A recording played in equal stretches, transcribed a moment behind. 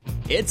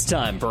It's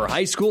time for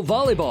high school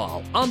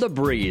volleyball on the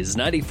Breeze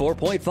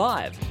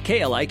 94.5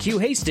 KLIQ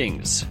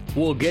Hastings.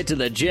 We'll get to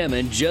the gym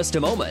in just a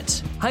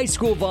moment. High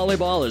school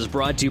volleyball is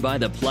brought to you by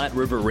the Platte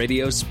River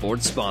Radio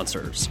sports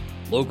sponsors.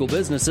 Local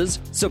businesses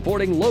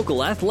supporting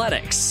local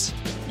athletics.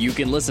 You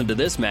can listen to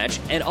this match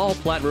and all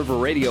Platte River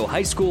Radio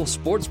high school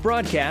sports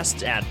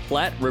broadcasts at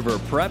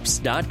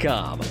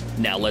PlatteRiverPreps.com.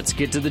 Now let's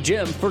get to the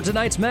gym for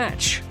tonight's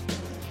match.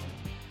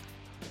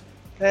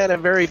 And a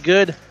very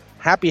good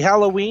happy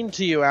Halloween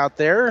to you out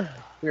there.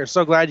 We are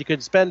so glad you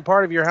could spend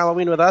part of your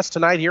Halloween with us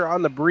tonight here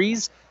on the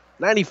Breeze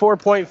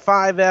 94.5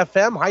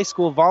 FM. High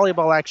school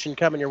volleyball action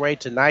coming your way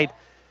tonight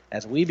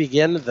as we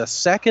begin the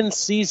second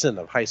season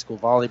of high school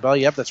volleyball.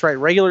 Yep, that's right.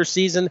 Regular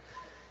season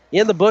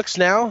in the books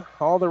now.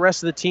 All the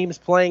rest of the teams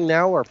playing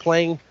now are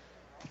playing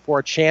for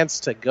a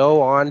chance to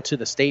go on to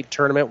the state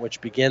tournament,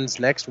 which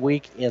begins next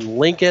week in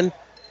Lincoln.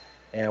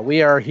 And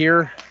we are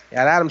here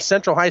at Adams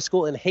Central High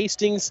School in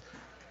Hastings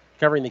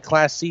covering the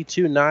Class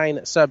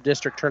C2-9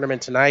 sub-district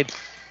tournament tonight.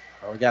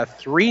 We got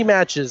 3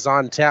 matches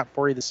on tap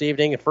for you this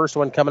evening. The first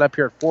one coming up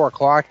here at 4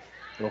 o'clock.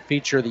 It'll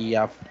feature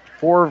the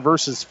 4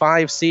 versus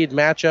 5 seed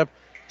matchup.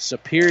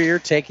 Superior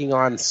taking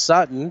on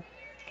Sutton.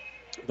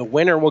 The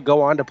winner will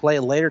go on to play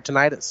later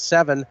tonight at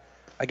 7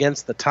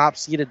 against the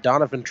top-seeded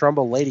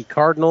Doniphan-Trumbull Lady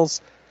Cardinals.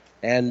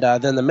 And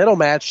then the middle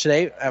match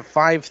today at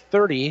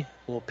 5:30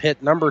 will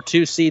pit number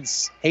 2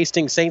 seeds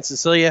Hastings St.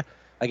 Cecilia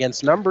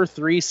against number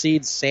 3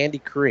 seeds Sandy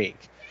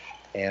Creek.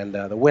 And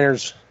the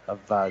winners of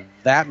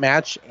that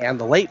match and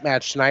the late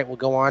match tonight will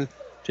go on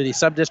to the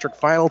sub-district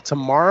final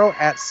tomorrow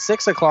at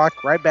 6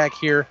 o'clock, right back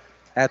here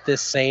at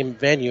this same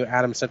venue,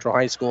 Adams Central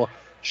High School.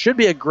 Should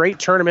be a great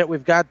tournament.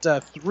 We've got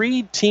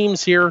 3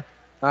 teams here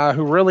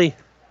who really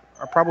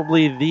are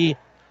probably the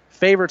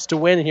favorites to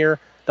win here.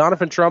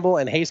 Doniphan-Trumbull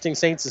and Hastings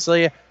St.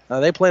 Cecilia.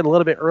 They played a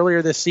little bit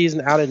earlier this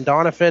season out in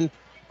Doniphan.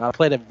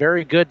 Played a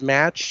very good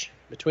match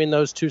between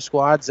those two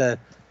squads.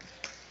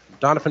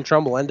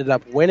 Doniphan-Trumbull ended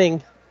up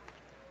winning.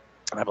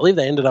 I believe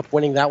they ended up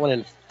winning that one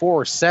in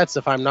 4 sets,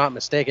 if I'm not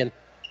mistaken.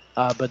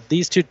 But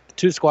these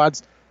two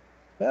squads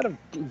had a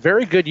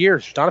very good year.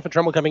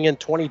 Doniphan-Trumbull coming in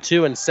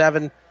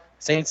 22-7.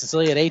 St.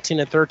 Cecilia at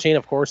 18-13.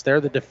 Of course,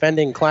 they're the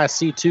defending Class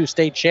C2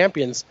 state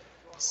champions.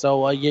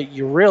 So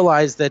you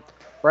realize that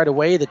right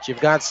away that you've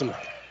got some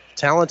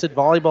talented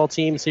volleyball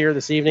teams here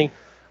this evening.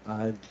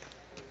 And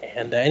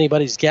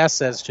anybody's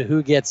guess as to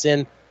who gets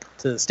in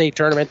to the state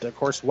tournament. Of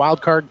course,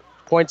 wild card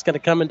points going to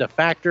come into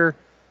factor.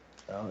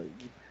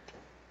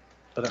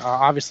 But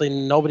obviously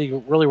nobody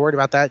really worried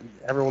about that.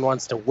 Everyone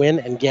wants to win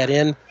and get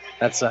in.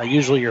 That's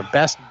usually your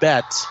best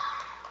bet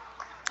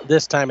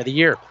this time of the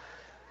year.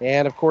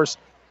 And, of course,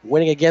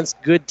 winning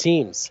against good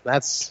teams.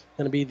 That's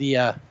going to be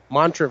the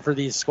mantra for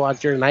these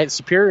squads here tonight.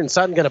 Superior and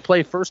Sutton going to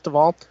play first of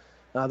all.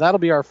 That'll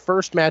be our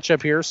first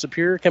matchup here.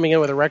 Superior coming in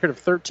with a record of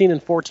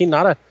 13-14.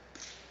 Not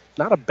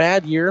a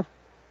bad year.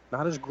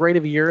 Not as great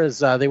of a year as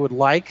they would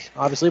like,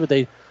 obviously, but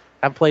they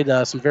have played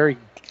some very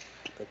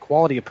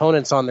quality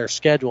opponents on their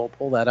schedule.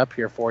 Pull that up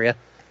here for you.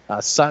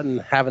 Sutton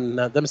having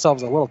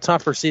themselves a little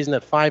tougher season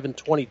at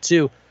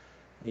 5-22.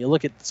 You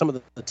look at some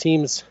of the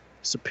teams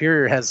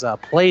Superior has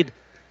played.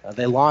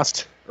 They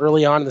lost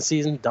early on in the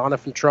season.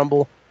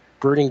 Doniphan-Trumbull,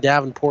 Birding,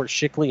 Davenport,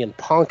 Shickley, and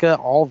Ponca,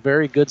 all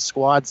very good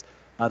squads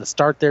to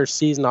start their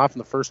season off in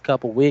the first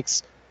couple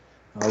weeks.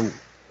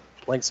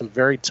 Playing some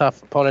very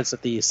tough opponents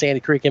at the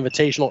Sandy Creek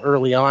Invitational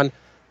early on.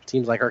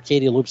 Teams like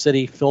Arcadia, Loop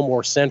City,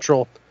 Fillmore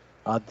Central.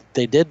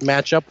 They did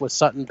match up with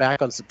Sutton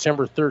back on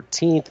September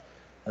 13th,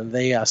 and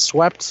they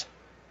swept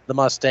the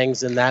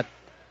Mustangs in that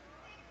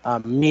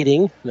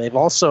meeting. They've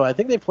also, I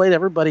think they played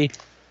everybody.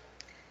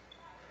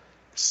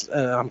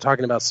 I'm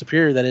talking about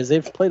Superior, that is.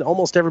 They've played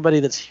almost everybody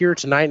that's here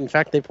tonight. In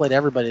fact, they played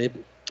everybody. They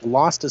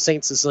lost to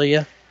St.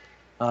 Cecilia.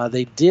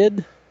 They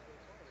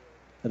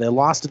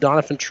lost to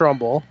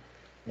Doniphan-Trumbull,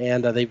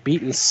 and they've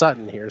beaten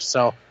Sutton here.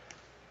 So,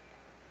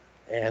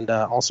 and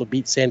also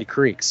beat Sandy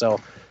Creek. So,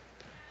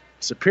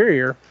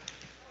 Superior,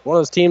 one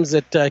of those teams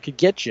that could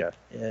get you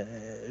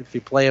if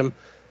you play them.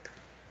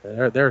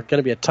 They're going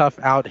to be a tough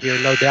out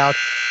here, no doubt.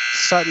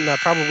 Sutton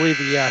probably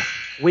the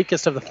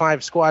weakest of the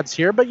 5 squads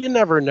here, but you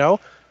never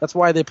know. That's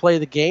why they play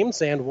the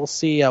games, and we'll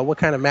see what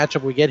kind of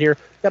matchup we get here.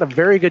 Got a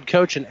very good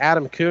coach in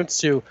Adam Kuntz,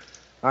 who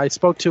I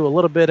spoke to a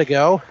little bit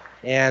ago,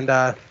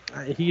 and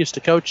he used to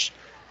coach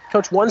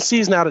one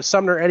season out at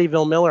Sumner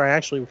Eddyville Miller. I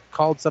actually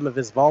called some of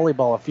his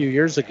volleyball a few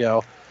years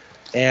ago,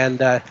 and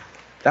that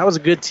was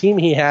a good team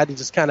he had. He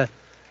just kind of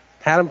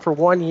had him for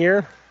 1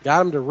 year,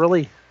 got him to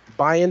really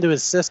buy into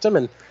his system,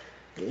 and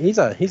he's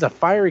a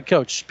fiery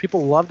coach.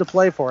 People love to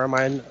play for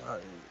him.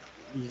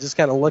 You just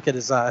kind of look at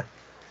his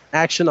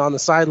action on the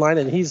sideline,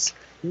 and he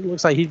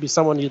looks like he'd be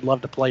someone you'd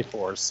love to play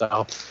for.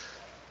 So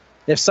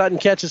if Sutton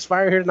catches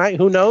fire here tonight,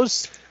 who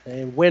knows?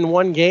 They win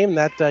one game,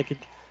 that could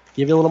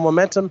give you a little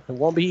momentum. It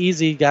won't be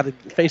easy. You got to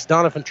face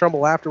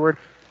Doniphan-Trumbull afterward.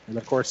 And,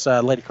 of course,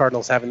 Lady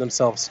Cardinals having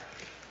themselves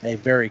a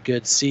very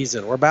good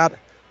season. We're about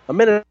a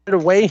minute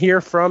away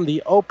here from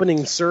the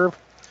opening serve.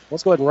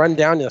 Let's go ahead and run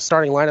down the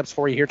starting lineups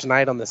for you here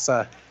tonight on this.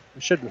 We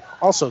should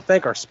also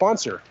thank our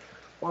sponsor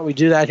While we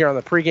do that here on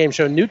the pregame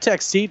show, New Tech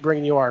Seed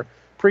bringing you our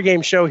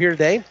pregame show here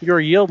today.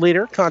 Your yield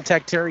leader,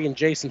 contact Terry and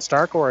Jason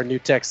Stark or a New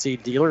Tech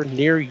Seed dealer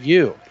near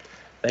you.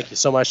 Thank you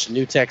so much to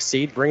New Tech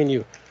Seed bringing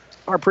you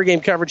our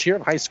pregame coverage here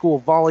of high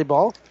school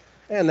volleyball.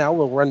 And now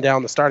we'll run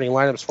down the starting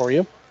lineups for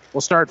you.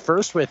 We'll start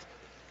first with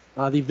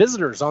the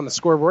visitors on the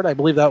scoreboard. I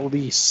believe that will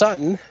be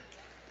Sutton.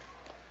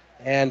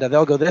 And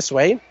they'll go this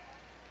way.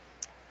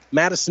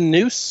 Madison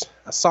Noose,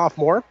 a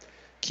sophomore.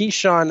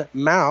 Keyshawn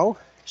Mao,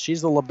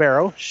 she's the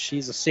libero.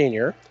 She's a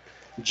senior.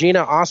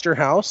 Gina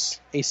Osterhaus,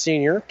 a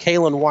senior.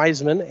 Kaylin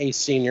Wiseman, a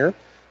senior.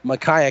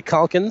 Micaiah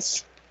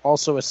Calkins,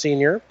 also a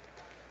senior.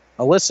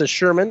 Alyssa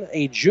Sherman,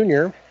 a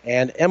junior.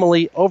 And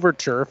Emily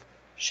Overturf,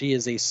 she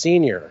is a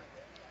senior.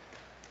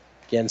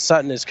 Again,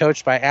 Sutton is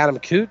coached by Adam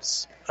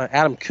Kuntz.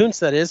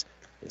 That is.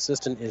 The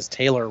assistant is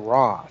Taylor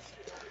Roth.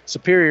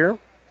 Superior,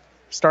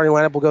 starting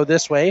lineup will go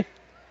this way.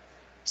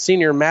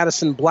 Senior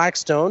Madison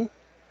Blackstone.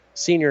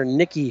 Senior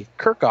Nikki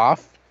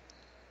Kirchhoff.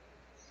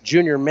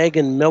 Junior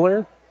Megan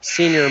Miller.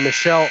 Senior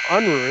Michelle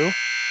Unruh.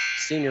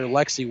 Senior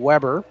Lexi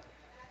Weber.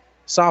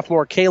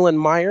 Sophomore Kaylin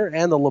Meyer.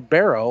 And the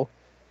libero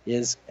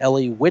is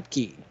Ellie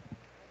Whitkey.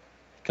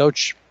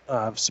 Coach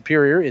of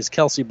Superior is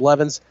Kelsey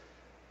Blevins.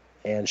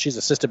 And she's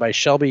assisted by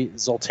Shelby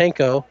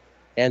Zoltanko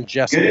and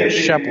Jessica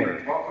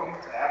Shepler.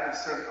 Welcome to Adams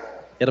Central.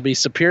 It'll be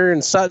Superior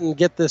and Sutton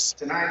get this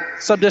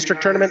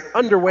sub-district tournament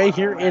underway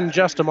here in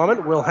just a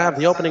moment. We'll have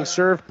the opening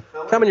serve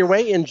coming your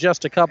way in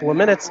just a couple of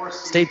minutes.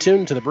 Stay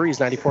tuned to the Breeze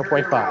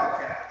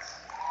 94.5.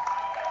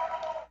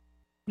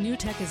 New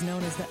Tech is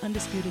known as the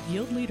undisputed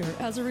yield leader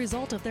as a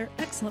result of their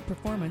excellent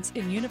performance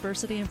in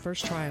university and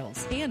first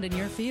trials and in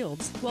your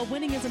fields. While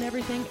winning isn't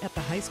everything at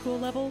the high school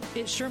level,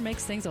 it sure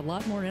makes things a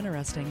lot more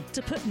interesting.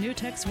 To put New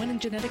Tech's winning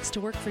genetics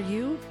to work for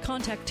you,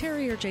 contact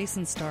Terry or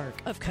Jason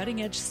Stark of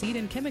Cutting Edge Seed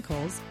and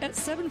Chemicals at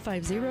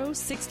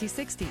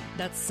 750-6060.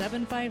 That's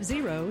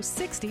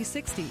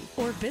 750-6060.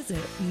 Or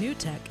visit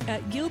newtech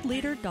at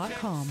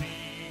yieldleader.com.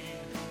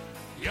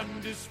 The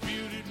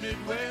undisputed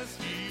Midwest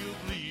yield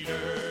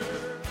leader.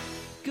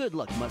 Good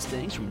luck,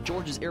 Mustangs, from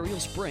George's Aerial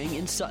Spraying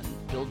in Sutton.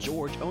 Bill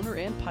George, owner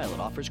and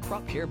pilot, offers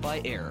crop care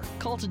by air.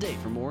 Call today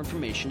for more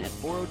information at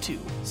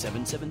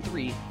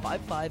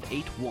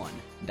 402-773-5581.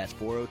 That's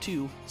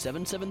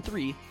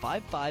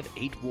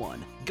 402-773-5581.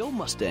 Go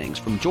Mustangs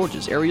from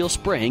George's Aerial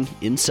Spraying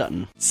in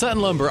Sutton.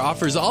 Sutton Lumber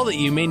offers all that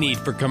you may need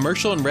for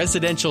commercial and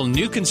residential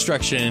new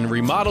construction and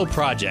remodel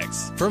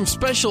projects. From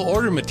special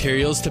order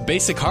materials to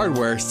basic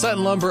hardware,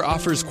 Sutton Lumber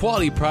offers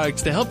quality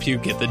products to help you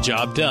get the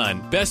job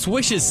done. Best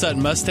wishes,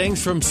 Sutton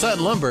Mustangs, from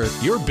Sutton Lumber,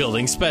 your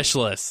building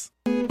specialists.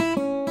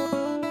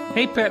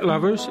 Hey pet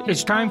lovers,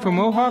 it's time for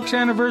Mohawk's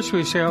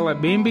anniversary sale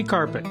at B&B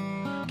Carpet.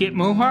 Get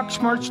Mohawk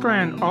Smart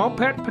Strand All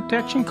Pet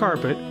Protection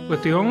Carpet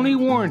with the only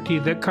warranty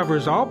that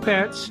covers all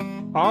pets,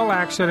 all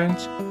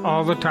accidents,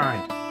 all the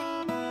time.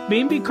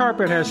 B&B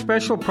Carpet has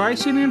special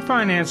pricing and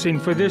financing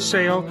for this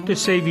sale to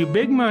save you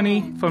big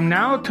money from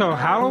now till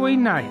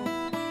Halloween night.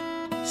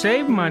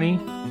 Save money,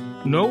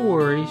 no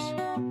worries.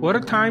 What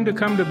a time to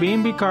come to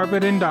B&B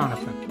Carpet in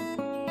Doniphan.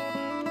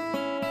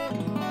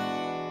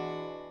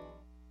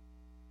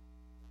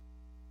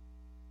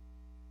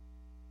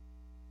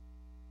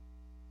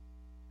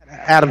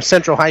 Adams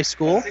Central High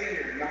School.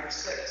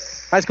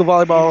 High school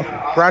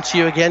volleyball brought to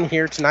you again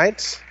here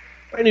tonight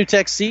by New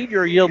Tech Seed,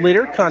 your yield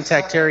leader.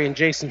 Contact Terry and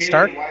Jason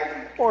Stark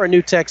or a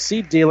New Tech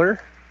Seed dealer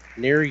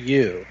near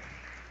you.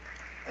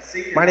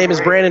 My name is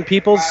Brandon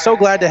Peoples. So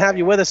glad to have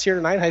you with us here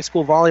tonight. High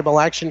school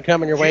volleyball action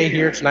coming your way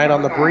here tonight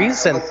on the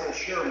Breeze. And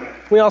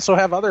we also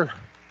have other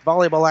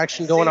volleyball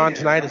action going on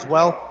tonight as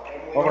well.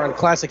 Over on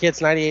Classic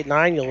Hits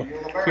 98.9, you'll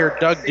hear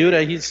Doug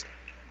Duda. He's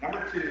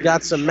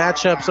got some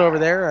matchups over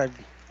there. I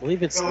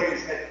believe it's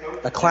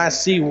a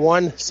Class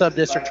C1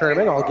 sub-district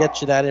tournament. I'll get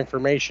you that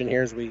information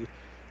here as we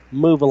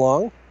move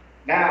along.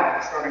 Now,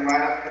 the starting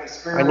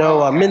lineup. I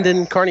know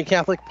Minden, Kearney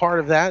Catholic, part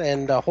of that,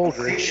 and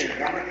Holdridge.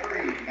 Number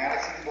 3,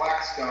 Madison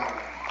Blackstone.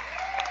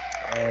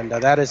 And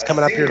that is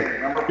coming up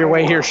your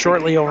way here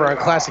shortly over on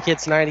Classic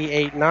Hits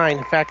 98.9.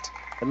 In fact,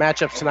 the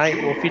matchups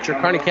tonight will feature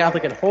Kearney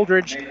Catholic and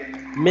Holdridge,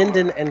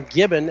 Minden and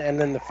Gibbon, and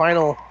then the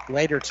final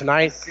later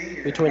tonight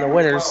between the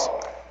winners.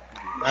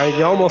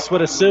 You almost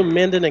would assume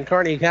Minden and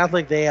Kearney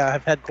Catholic, they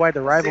have had quite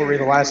a rivalry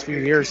the last few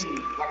years.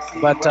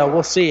 But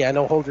we'll see. I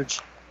know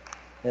Holdridge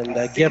and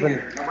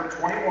Gibbon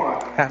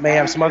may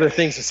have some other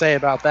things to say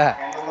about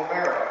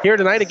that. Here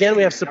tonight, again,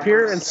 we have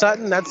Superior and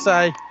Sutton. That's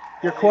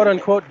your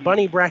quote-unquote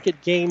bunny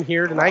bracket game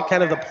here tonight,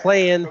 kind of the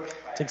play-in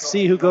to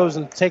see who goes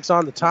and takes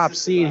on the top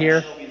seed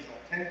here.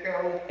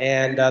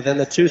 And then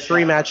the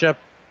 2-3 matchup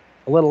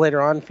a little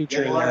later on,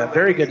 featuring a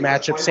very good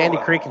matchup, Sandy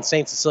Creek and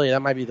St. Cecilia.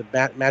 That might be the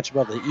matchup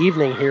of the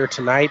evening here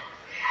tonight.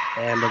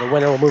 And the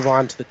winner will move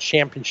on to the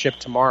championship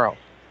tomorrow.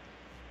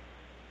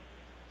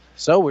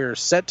 So we're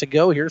set to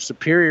go here.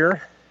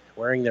 Superior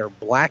wearing their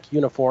black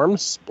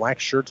uniforms,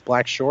 black shirts,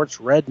 black shorts,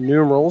 red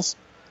numerals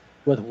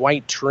with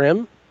white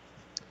trim.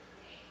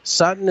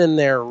 Sutton in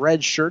their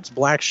red shirts,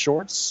 black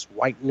shorts,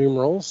 white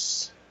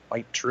numerals,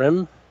 white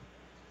trim.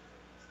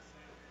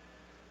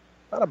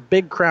 Not a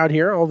big crowd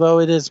here, although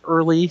it is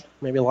early.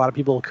 Maybe a lot of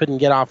people couldn't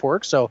get off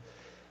work. So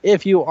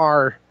if you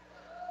are,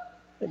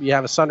 maybe you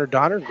have a son or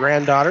daughter,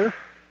 granddaughter,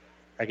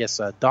 I guess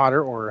a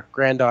daughter or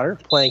granddaughter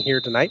playing here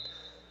tonight,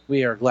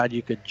 we are glad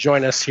you could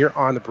join us here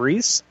on the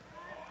Breeze.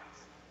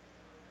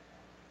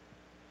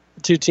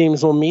 The two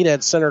teams will meet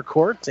at center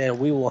court, and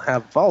we will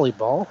have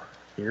volleyball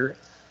here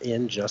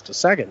in just a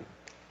second.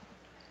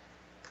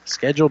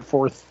 Scheduled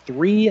for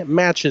 3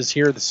 matches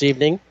here this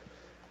evening.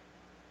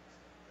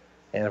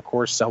 And, of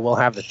course, we'll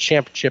have the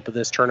championship of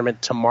this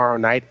tournament tomorrow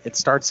night. It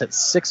starts at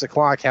 6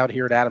 o'clock out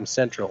here at Adams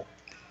Central.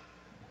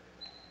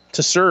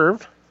 To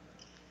serve,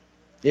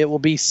 it will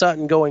be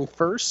Sutton going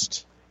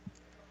first.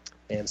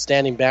 And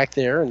standing back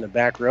there in the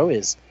back row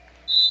is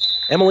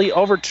Emily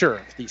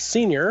Overturf, the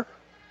senior.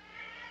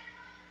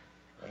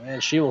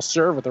 And she will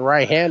serve with the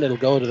right hand. It'll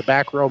go to the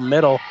back row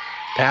middle.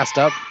 Passed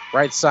up,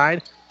 right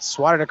side.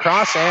 Swatted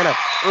across, and an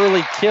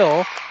early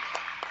kill.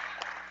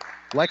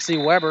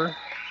 Lexi Weber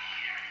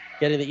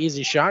getting the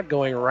easy shot,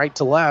 going right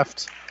to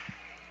left.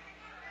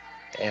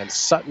 And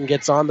Sutton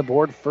gets on the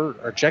board first.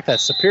 Or check that,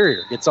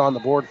 Superior gets on the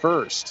board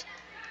first.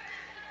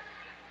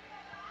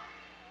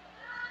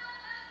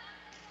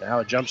 Now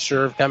a jump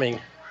serve coming.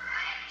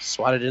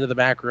 Swatted into the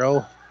back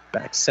row.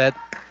 Back set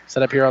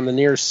up here on the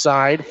near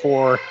side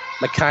for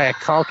Micaiah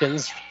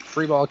Calkins.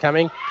 Free ball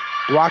coming.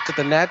 Blocked at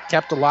the net,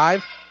 kept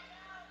alive.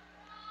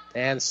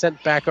 And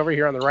sent back over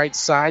here on the right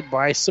side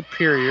by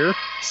Superior.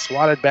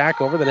 Swatted back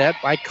over the net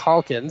by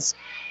Calkins.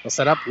 They'll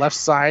set up left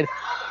side.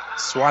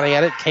 Swatting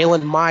at it,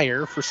 Kaylin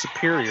Meyer for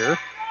Superior.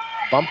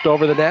 Bumped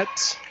over the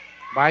net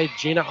by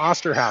Gina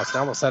Osterhaus.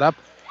 Now we'll set up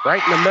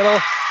right in the middle.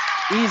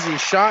 Easy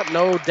shot,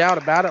 no doubt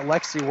about it.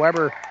 Lexi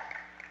Weber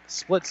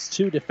splits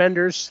 2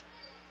 defenders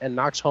and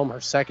knocks home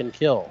her second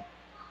kill.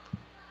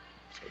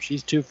 So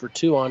she's 2 for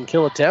 2 on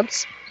kill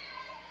attempts.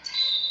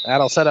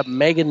 That'll set up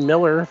Megan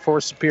Miller for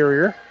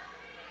Superior.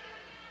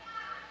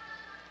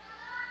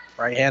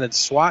 Right-handed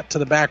swat to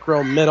the back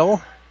row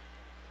middle.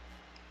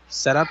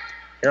 Set up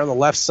here on the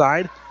left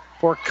side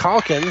for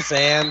Calkins,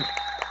 and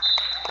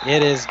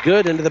it is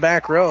good into the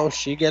back row.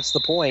 She gets the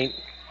point.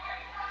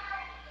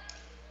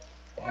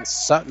 And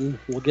Sutton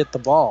will get the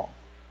ball.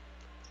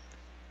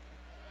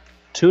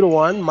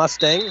 2-1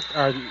 Mustang,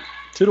 or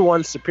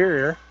 2-1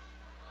 Superior.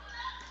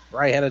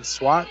 Right-handed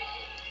swat.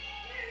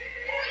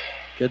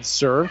 Good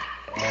serve.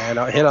 And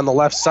a hit on the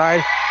left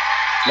side.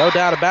 No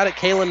doubt about it.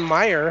 Kaylin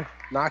Meyer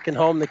knocking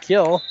home the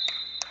kill.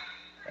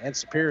 And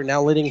Superior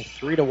now leading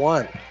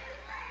 3-1.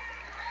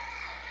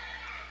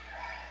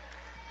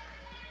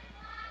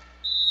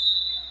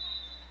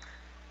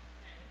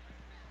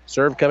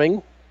 Serve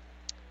coming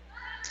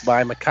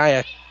by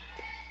Micaiah.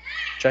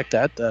 Check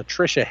that.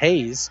 Trisha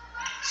Hayes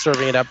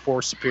serving it up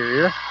for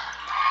Superior.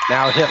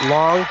 Now hit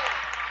long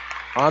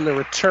on the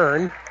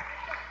return.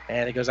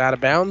 And it goes out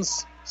of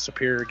bounds.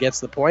 Superior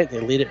gets the point. They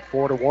lead it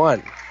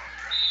 4-1.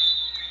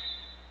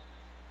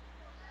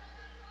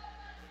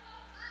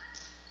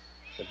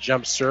 The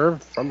jump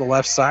serve from the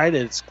left side.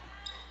 It's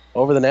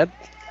over the net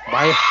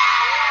by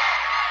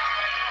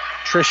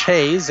Trish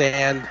Hayes.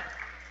 And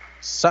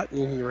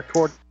Sutton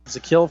records a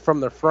kill from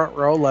the front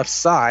row left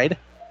side.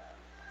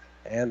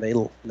 And they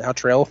now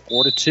trail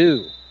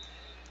 4-2.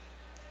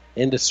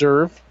 In to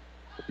serve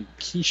will be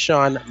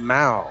Keyshawn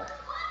Mao.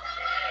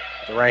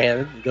 The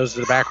right-handed goes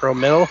to the back row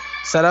middle.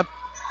 Set up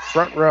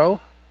front row.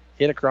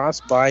 Hit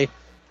across by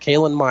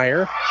Kaylin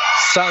Meyer.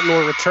 Sutton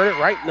will return it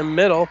right in the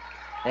middle.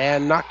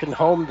 And knocking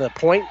home the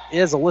point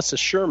is Alyssa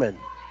Sherman.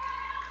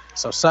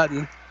 So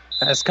Sutton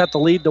has cut the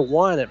lead to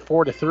 1 at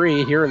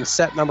 4-3 here in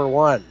set number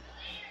 1.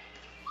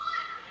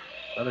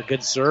 Another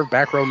good serve,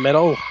 back row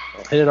middle.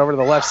 Hit it over to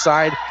the left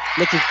side.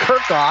 Nikki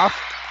Kirchhoff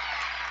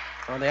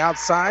on the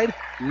outside.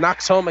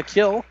 Knocks home a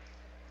kill.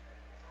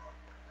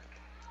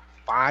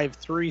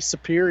 5-3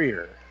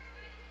 Superior.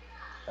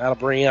 That'll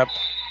bring up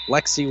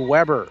Lexi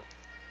Weber.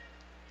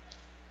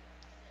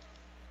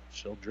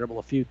 She'll dribble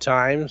a few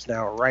times.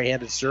 Now a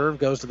right-handed serve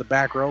goes to the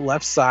back row,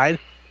 left side.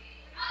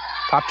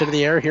 Popped into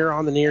the air here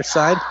on the near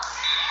side.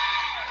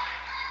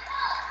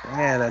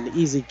 And an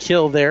easy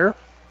kill there.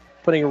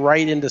 Putting it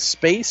right into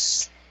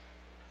space.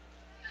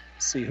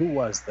 Let's see, who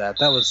was that?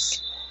 That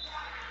was...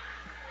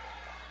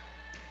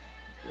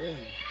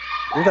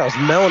 I think that was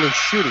Melanie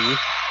Schutte.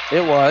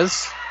 It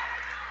was.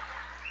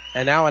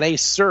 And now an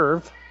ace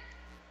serve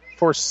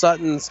for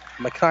Sutton's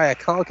Micaiah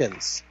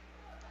Calkins.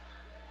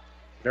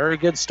 Very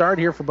good start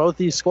here for both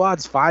these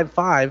squads,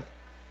 5-5.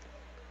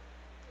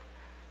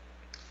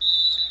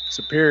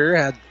 Superior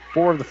had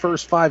 4 of the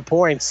first 5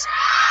 points.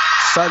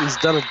 Sutton's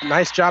done a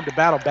nice job to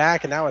battle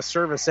back, and now a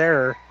service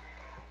error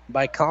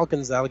by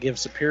Calkins. That'll give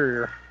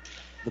Superior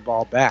the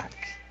ball back.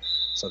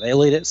 So they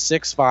lead it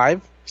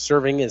 6-5.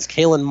 Serving is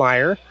Kaylin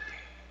Meyer.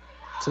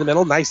 To the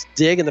middle, nice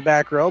dig in the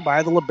back row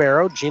by the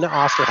libero, Gina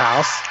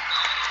Osterhaus.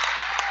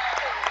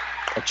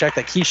 I'll check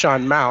that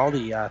Keyshawn Mao,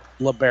 the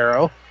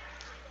libero.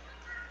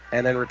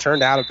 And then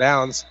returned out of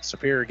bounds.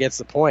 Superior gets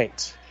the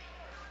point.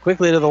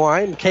 Quickly to the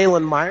line,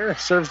 Kaylin Meyer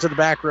serves to the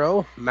back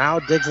row. Mao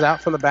digs it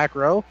out from the back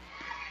row.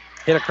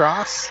 Hit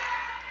across.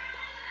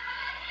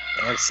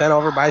 And sent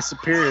over by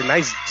Superior.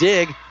 Nice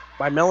dig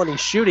by Melanie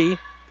Schutte.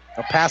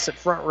 A pass at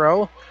front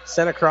row.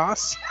 Sent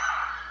across.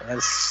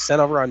 And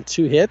sent over on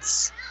 2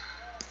 hits.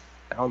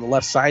 Now on the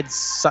left side,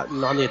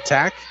 Sutton on the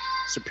attack.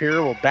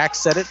 Superior will back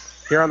set it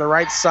here on the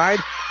right side.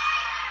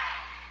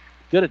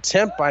 Good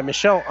attempt by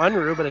Michelle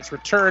Unruh, but it's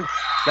returned.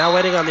 Now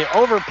waiting on the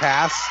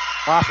overpass.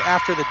 Off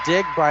after the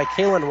dig by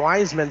Kaylin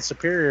Wiseman.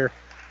 Superior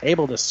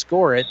able to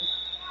score it.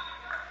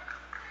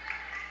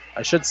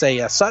 I should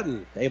say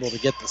Sutton able to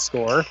get the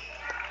score,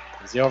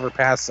 as the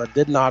overpass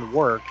did not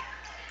work.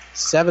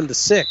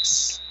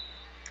 7-6.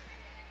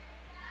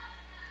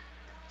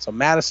 So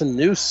Madison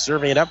Noose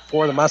serving it up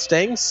for the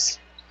Mustangs.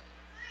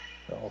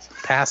 They'll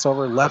pass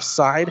over left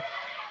side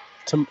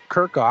to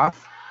Kirchhoff.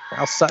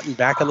 Now Sutton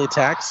back on the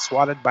attack,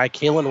 swatted by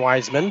Kaylin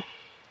Wiseman.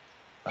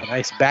 A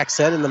nice back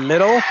set in the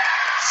middle,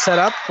 set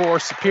up for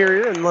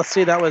Superior, and let's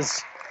see, that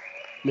was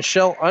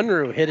Michelle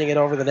Unruh hitting it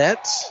over the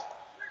net.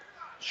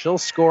 She'll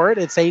score it.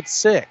 It's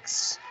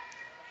 8-6.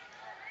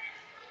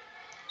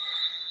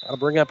 That'll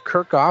bring up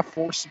Kirchhoff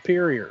for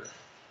Superior.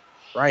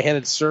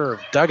 Right-handed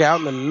serve. Dug out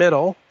in the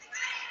middle.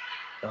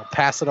 They'll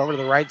pass it over to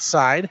the right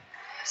side.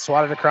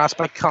 Swatted across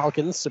by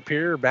Calkins.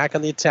 Superior back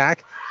on the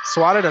attack.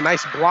 Swatted. A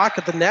nice block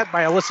at the net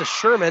by Alyssa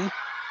Sherman.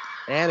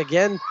 And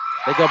again,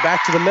 they go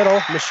back to the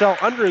middle. Michelle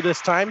Unruh this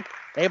time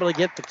able to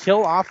get the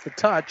kill off the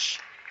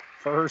touch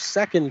for her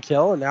second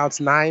kill. And now it's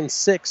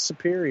 9-6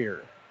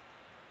 Superior.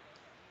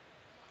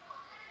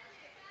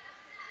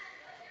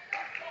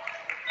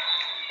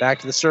 Back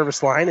to the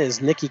service line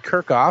is Nikki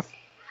Kirchhoff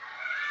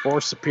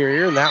for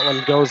Superior, and that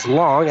one goes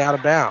long out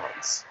of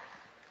bounds.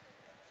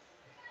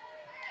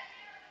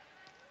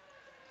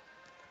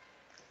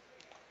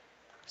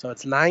 So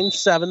it's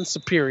 9-7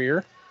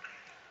 Superior.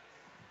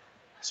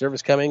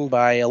 Service coming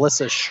by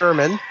Alyssa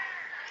Sherman.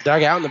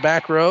 Dug out in the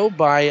back row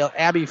by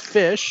Abby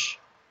Fish.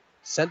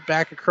 Sent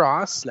back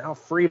across. Now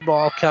free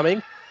ball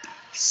coming.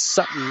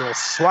 Sutton will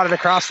swat it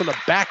across from the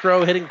back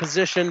row, hitting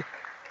position.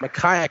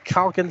 Micaiah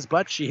Calkins,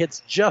 but she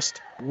hits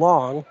just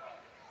long,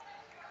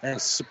 and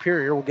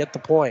Superior will get the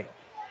point.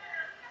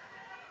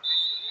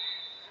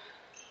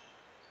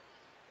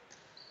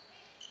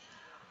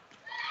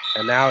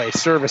 And now a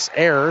service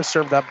error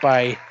served up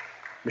by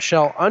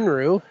Michelle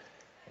Unruh,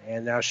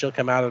 and now she'll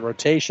come out of the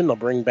rotation. They'll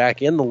bring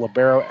back in the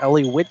libero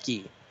Ellie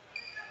Whitke.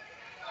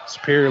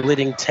 Superior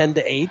leading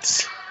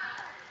 10-8.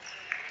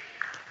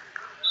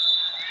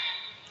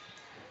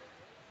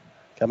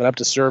 Coming up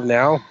to serve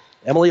now,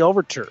 Emily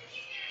Overture.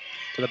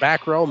 To the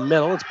back row,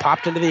 middle. It's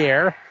popped into the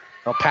air.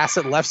 They'll pass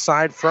it left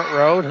side, front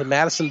row to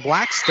Madison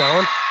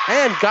Blackstone.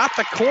 And got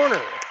the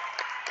corner.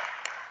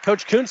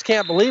 Coach Kuntz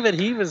can't believe it.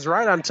 He was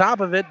right on top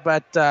of it,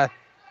 but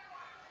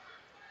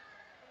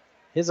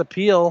his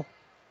appeal,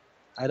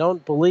 I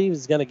don't believe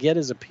he's going to get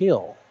his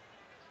appeal.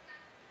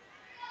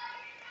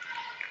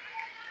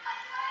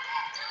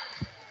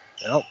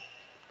 Well,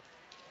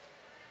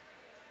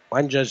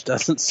 line judge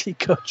doesn't see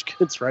Coach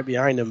Kuntz right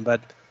behind him, but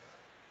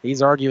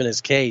he's arguing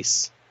his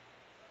case.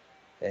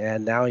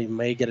 And now he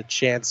may get a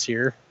chance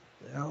here.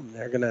 Well,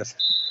 they're going to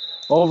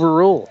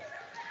overrule.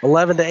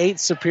 11-8,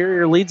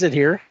 Superior leads it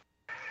here.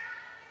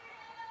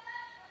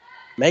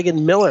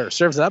 Megan Miller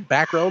serves it up,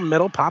 back row,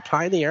 middle, popped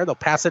high in the air. They'll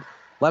pass it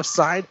left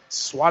side,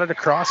 swatted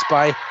across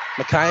by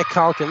Micaiah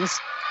Calkins.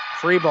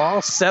 Free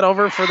ball, set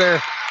over for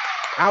their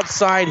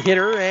outside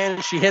hitter,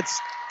 and she hits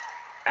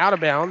out of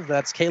bounds.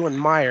 That's Kaylin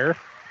Meyer.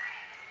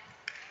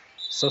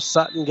 So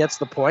Sutton gets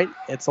the point.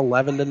 It's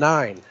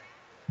 11-9.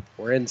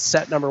 We're in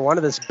set number 1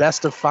 of this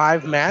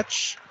best-of-5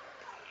 match.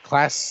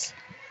 Class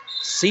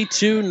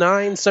C2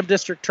 9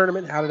 sub-district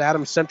tournament out at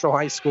Adams Central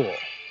High School.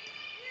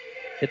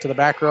 Hit to the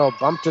back row,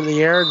 bumped in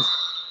the air.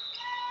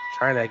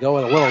 Trying to go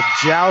in a little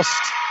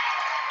joust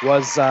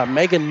was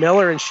Megan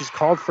Miller, and she's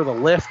called for the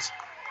lift.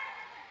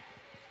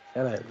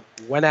 Kind of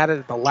went at it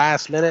at the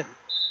last minute,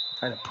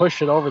 trying to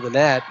push it over the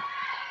net.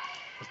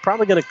 It's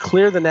probably going to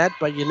clear the net,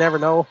 but you never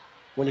know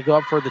when you go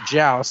up for the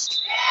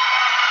joust.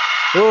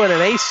 Ooh, and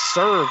an ace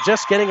serve,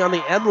 just getting on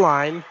the end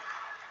line,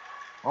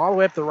 all the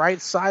way up the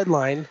right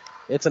sideline.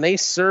 It's an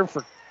ace serve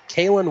for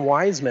Kaylin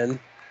Wiseman,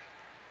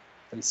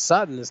 and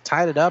Sutton has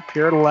tied it up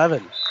here at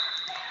 11.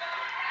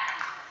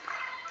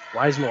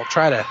 Wiseman will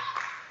try to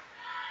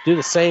do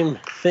the same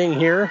thing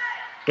here.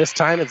 This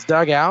time it's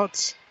dug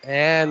out,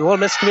 and a little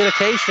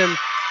miscommunication.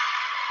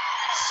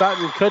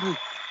 Sutton couldn't,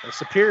 or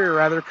Superior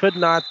rather, could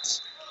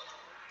not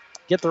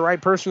get the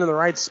right person in the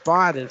right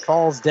spot. It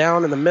falls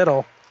down in the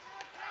middle.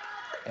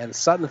 And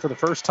Sutton, for the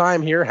first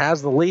time here,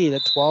 has the lead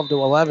at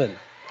 12-11.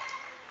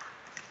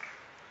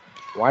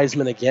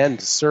 Wiseman again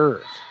to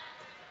serve.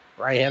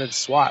 Right-handed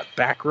swat,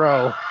 back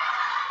row.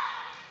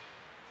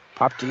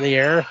 Popped in the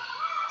air.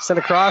 Sent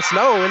across,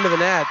 no, into the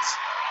net.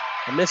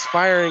 The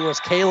misfiring was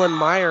Kaylin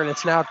Meyer, and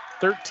it's now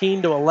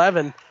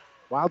 13-11.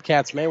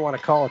 Wildcats may want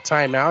to call a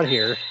timeout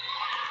here.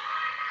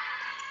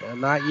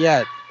 And not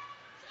yet.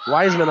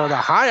 Wiseman with a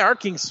high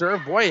arcing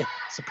serve. Boy,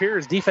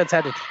 Superior's defense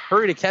had to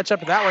hurry to catch up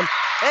to that one.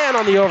 And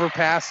on the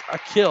overpass, a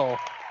kill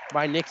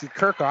by Nikki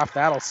Kirchhoff.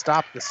 That'll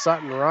stop the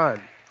Sutton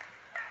run.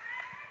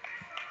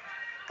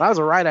 That was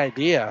the right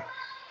idea.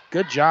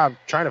 Good job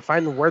trying to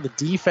find where the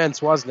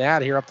defense was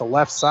at here up the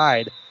left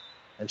side.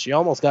 And she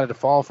almost got it to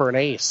fall for an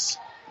ace.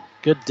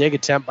 Good dig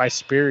attempt by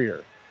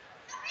Superior.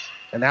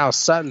 And now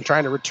Sutton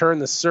trying to return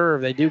the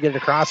serve. They do get it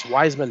across.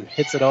 Wiseman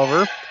hits it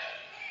over.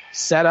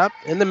 Set up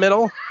in the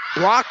middle.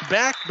 Blocked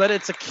back, but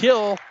it's a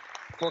kill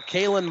for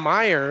Kaylin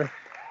Meyer.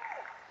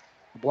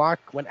 The block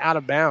went out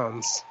of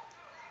bounds.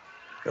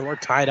 And we're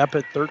tied up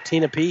at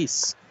 13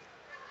 apiece.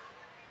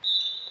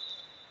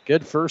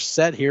 Good first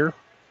set here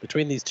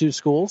between these two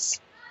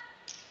schools.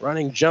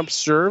 Running jump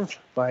serve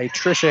by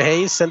Trisha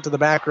Hayes, sent to the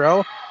back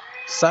row.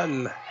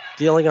 Sutton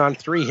dealing on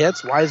 3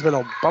 hits. Wiseman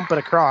will bump it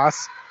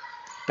across.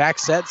 Back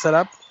set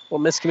up. A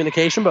little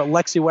miscommunication, but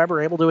Lexi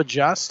Weber able to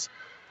adjust.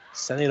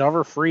 Sending it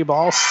over, free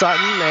ball.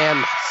 Sutton,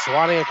 and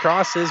swatting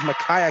across is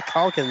Micaiah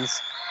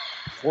Calkins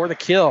for the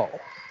kill.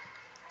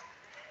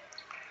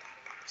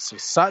 So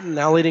Sutton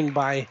now leading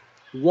by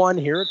 1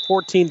 here at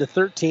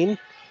 14-13.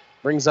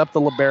 Brings up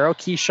the libero,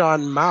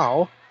 Keyshawn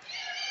Mao.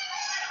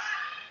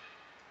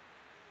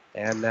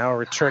 And now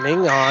returning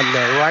on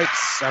the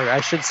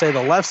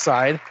left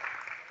side,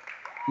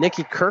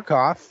 Nikki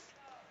Kirchhoff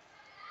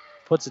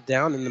puts it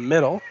down in the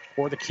middle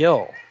for the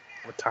kill.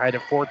 We're tied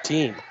at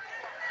 14.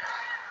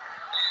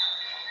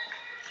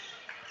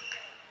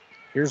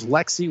 Here's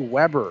Lexi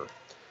Weber,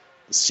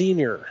 the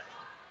senior.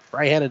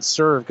 Right-handed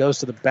serve goes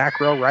to the back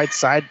row, right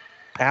side,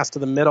 pass to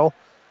the middle,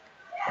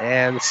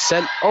 and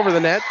sent over the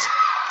net.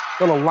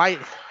 Little light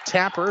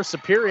tapper.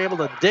 Superior able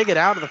to dig it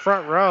out of the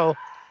front row.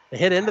 The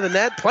hit into the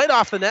net, played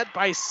off the net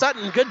by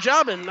Sutton. Good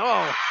job, and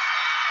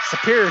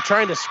Superior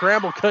trying to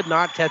scramble, could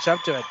not catch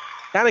up to it.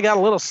 Kind of got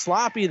a little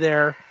sloppy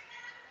there.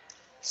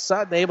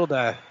 Sutton able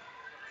to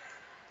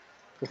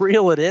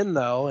reel it in,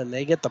 though, and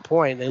they get the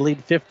point. They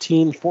lead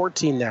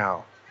 15-14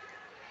 now.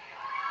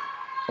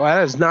 Well,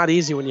 that is not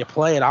easy when you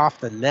play it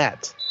off the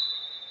net.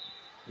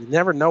 You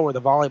never know where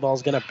the volleyball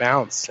is going to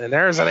bounce. And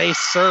there's an ace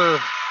serve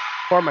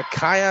for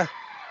Micaiah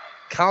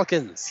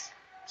Calkins.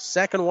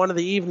 Second one of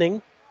the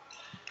evening.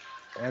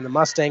 And the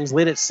Mustangs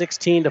lead at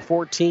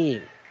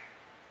 16-14.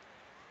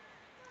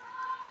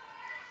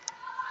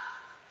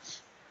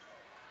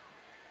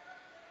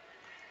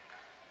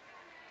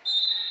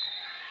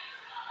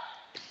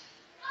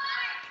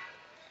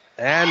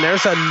 And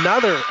there's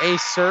another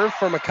ace serve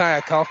for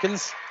Micaiah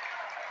Calkins.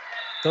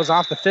 Goes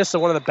off the fist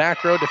of one of the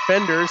back row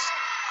defenders.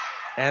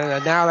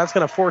 And now that's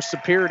going to force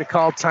Superior to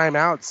call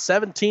timeout.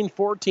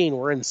 17-14.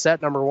 We're in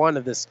set number 1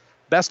 of this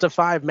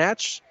best-of-5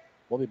 match.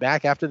 We'll be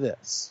back after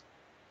this.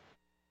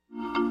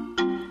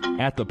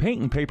 At the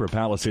Paint and Paper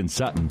Palace in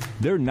Sutton,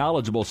 their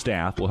knowledgeable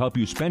staff will help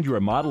you spend your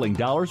remodeling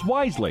dollars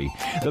wisely.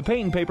 The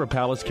Paint and Paper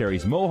Palace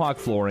carries Mohawk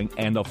flooring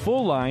and the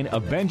full line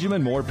of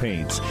Benjamin Moore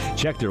paints.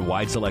 Check their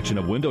wide selection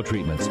of window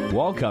treatments,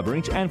 wall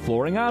coverings, and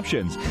flooring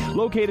options.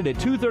 Located at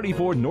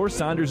 234 North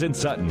Saunders in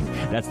Sutton.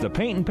 That's the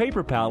Paint and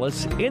Paper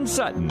Palace in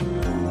Sutton.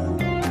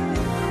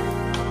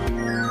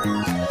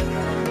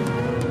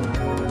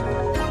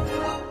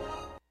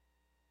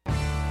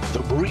 The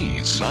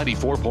Breeze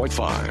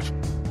 94.5.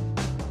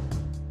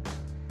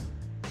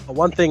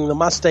 One thing the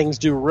Mustangs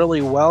do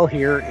really well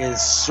here is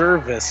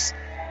service.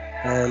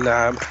 And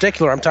in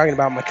particular, I'm talking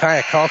about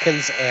Micaiah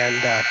Calkins and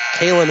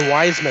Kaylin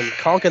Wiseman.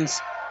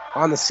 Calkins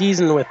on the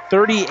season with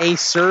 30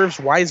 ace serves,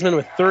 Wiseman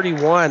with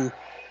 31.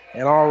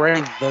 And already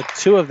the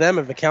two of them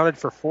have accounted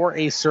for 4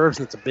 ace serves,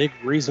 and it's a big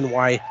reason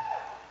why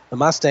the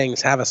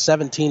Mustangs have a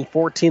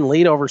 17-14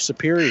 lead over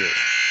Superior.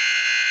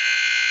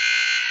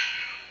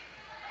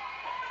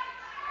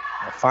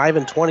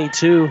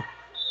 5-22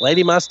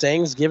 Lady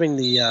Mustangs giving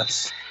the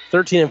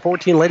 13 and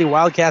 14 Lady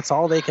Wildcats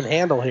all they can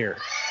handle here.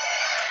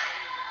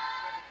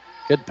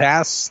 Good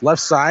pass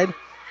left side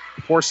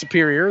for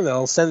Superior.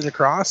 They'll send it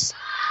across.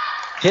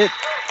 Hit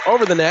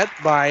over the net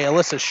by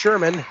Alyssa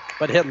Sherman,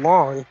 but hit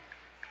long.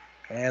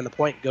 And the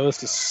point goes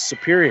to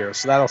Superior.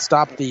 So that'll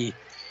stop the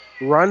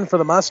run for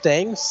the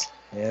Mustangs.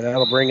 And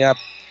that'll bring up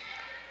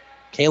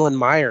Kaylin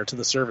Meyer to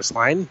the service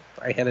line.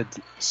 Right-handed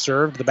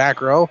serve to the back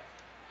row.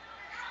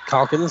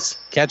 Calkins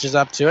catches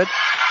up to it.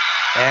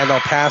 And they'll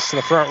pass to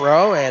the front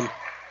row, and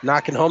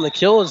knocking home the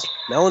kill is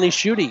Melanie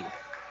Schutte.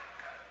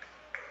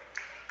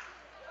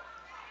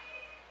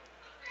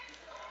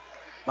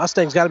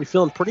 Mustangs got to be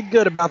feeling pretty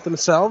good about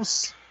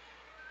themselves.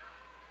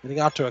 Getting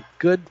off to a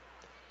good,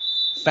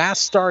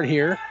 fast start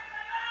here.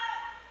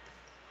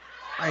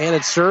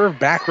 Right-handed serve,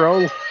 back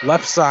row,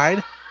 left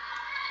side.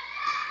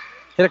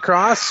 Hit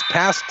across,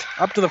 passed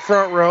up to the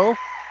front row,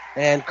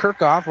 and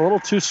Kirchhoff a little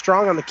too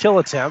strong on the kill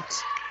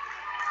attempt.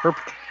 Her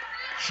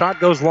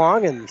shot goes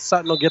long, and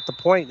Sutton will get the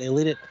point. They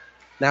lead it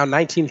now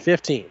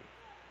 19-15.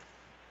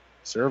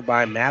 Served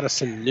by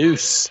Madison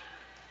Noose.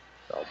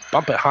 They'll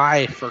bump it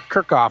high for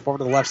Kirchhoff over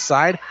to the left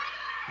side.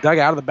 Dug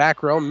out of the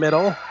back row,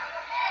 middle.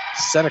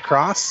 Sent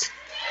across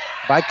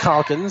by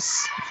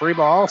Calkins. Free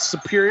ball,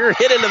 Superior,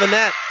 hit into the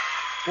net.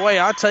 Boy,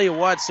 I'll tell you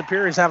what,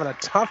 Superior's having a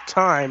tough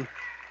time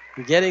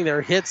getting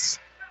their hits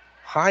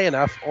high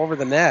enough over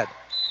the net.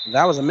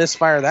 That was a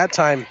misfire that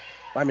time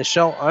by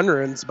Michelle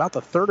Unruh. It's about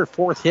the third or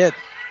fourth hit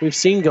we've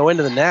seen go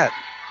into the net.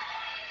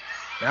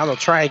 Now they'll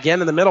try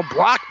again in the middle.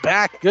 Block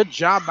back. Good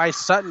job by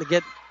Sutton to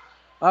get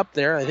up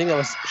there. I think that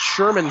was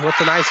Sherman with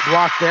the nice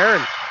block there.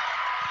 And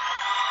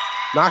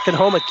knocking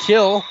home a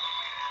kill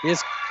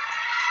is,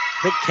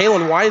 I think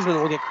Kalen Wiseman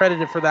will get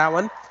credited for that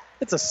one.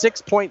 It's a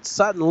 6-point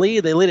Sutton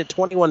lead. They lead at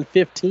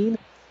 21-15.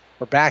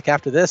 We're back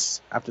after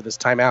this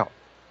timeout.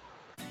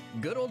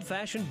 Good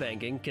old-fashioned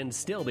banking can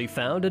still be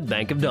found at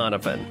Bank of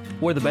Donovan,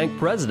 where the bank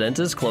president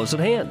is close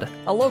at hand.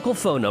 A local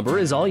phone number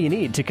is all you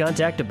need to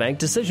contact a bank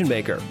decision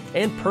maker,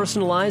 and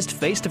personalized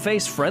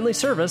face-to-face friendly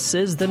service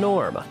is the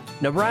norm.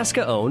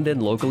 Nebraska-owned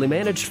and locally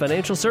managed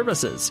financial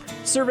services,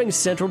 serving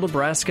central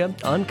Nebraska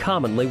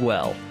uncommonly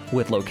well,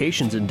 with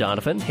locations in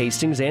Donovan,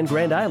 Hastings, and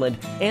Grand Island,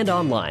 and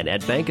online at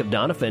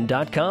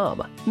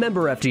bankofdonovan.com.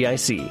 Member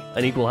FDIC,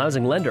 an equal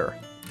housing lender.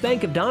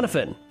 Bank of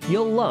Donovan.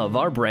 You'll love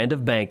our brand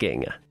of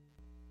banking.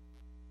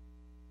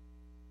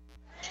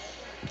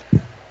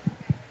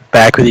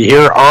 Back with you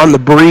here on the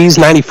Breeze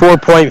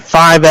 94.5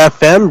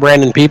 FM.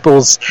 Brandon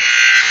Peoples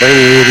bringing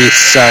you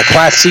this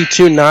Class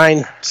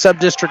C2-9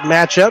 sub-district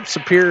matchup.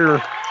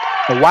 Superior,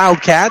 the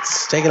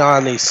Wildcats, taking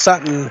on the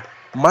Sutton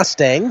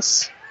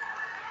Mustangs.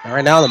 And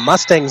right now the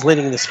Mustangs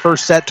leading this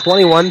first set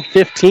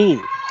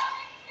 21-15.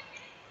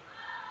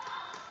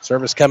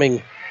 Service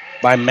coming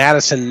by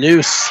Madison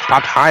Noose.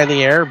 Popped high in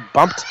the air,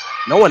 bumped.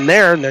 No one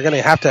there, and they're going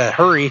to have to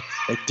hurry.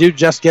 They do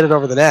just get it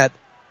over the net.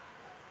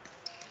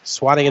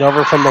 Swatting it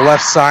over from the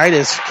left side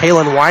is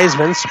Kalen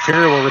Wiseman.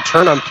 Superior will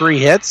return on 3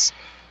 hits.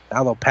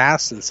 Now they'll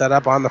pass and set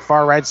up on the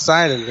far right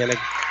side and going to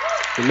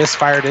be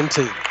misfired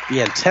into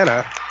the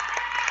antenna.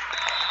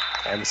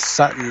 And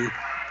Sutton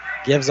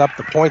gives up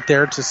the point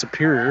there to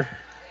Superior.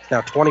 Now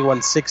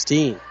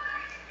 21-16.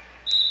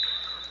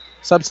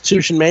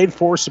 Substitution made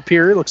for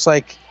Superior. Looks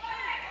like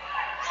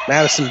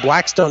Madison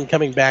Blackstone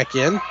coming back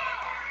in.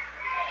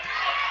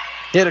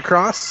 Hit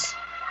across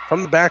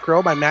from the back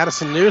row by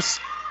Madison Noose.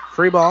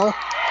 Free ball.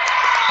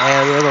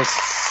 And it'll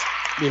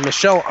be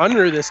Michelle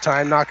Unruh this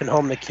time knocking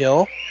home the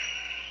kill.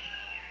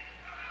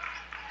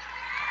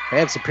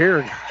 And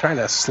Superior trying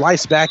to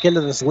slice back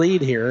into this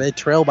lead here. They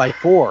trail by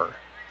 4.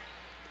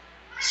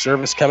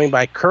 Service coming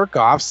by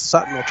Kirchhoff.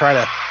 Sutton will try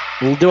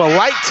to do a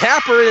light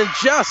tapper, and it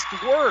just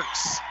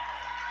works.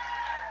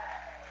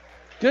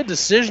 Good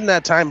decision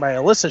that time by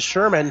Alyssa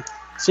Sherman.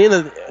 Seeing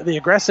the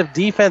aggressive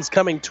defense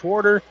coming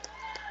toward her.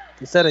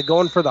 Instead of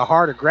going for the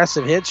hard,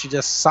 aggressive hit, she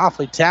just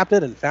softly tapped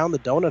it and found the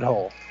donut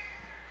hole.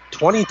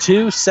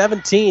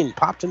 22-17.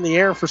 Popped in the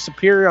air for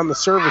Superior on the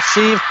serve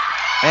receive.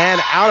 And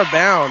out of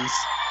bounds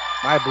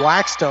by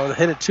Blackstone.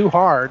 Hit it too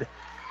hard.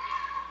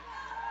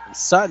 And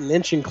Sutton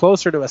inching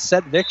closer to a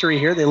set victory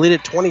here. They lead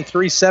at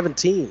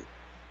 23-17.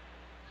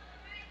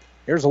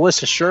 Here's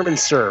Alyssa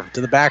Sherman's serve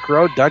to the back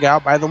row. Dug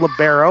out by the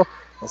libero.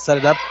 They'll set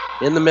it up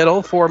in the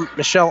middle for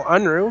Michelle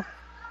Unruh.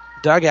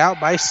 Dug out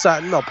by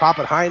Sutton. They'll pop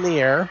it high in the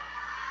air.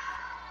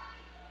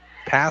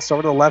 Pass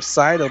over to the left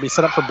side. It'll be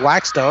set up for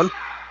Blackstone.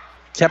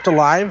 Kept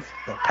alive.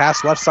 They'll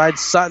pass left side.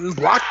 Sutton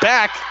blocked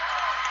back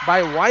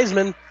by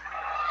Wiseman.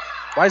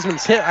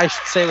 Wiseman's hit, I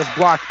should say, was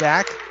blocked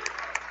back.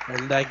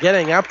 And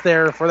getting up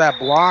there for that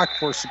block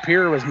for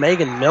Superior was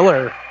Megan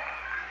Miller.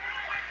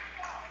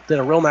 Did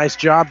a real nice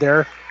job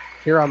there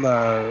here on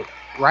the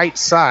right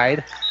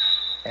side.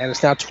 And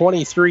it's now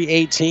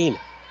 23-18.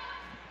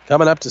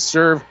 Coming up to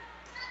serve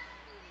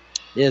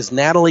is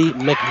Natalie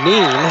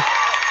McNean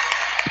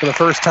for the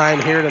first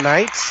time here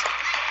tonight.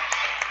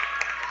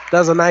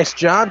 Does a nice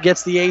job,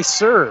 gets the ace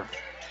serve.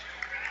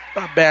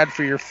 Not bad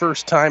for your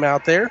first time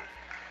out there.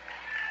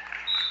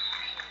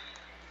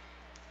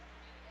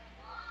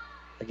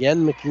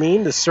 Again,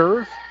 McNean to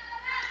serve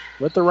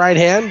with the right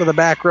hand to the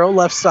back row,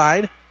 left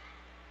side.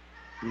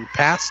 And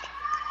passed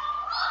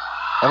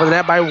over the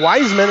net by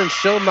Wiseman, and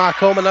she'll knock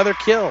home another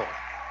kill.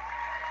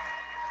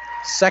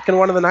 Second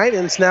one of the night,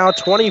 and it's now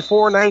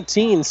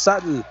 24-19.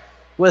 Sutton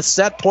with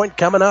set point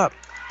coming up.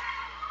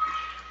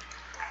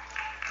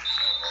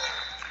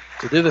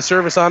 To do the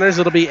service honors,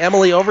 it'll be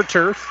Emily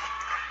Overturf.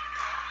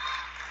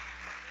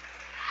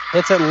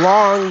 Hits it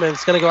long, but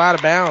it's going to go out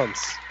of bounds.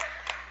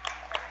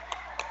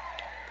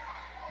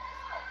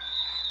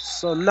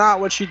 So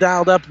not what she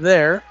dialed up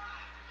there.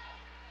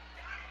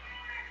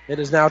 It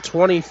is now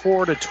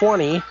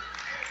 24-20.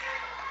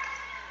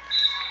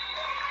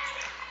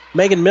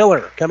 Megan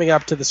Miller coming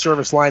up to the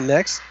service line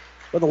next.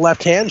 With a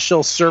left hand,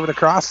 she'll serve it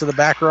across to the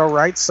back row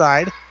right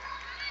side.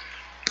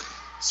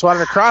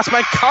 Swatted across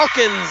by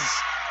Calkins,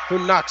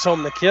 who knocks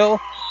home the kill.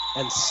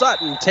 And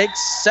Sutton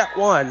takes set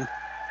one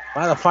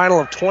by the final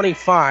of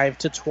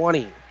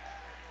 25-20.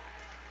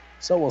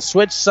 So we'll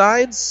switch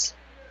sides.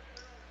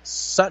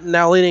 Sutton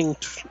now leading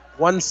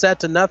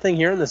 1-0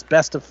 here in this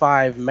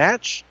best-of-5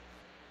 match.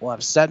 We'll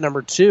have set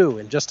number 2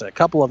 in just a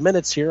couple of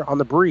minutes here on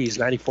the Breeze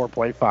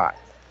 94.5.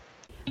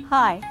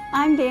 Hi,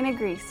 I'm Dana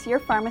Grease, your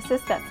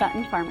pharmacist at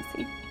Sutton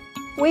Pharmacy.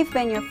 We've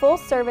been your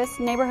full-service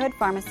neighborhood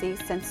pharmacy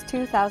since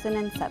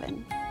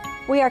 2007.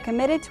 We are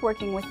committed to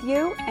working with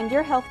you and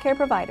your healthcare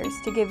providers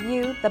to give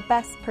you the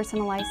best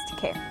personalized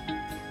care.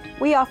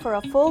 We offer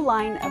a full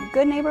line of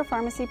Good Neighbor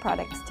Pharmacy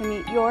products to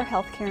meet your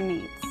healthcare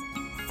needs.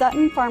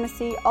 Sutton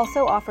Pharmacy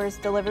also offers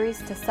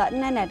deliveries to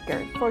Sutton and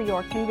Edgar for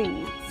your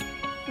convenience.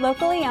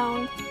 Locally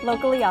owned,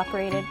 locally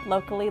operated,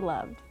 locally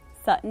loved.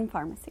 Sutton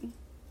Pharmacy.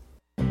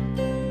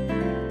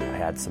 I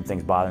had some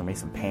things bothering me,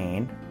 some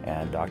pain,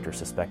 and doctor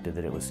suspected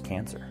that it was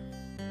cancer.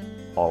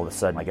 All of a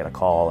sudden I get a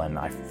call and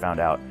I found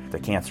out the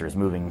cancer is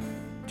moving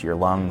to your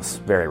lungs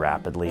very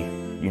rapidly.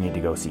 You need to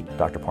go see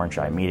Dr.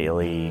 Pornchai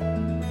immediately.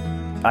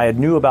 I had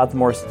knew about the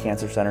Morris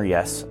Cancer Center,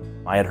 yes.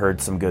 I had heard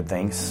some good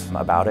things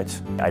about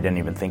it. I didn't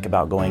even think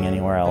about going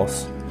anywhere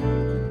else.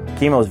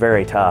 Chemo is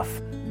very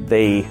tough.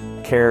 They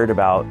cared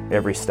about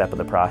every step of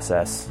the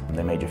process.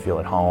 They made you feel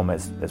at home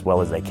as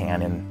well as they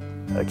can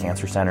in a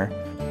cancer center.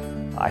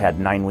 I had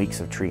 9 weeks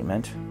of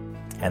treatment,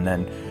 and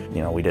then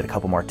we did a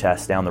couple more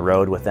tests down the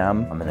road with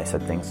them, and they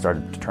said things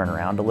started to turn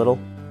around a little.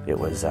 It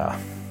was, I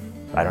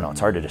don't know, it's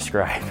hard to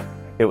describe.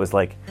 It was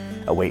like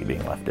a weight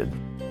being lifted.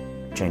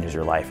 It changes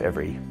your life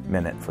every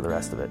minute for the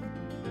rest of it.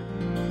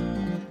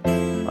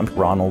 I'm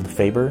Ronald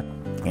Faber,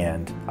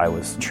 and I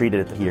was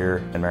treated here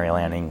in Mary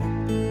Lanning.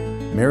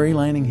 Mary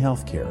Lanning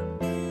Healthcare.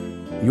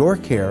 Your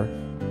care,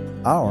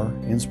 our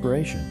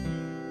inspiration.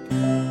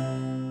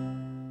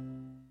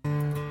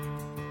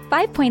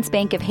 5 Points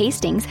Bank of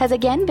Hastings has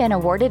again been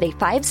awarded a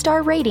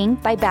 5-star rating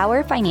by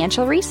Bauer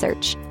Financial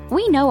Research.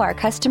 We know our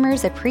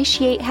customers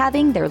appreciate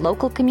having their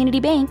local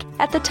community bank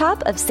at the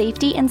top of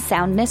safety and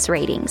soundness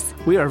ratings.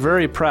 We are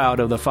very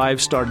proud of the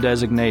 5-star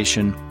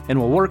designation and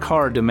will work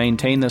hard to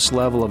maintain this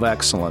level of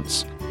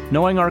excellence.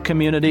 Knowing our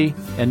community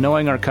and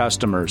knowing our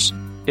customers,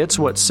 it's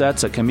what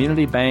sets a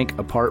community bank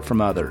apart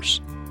from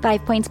others.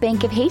 5 Points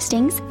Bank of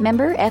Hastings,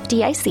 member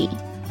FDIC.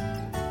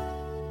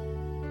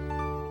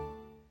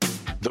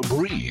 The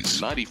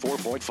Breeze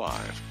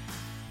 94.5.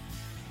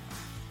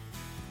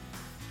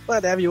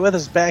 Glad to have you with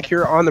us back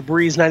here on the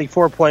Breeze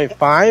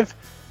 94.5.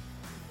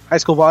 High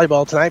school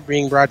volleyball tonight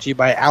being brought to you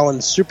by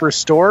Allen's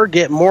Superstore.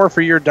 Get more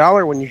for your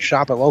dollar when you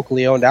shop at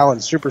locally owned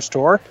Allen's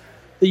Superstore.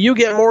 The You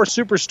Get More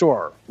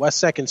Superstore,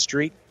 West 2nd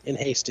Street in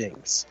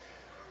Hastings.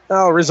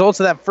 Now, results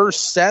of that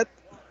first set,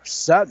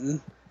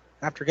 Sutton,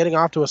 after getting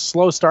off to a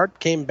slow start,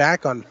 came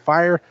back on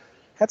fire.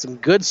 Had some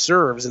good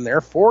serves in there.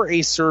 4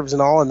 ace serves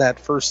in all in that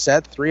first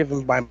set. 3 of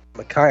them by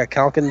Micaiah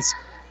Calkins,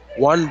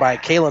 1 by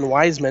Kaylin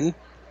Wiseman.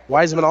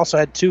 Wiseman also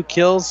had 2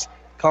 kills.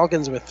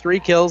 Calkins with 3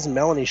 kills.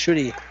 Melanie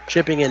Schutte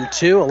chipping in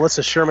 2.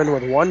 Alyssa Sherman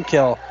with 1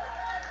 kill.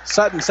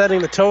 Sutton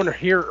setting the tone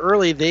here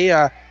early. They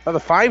are the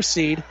 5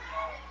 seed,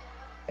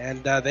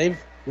 and they've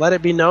let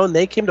it be known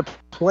they came to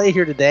play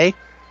here today.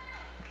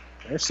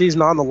 Their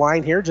season on the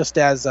line here, just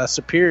as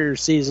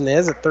Superior's season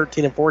is at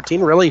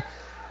 13-14. Really,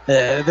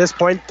 at this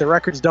point, the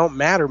records don't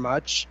matter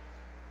much.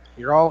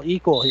 You're all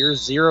equal here,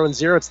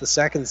 0-0. It's the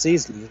second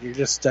season. You're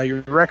just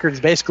your records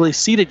basically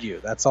seeded you.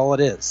 That's all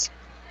it is.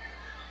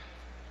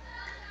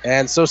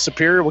 And so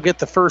Superior will get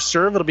the first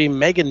serve. It'll be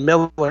Megan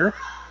Miller.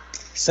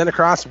 Sent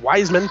across.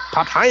 Wiseman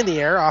popped high in the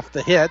air off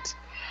the hit.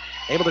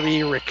 Able to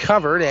be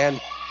recovered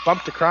and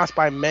bumped across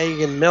by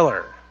Megan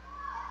Miller.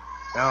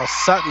 Now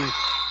Sutton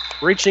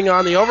reaching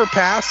on the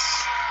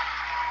overpass.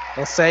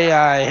 We'll say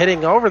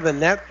hitting over the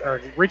net,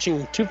 or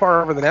reaching too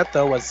far over the net,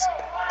 though, was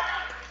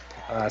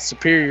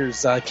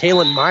Superior's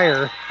Kaylin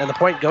Meyer, and the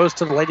point goes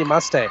to the Lady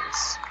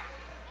Mustangs.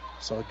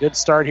 So a good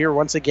start here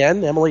once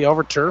again. Emily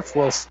Overturf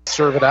will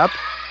serve it up.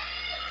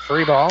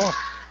 Free ball,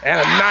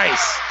 and a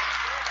nice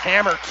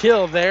hammer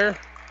kill there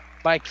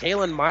by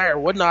Kaylin Meyer.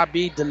 Would not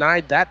be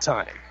denied that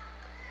time.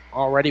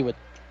 Already with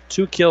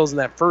 2 kills in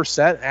that first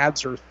set,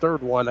 adds her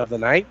 3rd one of the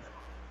night.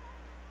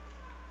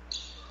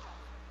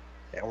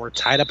 And we're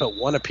tied up at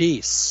 1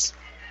 apiece.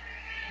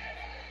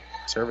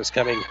 Service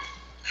coming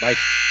by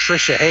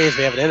Trisha Hayes.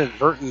 We have an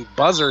inadvertent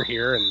buzzer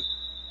here, and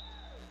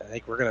I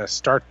think we're going to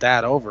start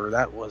that over.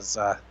 That was,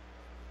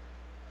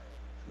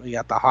 we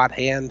got the hot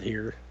hand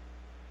here.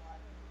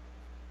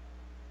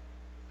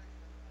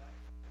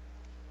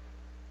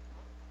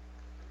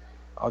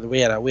 Oh,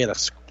 we had a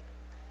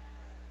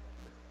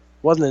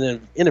wasn't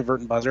an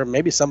inadvertent buzzer.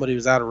 Maybe somebody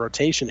was out of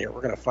rotation here.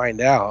 We're going to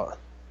find out.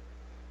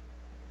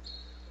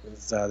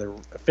 As, the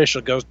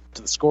official goes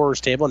to the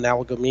scorer's table, and now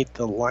we'll go meet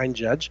the line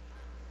judge.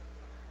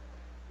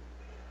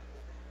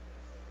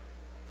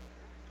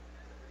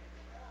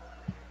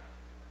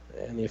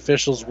 And the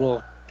officials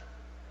will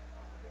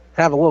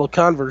have a little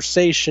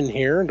conversation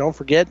here. Don't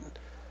forget,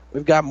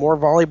 we've got more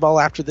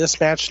volleyball after this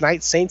match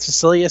tonight. St.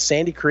 Cecilia,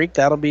 Sandy Creek.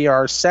 That'll be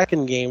our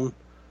second game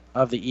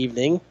of the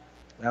evening.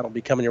 That'll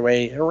be coming your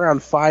way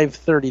around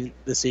 5:30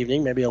 this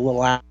evening, maybe a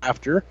little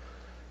after.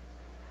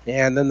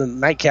 And then the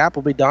nightcap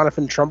will be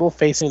Donovan Trumbull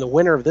facing the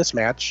winner of this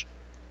match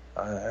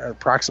at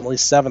approximately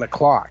 7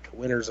 o'clock.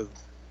 Winners of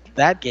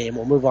that game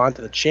will move on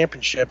to the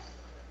championship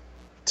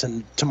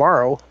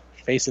tomorrow,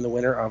 facing the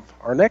winner of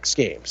our next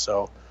game.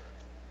 So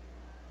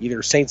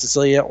either St.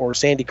 Cecilia or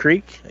Sandy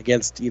Creek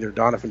against either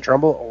Donovan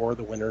Trumbull or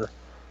the winner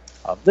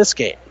of this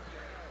game.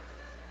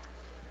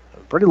 A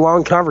pretty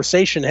long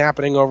conversation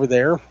happening over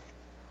there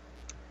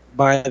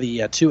by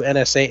the 2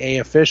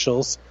 NSAA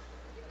officials.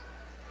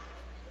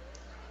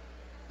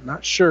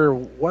 Not sure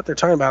what they're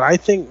talking about. I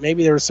think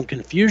maybe there was some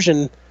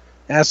confusion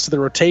as to the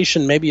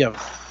rotation maybe of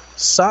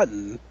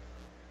Sutton.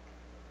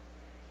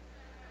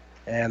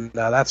 And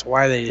that's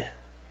why they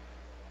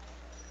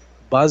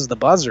buzz the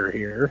buzzer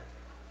here.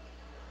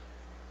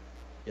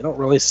 You don't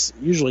really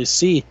usually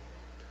see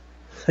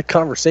the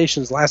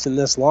conversations lasting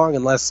this long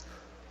unless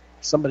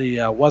somebody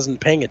wasn't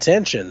paying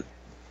attention.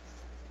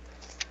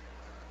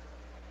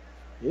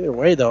 Either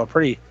way, though, a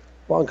pretty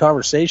long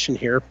conversation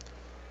here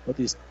with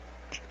these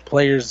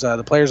players,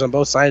 the players on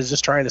both sides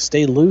just trying to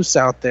stay loose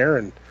out there,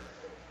 and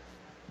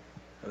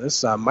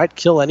this might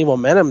kill any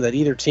momentum that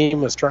either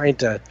team was trying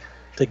to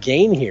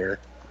gain here.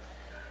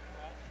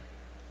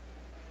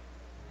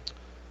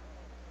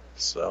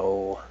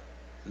 So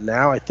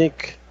now I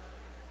think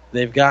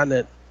they've gotten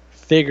it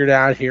figured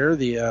out here.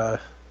 The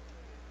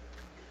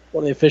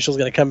one of the officials is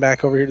going to come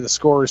back over here to the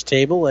scorer's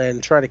table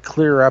and try to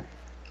clear up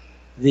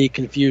the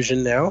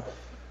confusion now.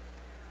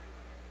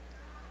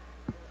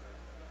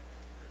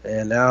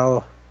 And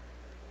now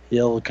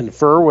he'll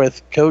confer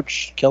with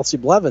Coach Kelsey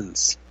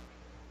Blevins.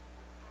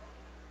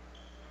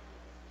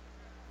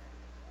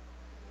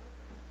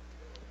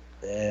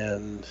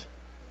 And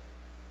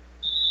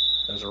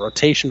there's a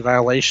rotation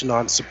violation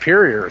on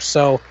Superior.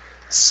 So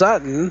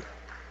Sutton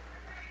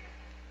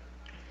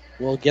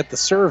will get the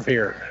serve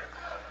here.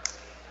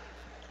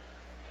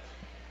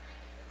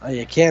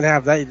 You can't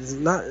have that. It's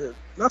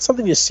not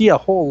something you see a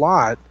whole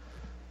lot.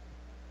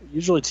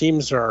 Usually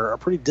teams are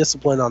pretty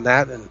disciplined on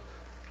that, and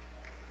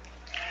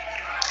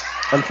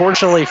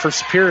unfortunately for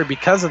Superior,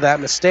 because of that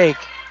mistake,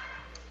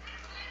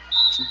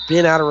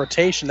 being out of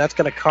rotation, that's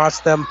going to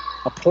cost them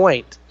a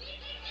point.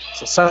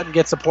 So Sutton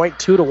gets a point,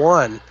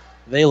 2-1.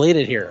 They lead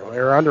it here.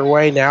 They're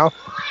underway now.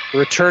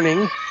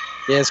 Returning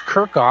is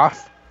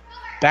Kirchhoff.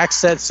 Back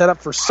set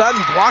up for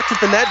Sutton. Blocked at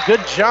the net.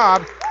 Good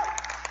job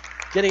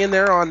getting in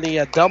there on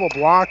the double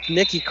block.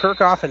 Nikki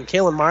Kirchhoff and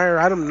Kaylin Meyer.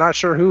 I'm not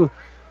sure who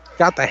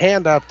got the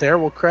hand up there.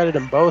 We'll credit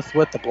them both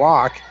with the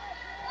block.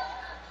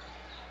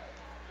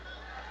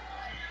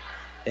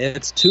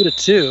 It's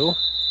 2-2.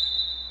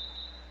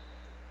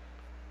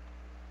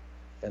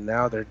 And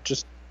now they're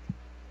just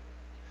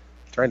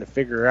trying to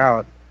figure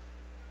out,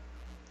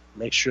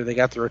 make sure they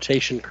got the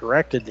rotation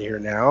corrected here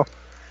now.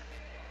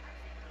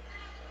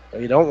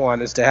 What you don't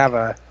want is to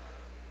have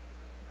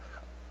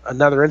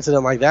another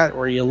incident like that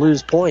where you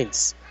lose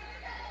points.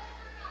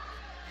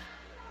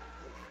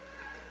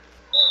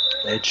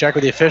 They check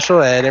with the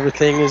official and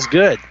everything is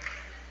good.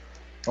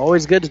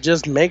 Always good to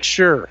just make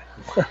sure.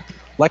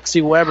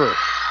 Lexi Weber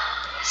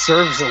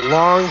serves it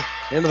long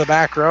into the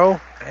back row,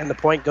 and the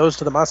point goes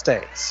to the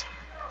Mustangs.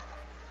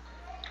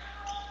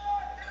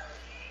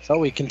 So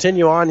we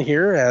continue on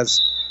here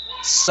as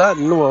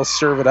Sutton will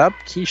serve it up.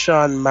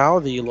 Keyshawn Mao,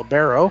 the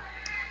libero,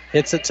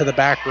 hits it to the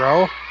back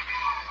row.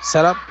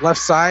 Set up, left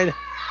side,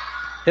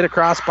 hit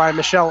across by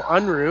Michelle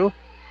Unruh.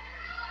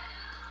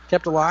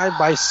 Kept alive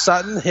by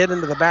Sutton, hit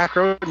into the back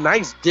row.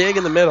 Nice dig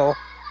in the middle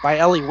by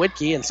Ellie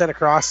Whitkey and sent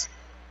across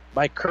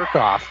by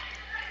Kirchhoff.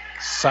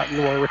 Sutton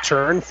will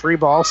return. Free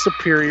ball,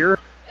 Superior.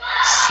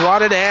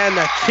 Swatted and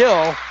a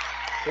kill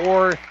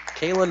for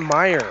Kaylin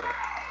Meyer.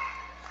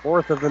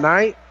 Fourth of the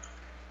night.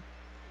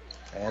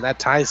 And that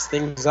ties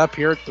things up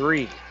here at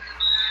 3.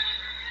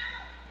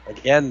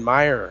 Again,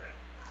 Meyer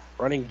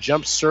running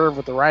jump serve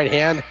with the right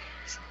hand.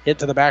 Hit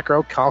to the back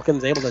row.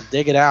 Calkins able to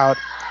dig it out.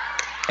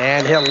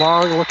 And hit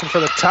long, looking for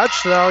the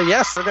touch, though.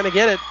 Yes, they're going to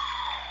get it.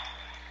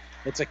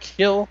 It's a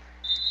kill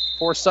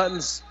for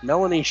Sutton's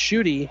Melanie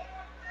Schutte.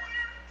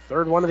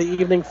 Third one of the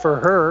evening for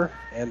her.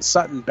 And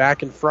Sutton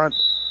back in front,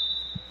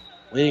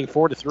 leading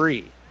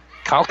 4-3.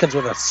 Calkins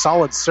with a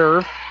solid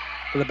serve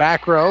to the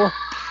back row.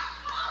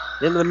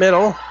 Into the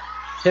middle.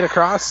 Hit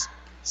across.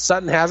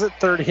 Sutton has it.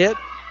 Third hit.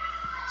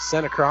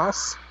 Sent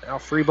across. Now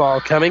free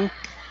ball coming.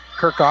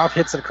 Kirchhoff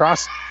hits it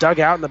across. Dug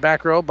out in the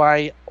back row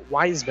by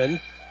Wiseman.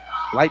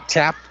 Light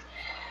tap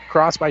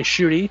across by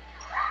Schutte.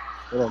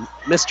 Little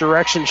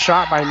misdirection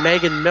shot by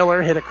Megan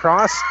Miller. Hit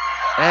across.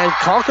 And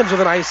Calkins with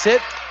a nice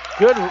hit.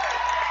 Good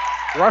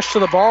rush to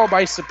the ball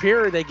by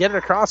Superior. They get it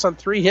across on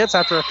 3 hits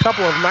after a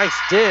couple of nice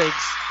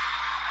digs.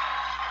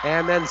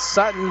 And then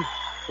Sutton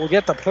will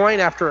get the point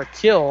after a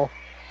kill.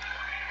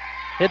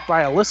 Hit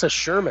by Alyssa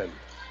Sherman.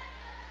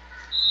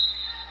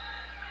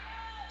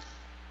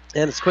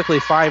 And it's quickly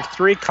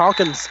 5-3.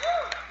 Calkins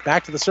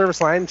back to the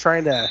service line,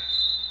 trying to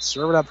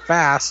serve it up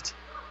fast,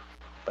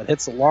 but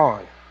hits it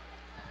long.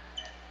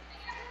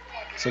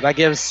 So that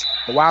gives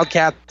the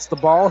Wildcats the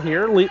ball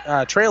here,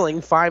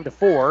 trailing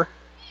 5-4.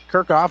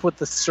 Kirchhoff with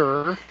the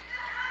serve.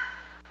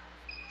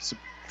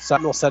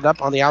 Sutton will set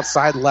up on the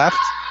outside left.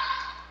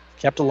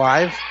 Kept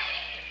alive.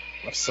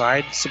 Left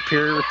side,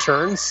 Superior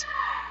returns.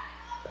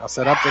 Now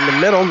set up in the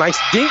middle. Nice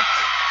dink.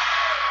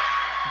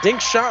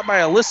 Dink shot by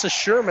Alyssa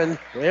Sherman.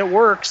 It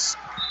works.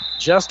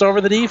 Just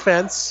over the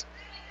defense.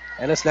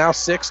 And it's now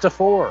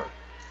 6-4.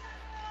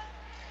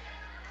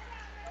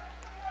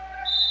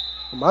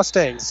 The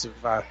Mustangs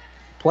have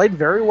played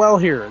very well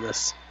here in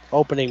this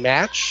opening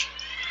match.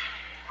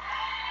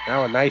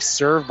 Now a nice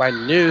serve by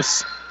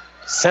Noose.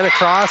 Sent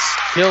across.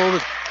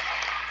 Killed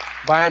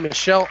by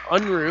Michelle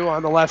Unruh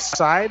on the left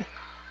side.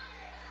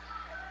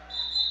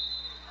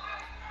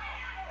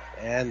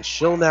 And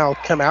she'll now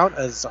come out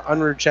as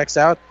Unruh checks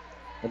out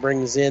and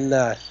brings in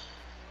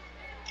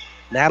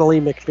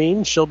Natalie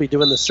McBean. She'll be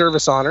doing the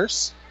service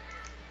honors.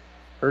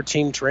 Her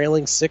team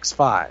trailing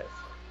 6-5.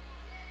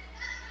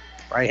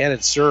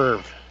 Right-handed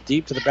serve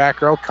deep to the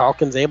back row.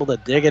 Calkins able to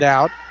dig it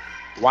out.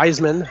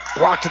 Wiseman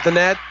blocked at the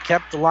net,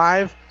 kept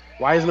alive.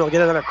 Wiseman will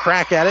get another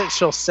crack at it.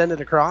 She'll send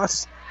it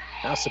across.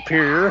 Now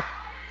Superior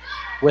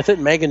with it.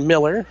 Megan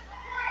Miller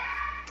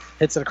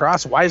hits it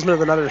across. Wiseman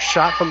with another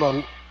shot from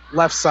the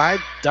left side.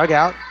 Dug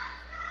out.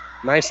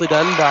 Nicely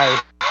done by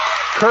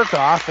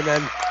Kirchhoff. And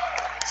then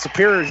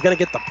Superior is going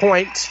to get the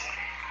point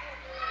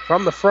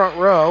from the front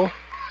row.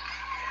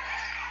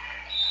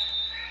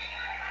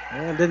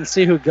 And didn't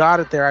see who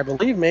got it there. I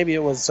believe maybe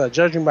it was,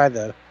 judging by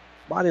the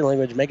body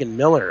language, Megan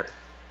Miller.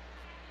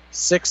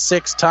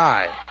 6-6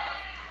 tie.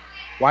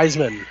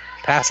 Wiseman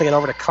passing it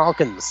over to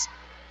Calkins.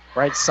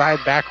 Right side,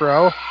 back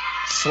row.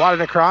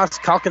 Swatted across.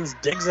 Calkins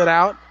digs it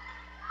out.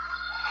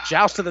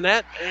 Joust to the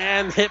net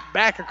and hit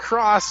back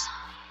across.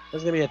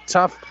 There's going to be a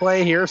tough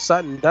play here.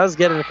 Sutton does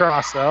get it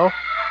across, though.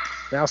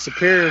 Now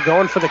Superior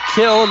going for the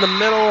kill in the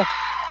middle.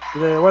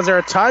 Was there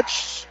a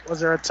touch?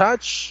 Was there a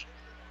touch?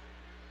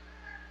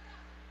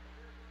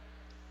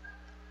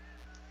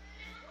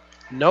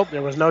 Nope,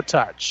 there was no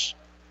touch.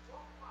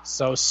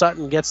 So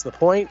Sutton gets the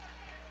point.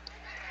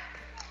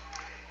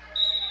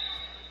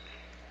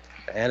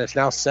 And it's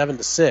now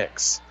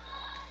 7-6.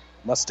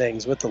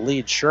 Mustangs with the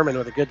lead. Sherman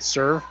with a good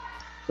serve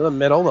to the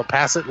middle. They'll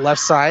pass it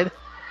left side.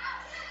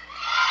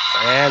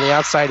 And the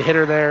outside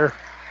hitter there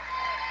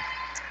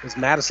is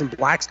Madison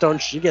Blackstone.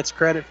 She gets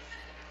credit.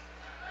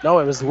 No,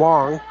 it was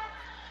long.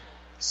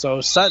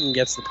 So Sutton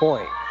gets the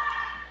point.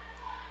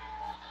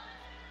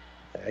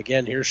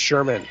 Again, here's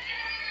Sherman.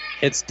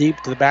 Hits deep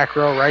to the back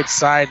row, right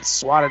side,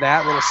 swatted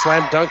at. Little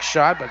slam dunk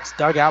shot, but it's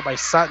dug out by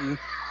Sutton.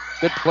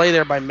 Good play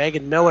there by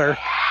Megan Miller.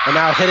 And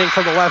now hitting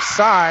from the left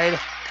side,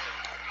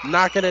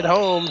 knocking it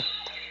home,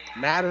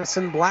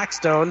 Madison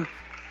Blackstone.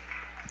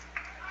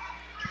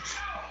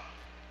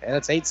 And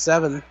it's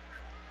 8-7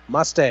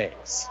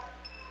 Mustangs.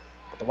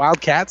 But the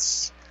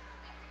Wildcats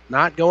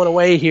not going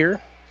away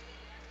here.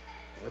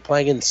 We're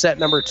playing in set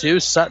number 2.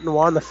 Sutton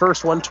won the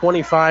first one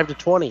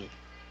 25-20.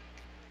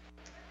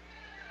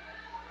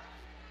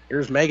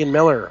 Here's Megan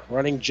Miller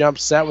running jump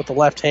set with the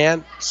left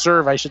hand.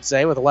 Serve, I should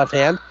say, with the left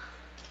hand.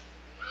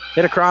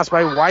 Hit across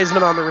by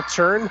Wiseman on the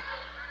return.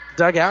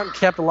 Dug out and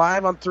kept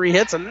alive on 3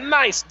 hits. A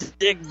nice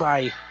dig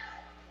by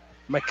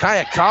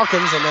Micaiah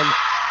Calkins and then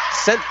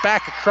sent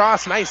back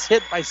across. Nice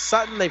hit by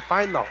Sutton. They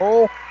find the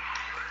hole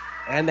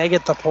and they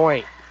get the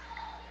point.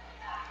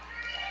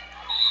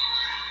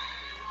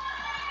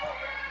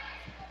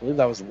 I believe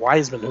that was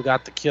Wiseman who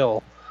got the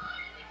kill.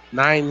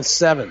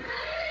 9-7.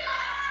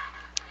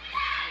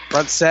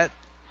 Front set.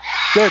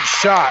 Good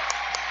shot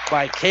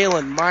by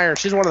Kaylin Meyer.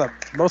 She's one of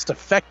the most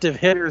effective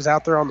hitters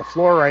out there on the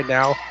floor right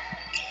now.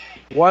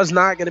 Was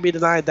not going to be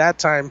denied that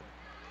time.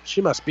 She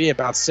must be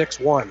about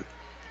 6'1".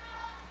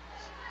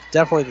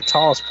 Definitely the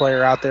tallest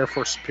player out there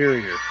for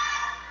Superior.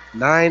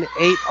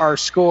 9-8 our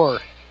score.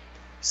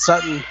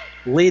 Sutton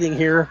leading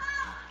here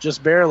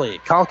just barely.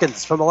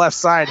 Calkins from the left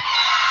side.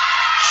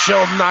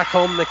 She'll knock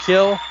home the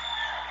kill.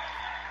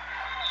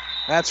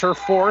 That's her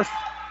 4th.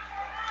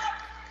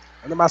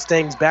 And the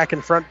Mustangs back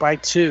in front by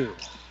 2.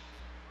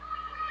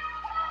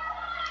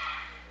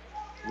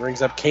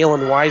 Brings up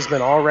Kaylin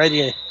Wiseman,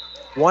 already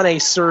won a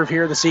serve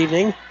here this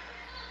evening.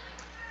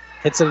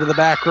 Hits it to the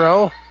back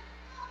row.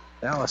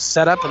 Now a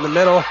setup in the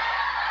middle.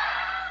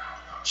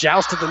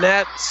 Joust at the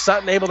net.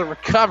 Sutton able to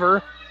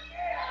recover.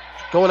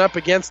 Going up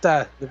against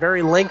the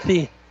very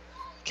lengthy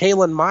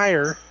Kaylin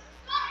Meyer.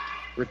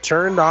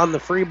 Returned on the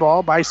free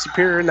ball by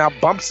Superior. Now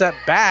bumps that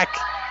back.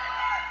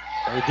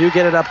 They do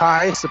get it up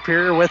high.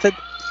 Superior with it.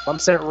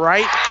 Bumps it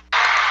right.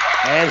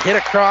 And hit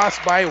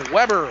across by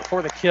Weber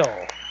for the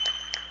kill.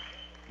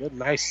 Good,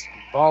 nice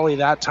volley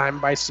that time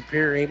by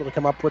Superior, able to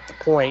come up with the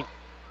point.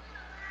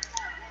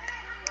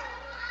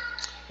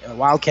 And the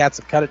Wildcats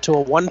have cut it to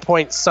a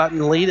 1-point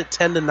Sutton lead at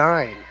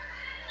 10-9.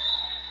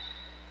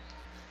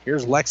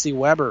 Here's Lexi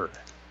Weber.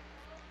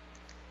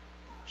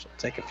 She'll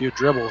take a few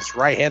dribbles.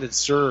 Right-handed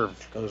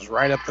serve goes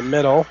right up the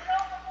middle.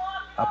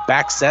 A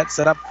back set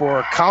up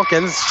for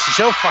Calkins.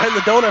 She'll find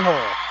the donut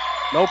hole.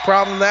 No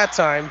problem that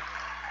time.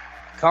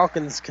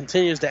 Calkins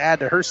continues to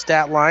add to her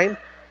stat line,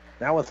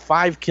 now with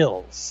 5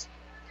 kills.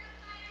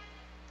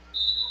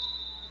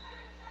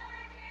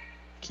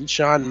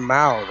 Keyshawn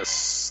Mao,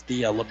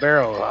 the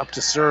libero, up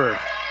to serve.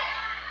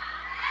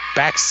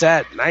 Back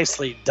set,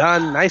 nicely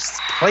done. Nice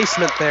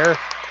placement there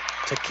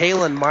to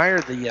Kaylin Meyer,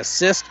 the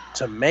assist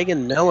to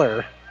Megan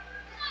Miller.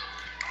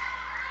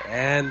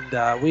 And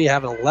we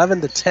have an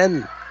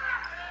 11-10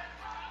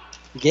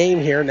 game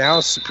here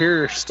now.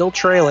 Superior still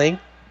trailing.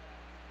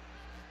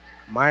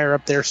 Meyer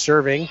up there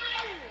serving.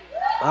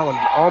 That one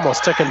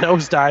almost took a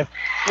nosedive.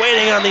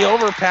 Waiting on the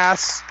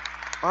overpass.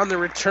 On the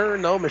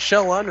return, though,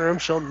 Michelle Unrum,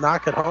 she'll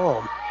knock it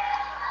home.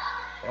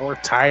 And we're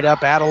tied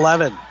up at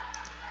 11.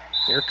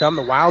 Here come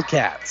the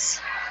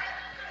Wildcats.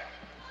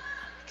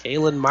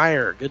 Kaylin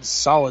Meyer, good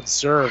solid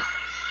serve.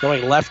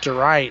 going left to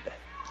right.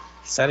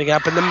 Setting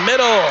up in the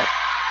middle.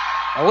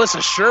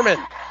 Alyssa Sherman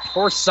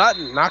for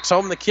Sutton knocks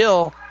home the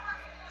kill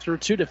through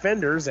two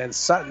defenders, and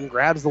Sutton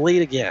grabs the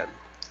lead again.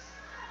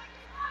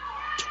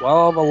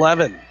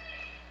 12-11.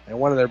 And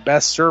one of their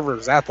best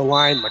servers at the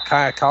line,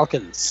 Micaiah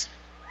Calkins.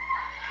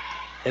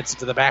 Hits it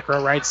to the back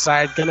row right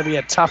side. Going to be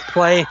a tough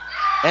play.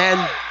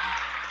 And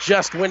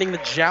just winning the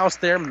joust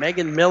there,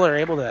 Megan Miller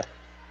able to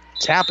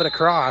tap it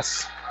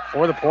across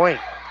for the point.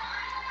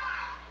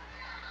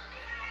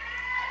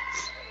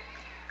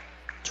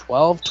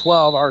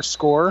 12-12 our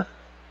score.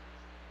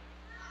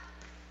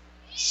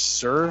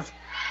 Serve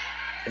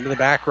into the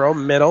back row,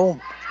 middle.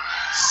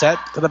 Set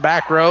to the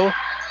back row.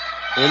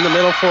 In the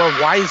middle for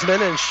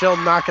Wiseman, and she'll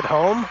knock it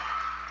home.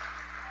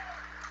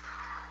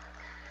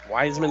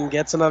 Wiseman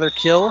gets another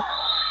kill.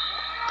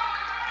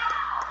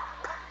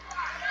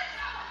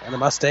 And the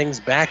Mustangs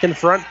back in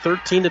front,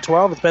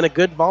 13-12. It's been a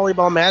good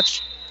volleyball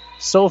match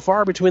so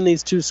far between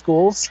these two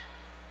schools.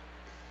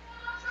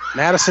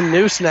 Madison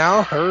Noose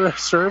now, her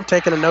serve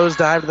taking a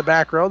nosedive to the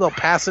back row. They'll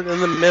pass it in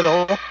the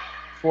middle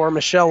for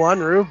Michelle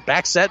Unruh.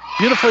 Back set,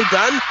 beautifully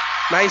done.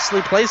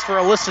 Nicely placed for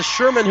Alyssa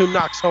Sherman, who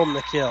knocks home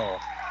the kill.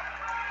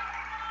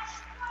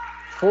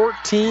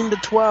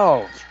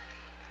 14-12.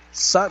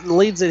 Sutton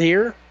leads it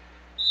here.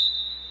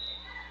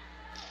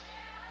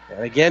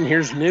 And again,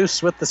 here's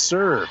Noose with the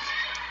serve.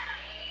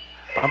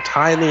 Bumped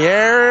high in the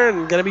air,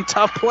 and going to be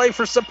tough play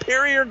for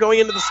Superior going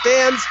into the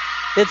stands.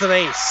 It's an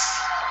ace.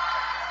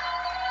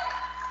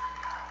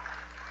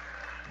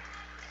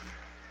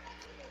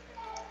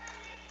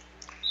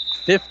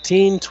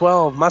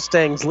 (15-12).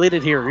 Mustangs lead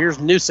it here. Here's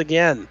Noose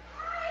again.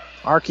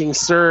 Arcing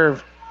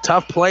serve.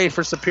 Tough play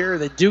for Superior.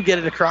 They do get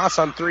it across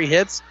on 3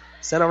 hits.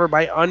 Sent over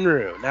by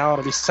Unruh. Now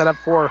it'll be set up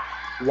for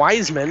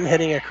Wiseman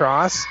heading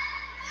across.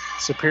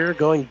 Superior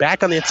going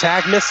back on the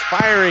attack.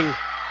 Misfiring,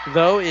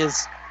 though,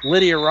 is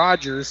Lydia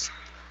Rogers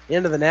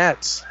into the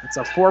net. It's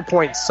a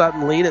 4-point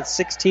Sutton lead at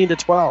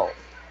 16-12.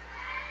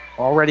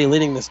 Already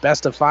leading this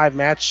best-of-5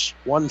 match,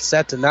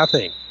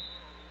 1-0.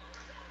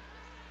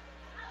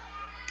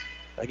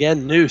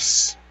 Again,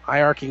 Noose.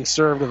 High arcing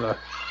serve to the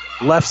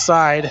left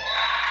side.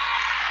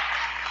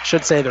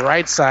 Should say the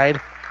right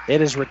side.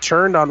 It is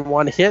returned on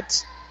 1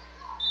 hit.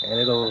 And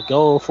it'll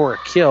go for a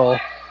kill.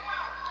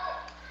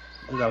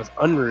 And that was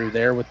Unruh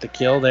there with the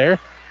kill there.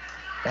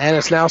 And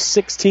it's now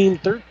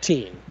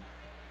 16-13.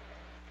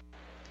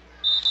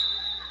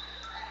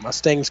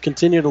 Mustangs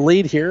continue to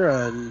lead here.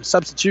 And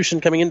substitution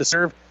coming in to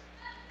serve.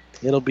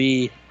 It'll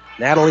be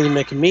Natalie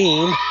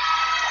McMean.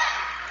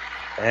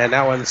 And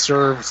that one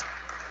serves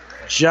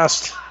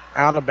just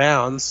out of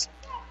bounds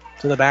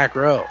to the back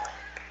row.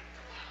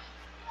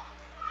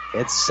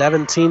 It's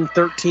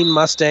 17-13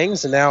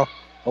 Mustangs. And now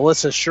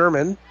Alyssa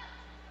Sherman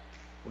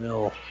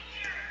will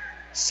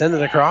send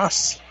it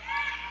across.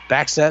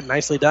 Back set,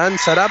 nicely done.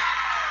 Set up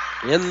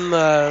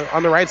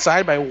on the right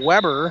side by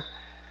Weber.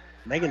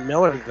 Megan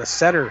Miller, the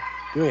setter,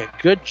 doing a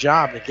good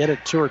job to get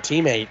it to her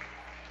teammate.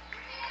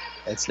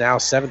 It's now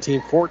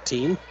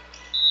 17-14.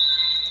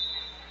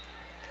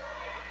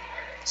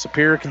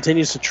 Superior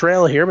continues to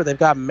trail here, but they've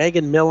got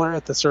Megan Miller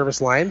at the service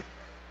line.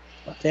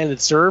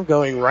 Left-handed serve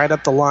going right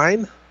up the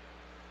line.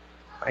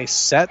 Nice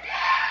set.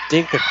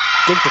 Dinked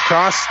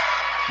across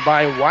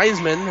by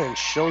Wiseman, and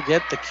she'll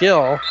get the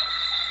kill.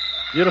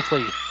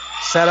 Beautifully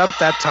set up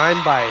that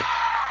time by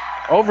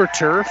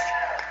Overturf.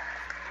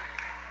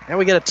 And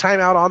we get a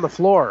timeout on the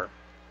floor.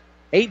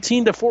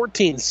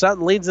 18-14.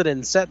 Sutton leads it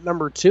in set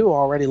number 2,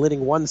 already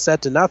leading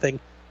 1-0.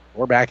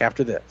 We're back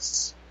after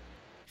this.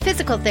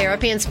 Physical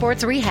Therapy and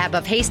Sports Rehab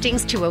of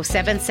Hastings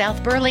 207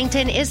 South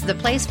Burlington is the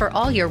place for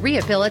all your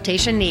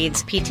rehabilitation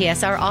needs.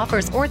 PTSR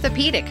offers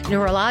orthopedic,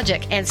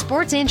 neurologic, and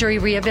sports injury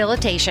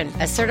rehabilitation.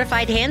 A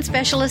certified hand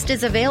specialist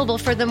is available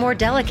for the more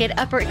delicate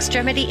upper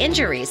extremity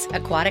injuries.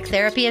 Aquatic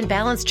therapy and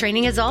balance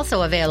training is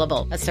also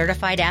available. A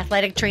certified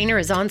athletic trainer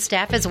is on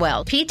staff as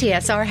well.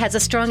 PTSR has a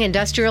strong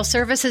industrial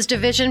services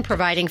division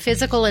providing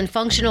physical and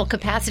functional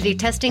capacity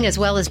testing as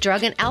well as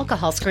drug and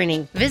alcohol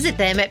screening. Visit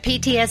them at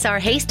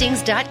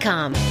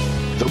ptsrhastings.com.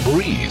 The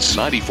Breeze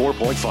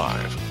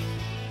 94.5.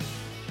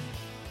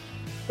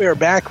 We are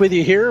back with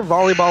you here.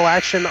 Volleyball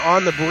action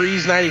on the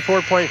Breeze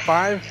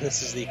 94.5.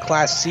 This is the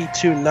Class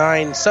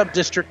C2-9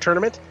 Sub-District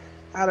Tournament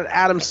out at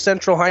Adams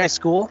Central High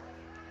School.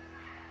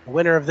 The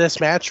winner of this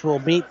match will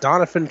meet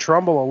Doniphan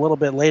Trumbull a little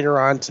bit later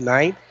on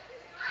tonight.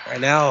 Right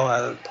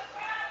now,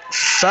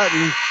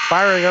 Sutton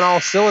firing on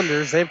all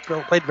cylinders. They've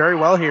played very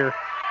well here.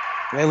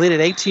 They lead at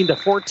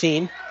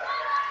 18-14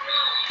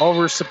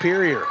 over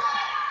Superior.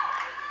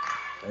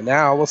 And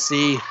now we'll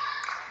see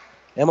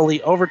Emily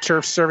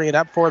Overturf serving it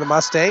up for the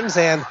Mustangs.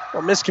 And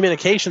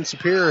miscommunication,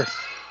 Superior,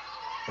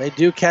 they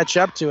do catch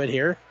up to it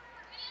here.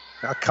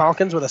 Now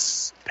Calkins with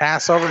a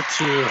pass over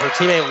to her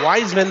teammate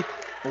Wiseman.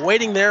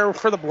 Waiting there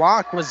for the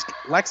block was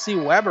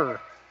Lexi Weber.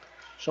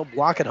 She'll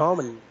block it home,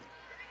 and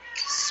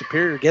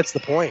Superior gets the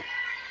point.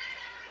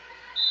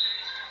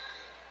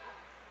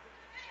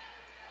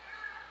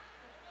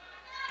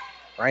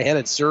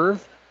 Right-handed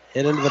serve,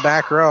 hit into the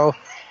back row.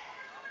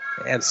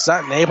 And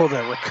Sutton able to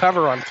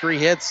recover on 3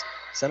 hits.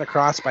 Sent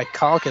across by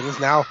Calkins.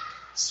 Now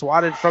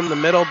swatted from the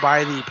middle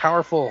by the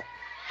powerful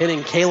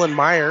hitting Kaylin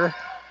Meyer.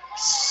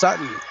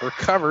 Sutton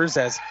recovers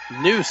as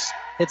Noose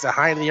hits a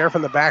high in the air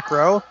from the back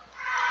row.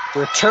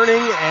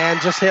 Returning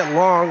and just hit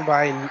long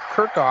by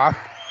Kirchhoff.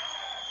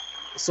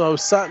 So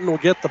Sutton will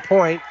get the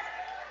point.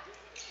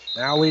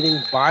 Now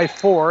leading by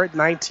 4 at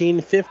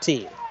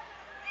 19-15.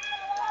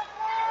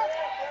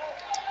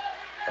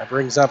 That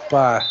brings up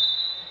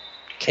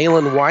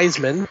Kaylin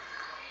Wiseman.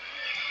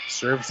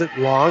 Serves it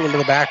long into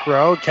the back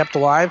row. Kept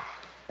alive.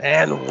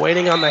 And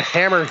waiting on the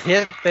hammer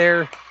hit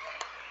there.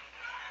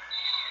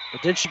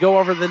 But did she go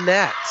over the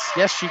net?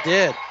 Yes, she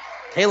did.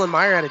 Kaylin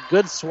Meyer had a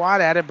good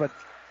swat at it, but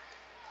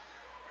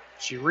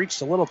she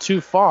reached a little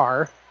too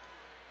far.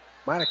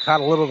 Might have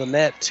caught a little of the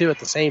net, too, at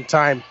the same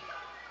time.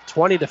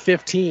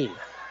 20-15.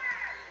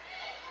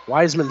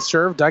 Wiseman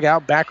serve, dug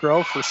out back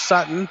row for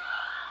Sutton.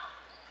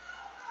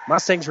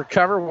 Mustangs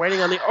recover,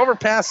 waiting on the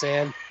overpass,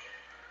 and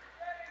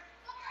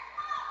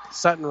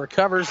Sutton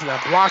recovers, and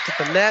that blocked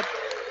at the net.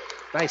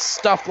 Nice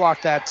stuff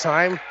block that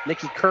time.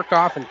 Nikki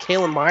Kirchhoff and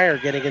Kaylin Meyer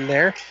getting in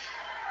there.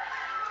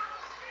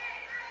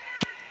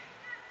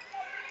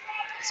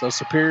 So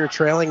Superior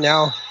trailing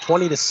now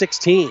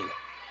 20-16.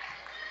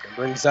 It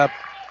brings up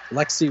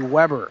Lexi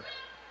Weber.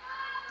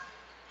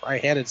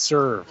 Right-handed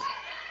serve.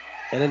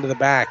 And into the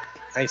back.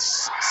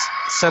 Nice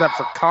setup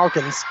for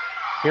Calkins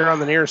here on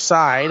the near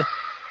side.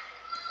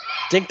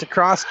 Dinked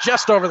across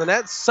just over the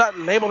net.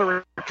 Sutton able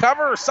to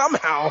recover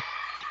somehow.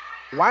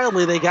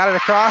 Wildly they got it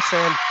across,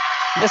 and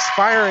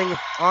misfiring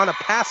on a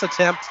pass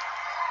attempt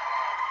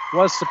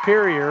was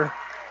Superior.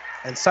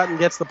 And Sutton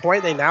gets the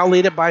point. They now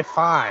lead it by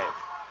 5.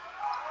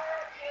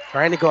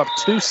 Trying to go up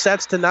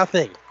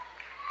 2-0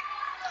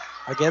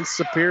 against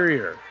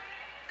Superior.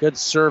 Good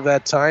serve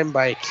that time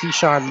by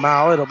Keyshawn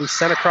Mao. It'll be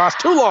sent across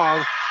too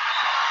long.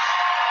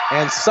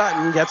 And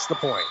Sutton gets the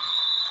point.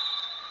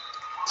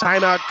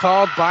 Timeout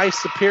called by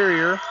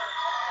Superior.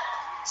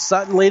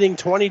 Sutton leading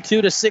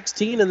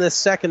 22-16 in this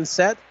second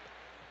set.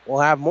 We'll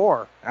have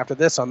more after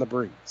this on The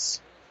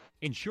Breeze.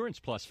 Insurance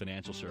Plus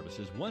Financial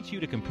Services wants you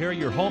to compare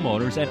your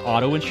homeowners and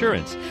auto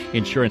insurance.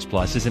 Insurance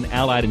Plus is an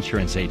Allied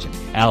insurance agent.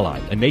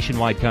 Allied, a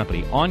nationwide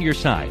company, on your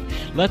side.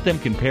 Let them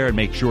compare and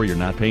make sure you're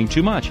not paying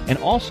too much, and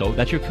also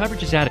that your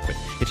coverage is adequate.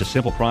 It's a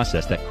simple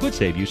process that could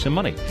save you some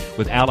money.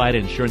 With Allied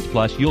Insurance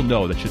Plus, you'll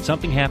know that should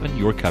something happen,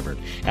 you're covered.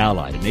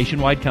 Allied, a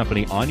nationwide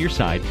company on your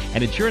side,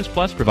 and Insurance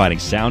Plus providing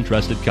sound,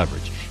 trusted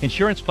coverage.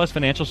 Insurance Plus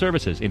Financial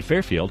Services in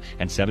Fairfield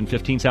and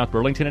 715 South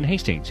Burlington and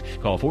Hastings.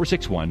 Call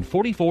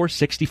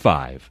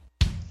 461-4465.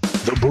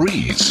 The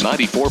Breeze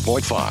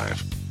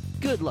 94.5.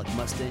 Good luck,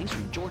 Mustangs,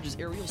 from George's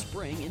Aerial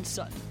Spraying in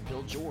Sutton.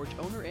 Bill George,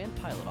 owner and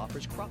pilot,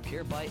 offers crop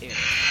care by air. Call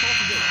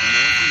today for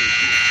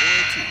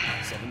more information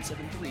at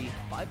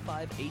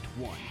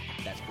 402-773-5581.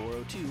 That's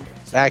 402.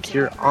 Back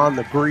here on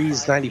The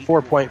Breeze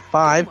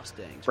 94.5.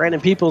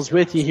 Brandon Peoples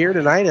with you here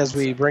tonight as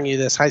we bring you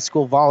this high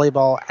school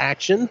volleyball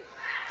action.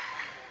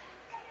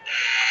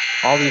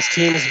 All these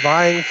teams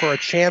vying for a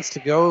chance to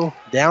go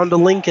down to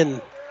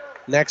Lincoln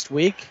next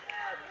week.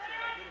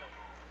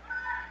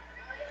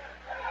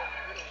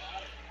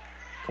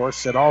 Of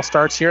course, it all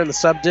starts here in the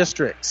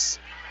sub-districts.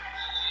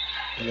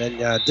 And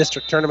then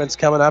district tournaments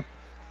coming up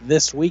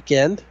this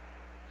weekend.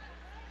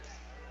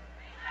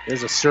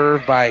 There's a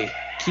serve by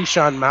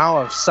Keyshawn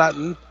Mao of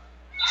Sutton.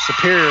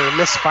 Superior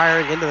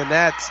misfiring into the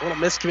net. A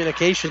little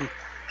miscommunication.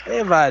 They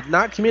have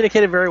not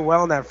communicated very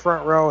well in that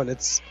front row, and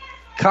it's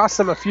cost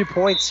them a few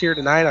points here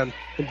tonight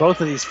in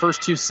both of these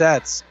first 2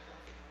 sets.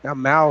 Now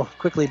Mao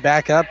quickly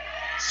back up,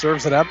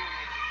 serves it up.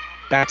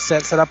 Back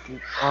set up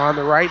on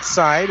the right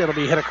side. It'll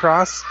be hit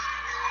across.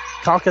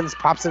 Calkins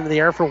pops into the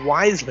air for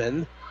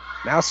Wiseman.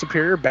 Now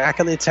Superior back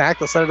on the attack.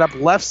 They'll set it up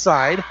left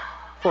side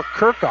for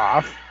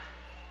Kirchhoff.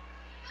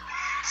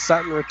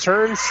 Sutton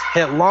returns,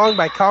 hit long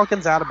by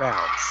Calkins, out of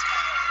bounds.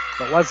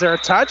 But was there a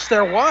touch?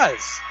 There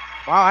was.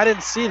 Wow, I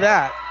didn't see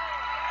that.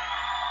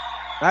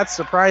 That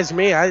surprised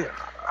me. I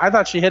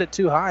thought she hit it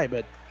too high,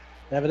 but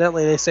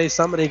evidently they say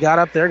somebody got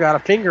up there, got a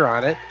finger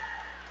on it.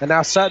 And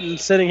now Sutton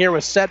sitting here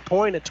with set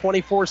point at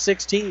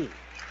 24-16.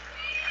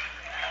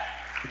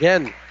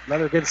 Again,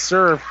 another good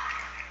serve.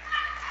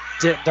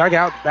 Dug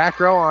out back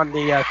row on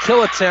the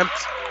kill attempt.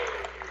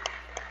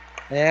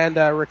 And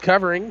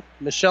recovering,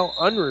 Michelle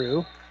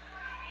Unruh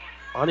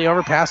on the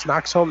overpass,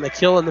 knocks home the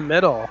kill in the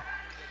middle.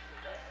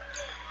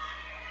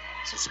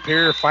 So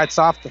Superior fights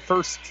off the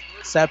first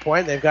set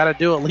point. They've got to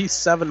do at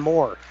least 7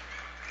 more.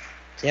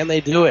 Can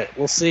they do it?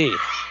 We'll see.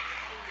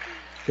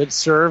 Good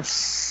serve.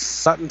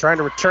 Sutton trying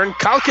to return.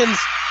 Calkins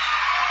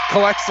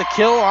collects the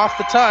kill off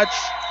the touch.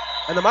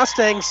 And the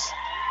Mustangs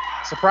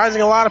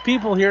surprising a lot of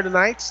people here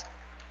tonight.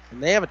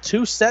 And they have a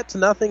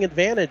 2-0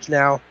 advantage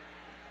now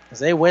as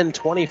they win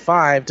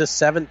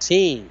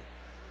 25-17.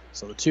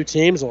 So the two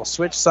teams will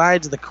switch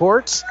sides of the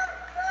court.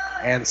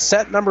 And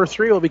set number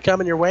 3 will be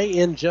coming your way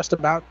in just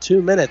about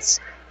 2 minutes.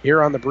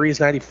 Here on the Breeze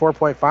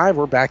 94.5,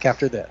 we're back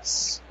after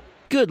this.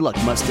 Good luck,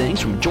 Mustangs,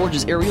 from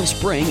George's Aerial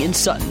Spraying in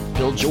Sutton.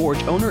 Bill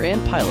George, owner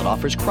and pilot,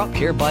 offers crop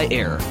care by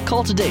air.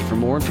 Call today for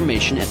more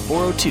information at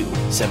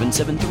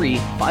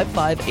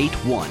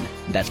 402-773-5581.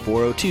 That's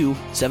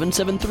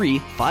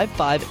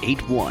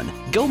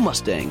 402-773-5581. Go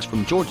Mustangs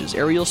from George's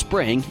Aerial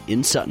Spraying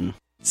in Sutton.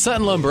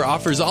 Sutton Lumber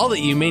offers all that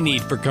you may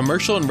need for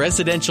commercial and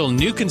residential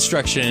new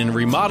construction and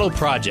remodel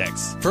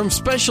projects. From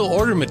special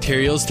order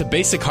materials to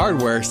basic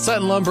hardware,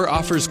 Sutton Lumber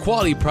offers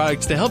quality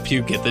products to help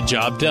you get the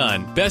job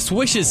done. Best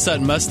wishes,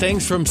 Sutton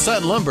Mustangs, from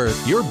Sutton Lumber,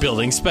 your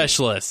building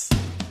specialists.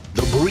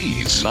 The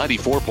Breeze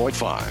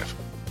 94.5.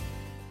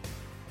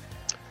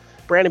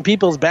 Brandon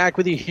Peoples back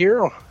with you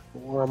here.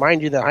 We'll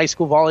remind you that high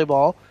school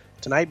volleyball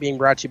tonight being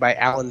brought to you by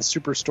Allen's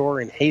Superstore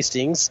in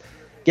Hastings.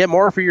 Get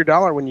more for your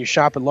dollar when you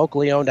shop at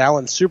locally owned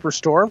Allen's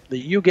Superstore. The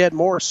You Get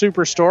More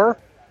Superstore,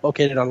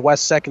 located on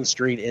West 2nd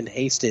Street in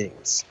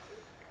Hastings.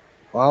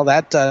 Well,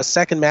 that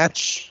second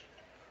match,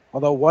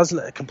 although it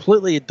wasn't a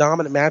completely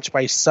dominant match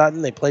by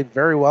Sutton, they played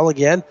very well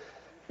again,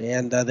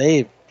 and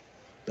they've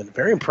been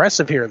very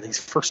impressive here in these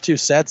first two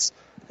sets.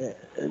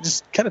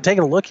 Just kind of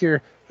taking a look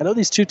here, I know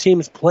these two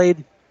teams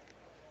played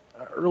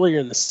earlier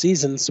in the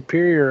season.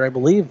 Superior, I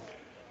believe,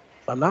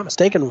 if I'm not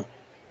mistaken,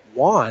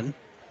 won.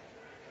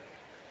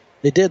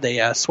 They did. They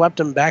swept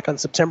them back on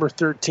September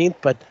 13th,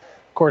 but,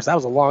 of course, that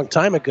was a long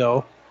time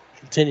ago,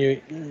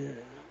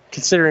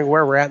 considering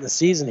where we're at in the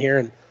season here.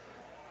 And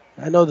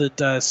I know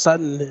that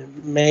Sutton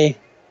their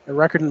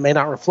record may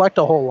not reflect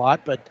a whole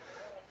lot, but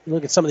you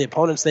look at some of the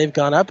opponents they've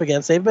gone up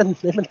against, they've been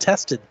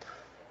tested.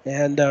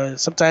 And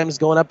sometimes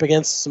going up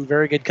against some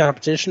very good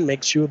competition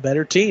makes you a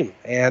better team.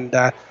 And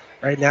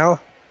right now,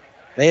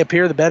 they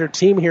appear the better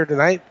team here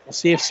tonight. We'll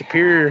see if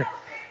Superior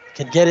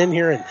can get in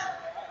here and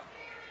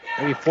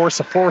maybe force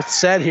a fourth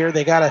set here.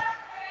 They gotta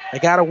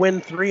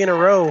win 3 in a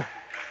row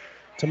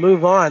to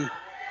move on.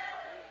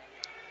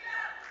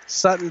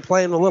 Sutton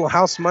playing a little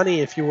house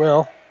money, if you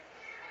will.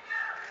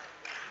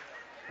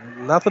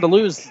 Nothing to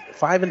lose.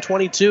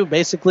 5-22.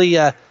 Basically,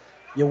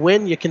 you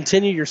win, you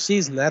continue your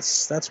season.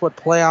 That's what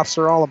playoffs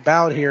are all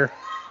about here.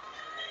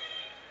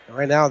 And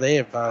right now,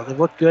 they've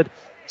looked good.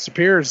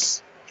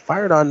 Superior's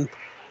fired on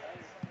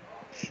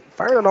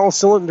all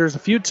cylinders a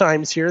few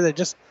times here. They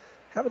just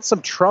having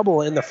some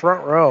trouble in the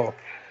front row.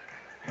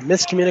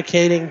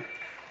 Miscommunicating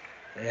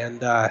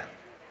and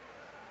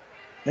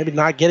maybe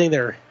not getting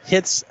their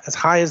hits as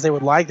high as they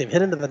would like. They've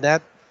hit into the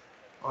net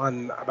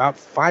on about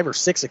 5 or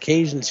 6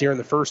 occasions here in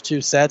the first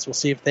two sets. We'll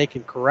see if they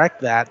can correct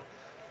that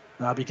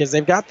because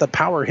they've got the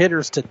power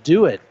hitters to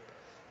do it.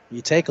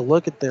 You take a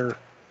look at their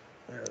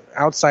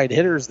outside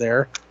hitters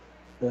there.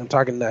 I'm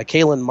talking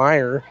Kaylin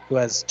Meyer, who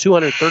has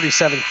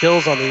 237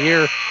 kills on the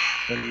year,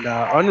 and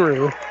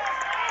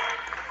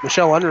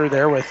Michelle Unruh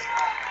there with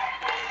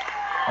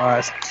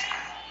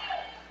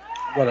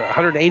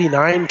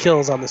 189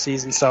 kills on the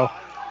season. So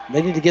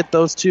they need to get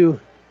those two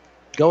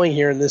going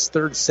here in this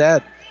third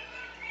set.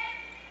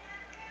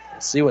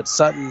 Let's see what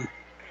Sutton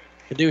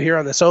can do here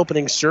on this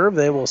opening serve.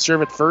 They will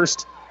serve it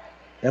first.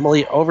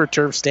 Emily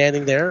Overturf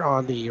standing there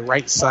on the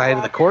right side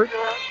of the court.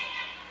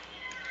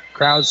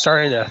 Crowd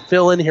starting to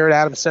fill in here at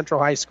Adams Central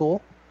High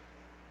School.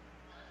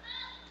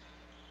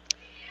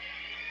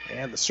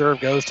 And the serve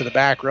goes to the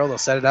back row. They'll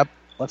set it up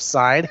left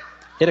side.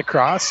 Hit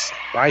across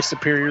by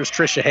Superior's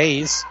Trisha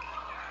Hayes.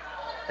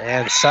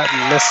 And Sutton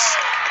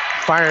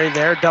misfiring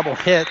there. Double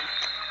hit.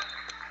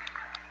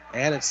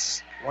 And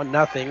it's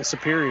 1-0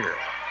 Superior.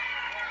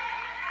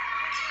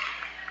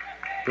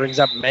 Brings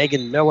up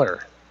Megan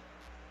Miller.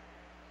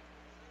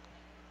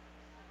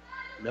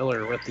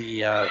 Miller with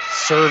the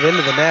serve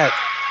into the net.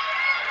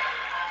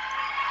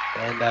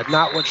 And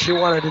not what she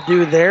wanted to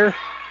do there.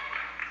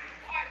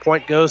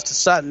 Point goes to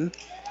Sutton.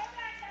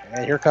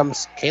 And here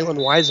comes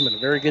Kaylin Wiseman.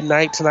 Very good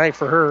night tonight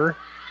for her.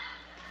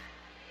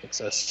 It's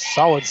a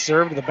solid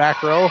serve to the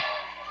back row,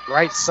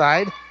 right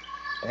side.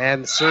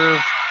 And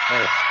serve,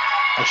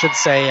 I should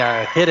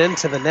say, hit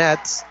into the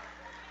net.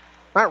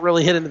 Not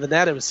really hit into the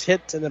net. It was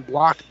hit and then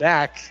blocked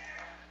back.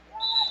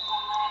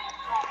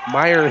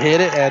 Meyer hit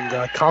it,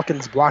 and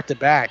Calkins blocked it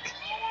back.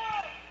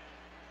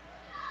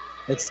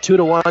 It's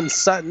 2-1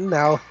 Sutton.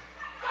 Now,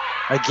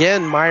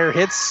 again, Meyer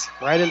hits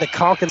right into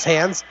Calkins'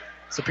 hands.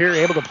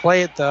 Superior able to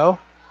play it, though.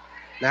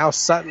 Now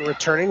Sutton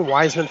returning.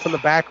 Wiseman from the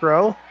back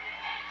row.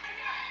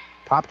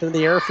 Popped into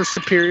the air for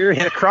Superior.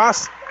 Hit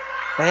across.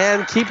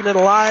 And keeping it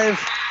alive,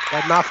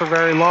 but not for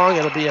very long.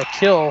 It'll be a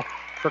kill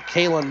for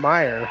Kaylin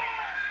Meyer.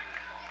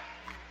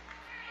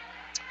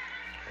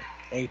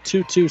 A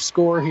 2-2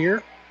 score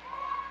here.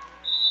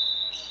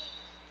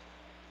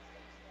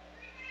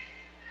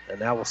 And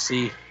now we'll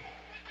see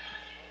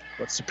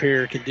what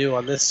Superior can do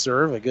on this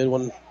serve. A good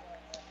one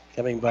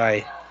coming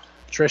by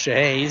Trisha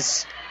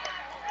Hayes.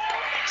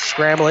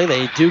 Scrambling.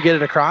 They do get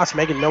it across.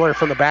 Megan Miller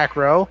from the back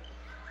row.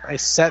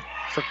 Nice set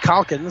for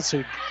Calkins,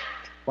 who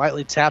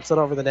lightly taps it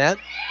over the net.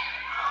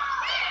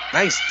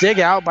 Nice dig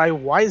out by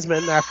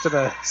Wiseman after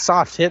the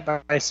soft hit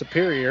by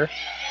Superior.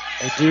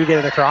 They do get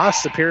it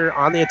across. Superior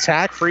on the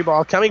attack. Free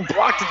ball coming.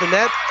 Blocked at the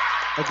net.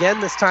 Again,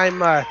 this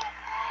time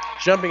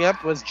jumping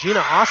up was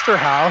Gina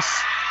Osterhaus.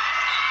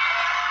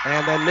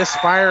 And then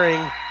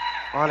misfiring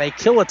on a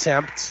kill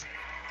attempt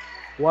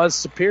was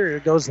Superior,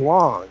 goes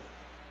long.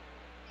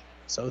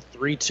 So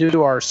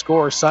 3-2 our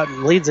score.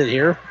 Sutton leads it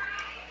here.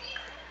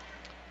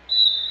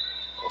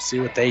 We'll see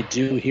what they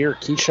do here.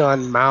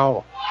 Keyshawn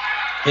Mao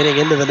hitting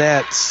into the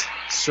net.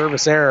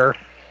 Service error.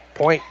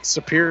 Point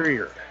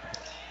Superior.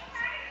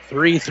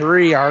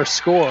 3-3 our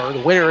score.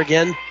 The winner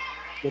again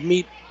will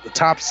meet the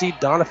top seed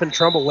Doniphan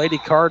Trumbull Lady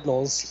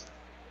Cardinals.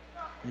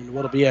 And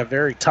it'll be a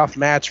very tough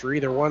match for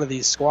either one of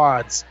these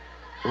squads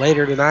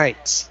later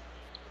tonight.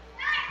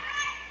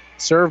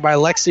 Served by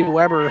Lexi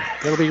Weber.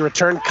 It'll be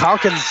returned.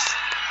 Calkins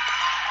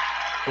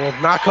will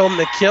knock home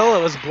the kill.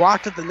 It was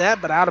blocked at the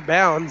net, but out of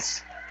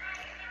bounds.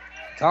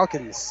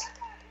 Calkins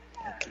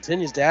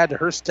continues to add to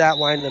her stat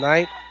line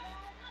tonight.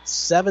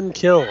 7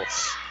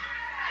 kills.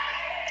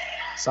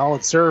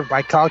 Solid serve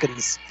by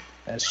Calkins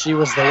as she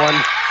was the one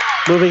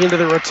moving into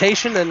the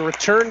rotation, and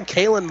return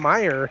Kaylin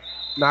Meyer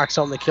knocks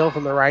home the kill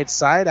from the right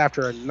side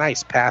after a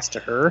nice pass to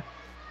her.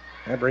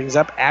 That brings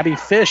up Abby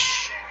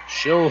Fish.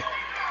 She'll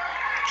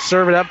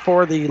serve it up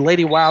for the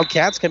Lady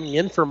Wildcats, coming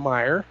in for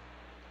Meyer.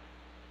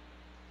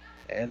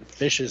 And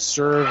Fish's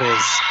serve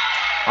is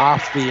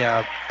off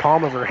the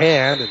palm of her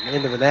hand and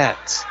into the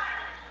net.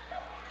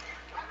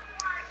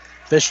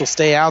 Fish will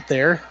stay out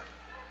there.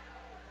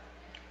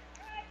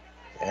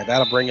 And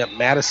that'll bring up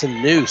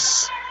Madison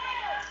Noose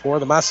for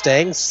the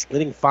Mustangs,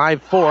 leading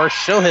 5-4.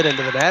 She'll hit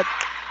into the net,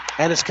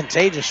 and it's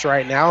contagious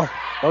right now.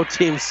 Both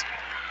teams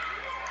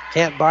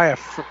can't buy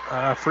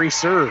a free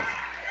serve.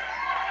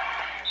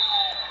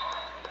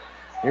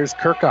 Here's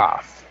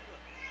Kirchhoff.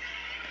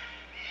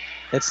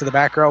 Hits to the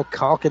back row.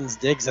 Calkins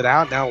digs it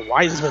out. Now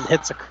Wiseman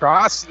hits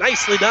across.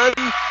 Nicely done.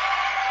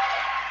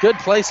 Good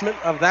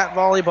placement of that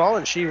volleyball,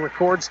 and she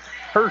records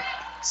her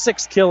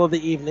 6th kill of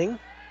the evening.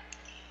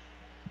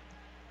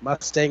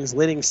 Mustangs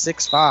leading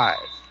 6-5.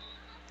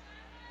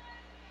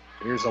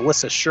 Here's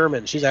Alyssa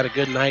Sherman. She's had a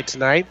good night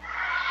tonight.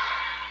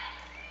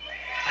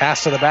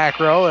 Pass to the back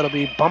row. It'll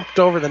be bumped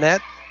over the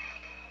net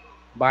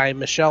by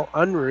Michelle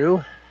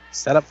Unruh.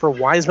 Set up for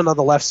Wiseman on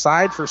the left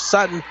side for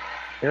Sutton.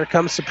 Here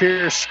comes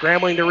Superior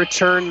scrambling to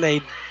return.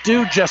 They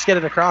do just get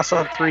it across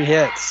on 3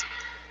 hits.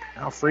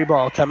 Now free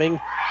ball coming.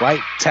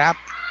 Right tap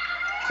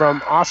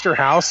from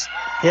Osterhaus.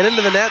 Hit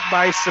into the net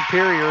by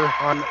Superior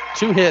on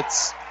 2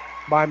 hits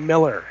by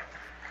Miller.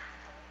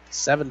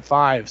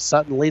 7-5.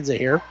 Sutton leads it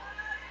here.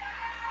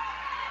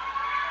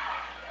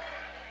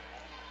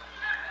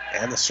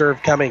 And the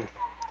serve coming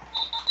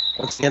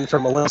once again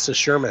from Melissa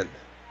Sherman.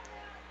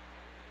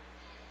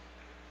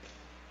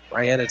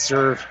 Right-handed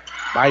serve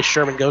by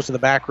Sherman goes to the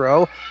back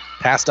row.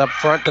 Passed up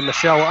front to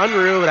Michelle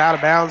Unruh, but out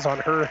of bounds on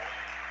her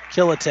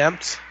kill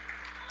attempt.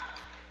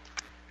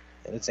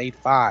 And it's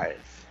 8-5.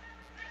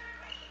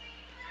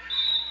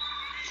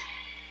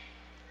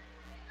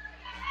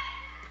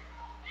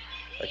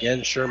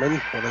 Again,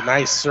 Sherman with a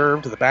nice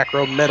serve to the back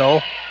row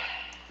middle.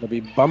 It'll be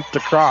bumped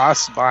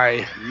across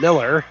by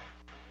Miller.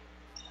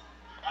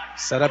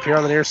 Set up here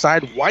on the near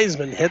side.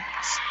 Wiseman hits,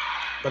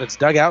 but it's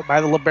dug out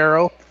by the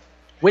libero.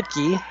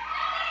 Whitkey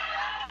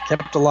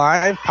kept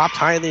alive, popped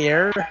high in the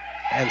air,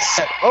 and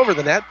set over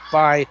the net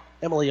by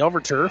Emily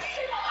Overturf.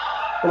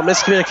 A little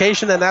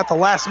miscommunication, and at the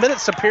last minute,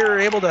 Superior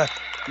able to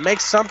make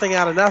something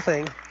out of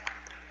nothing.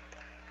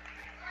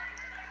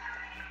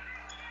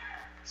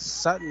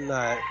 Sutton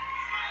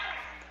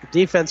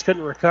defense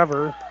couldn't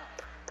recover,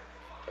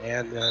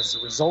 and as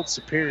a result,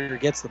 Superior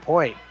gets the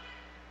point.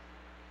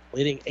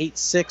 Leading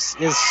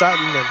 8-6 is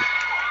Sutton, and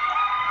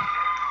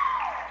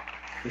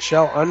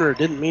Michelle Unruh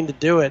didn't mean to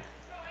do it.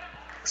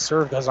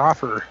 Serve goes off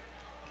her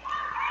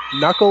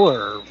knuckle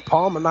or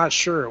palm, I'm not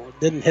sure. It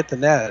didn't hit the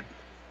net.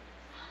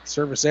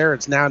 Service error.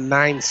 It's now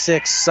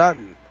 9-6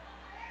 Sutton.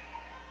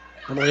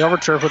 Emily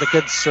Overturf with a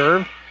good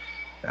serve.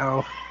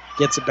 Now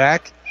gets it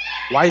back.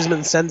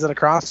 Wiseman sends it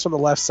across from the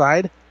left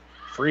side.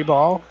 Free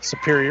ball,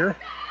 Superior.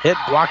 Hit,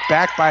 blocked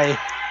back by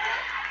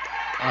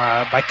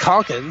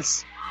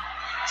Calkins.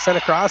 Sent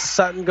across.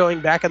 Sutton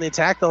going back on the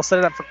attack. They'll set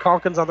it up for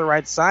Calkins on the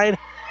right side.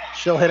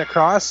 She'll hit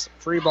across.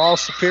 Free ball,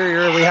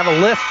 Superior. We have a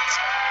lift.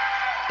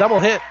 Double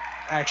hit,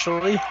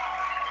 actually,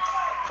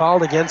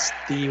 called against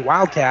the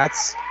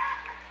Wildcats.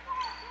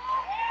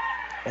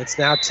 It's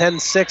now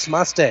 10-6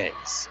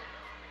 Mustangs.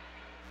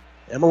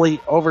 Emily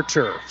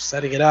Overturf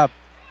setting it up.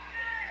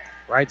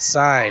 Right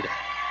side.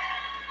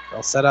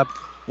 They'll set up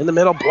in the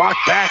middle. Block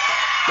back.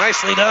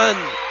 Nicely done.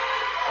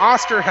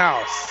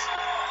 Osterhaus.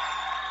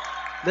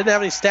 Didn't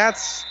have any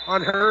stats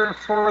on her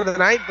for the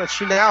night, but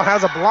she now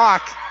has a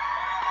block.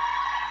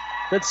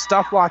 Good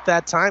stuff block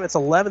that time. It's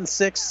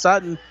 11-6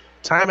 Sutton.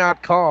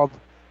 Timeout called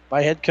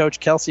by head coach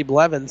Kelsey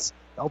Blevins.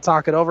 They'll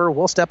talk it over.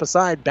 We'll step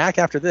aside. Back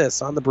after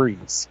this on the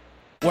Breeze.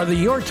 Whether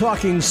you're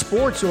talking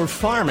sports or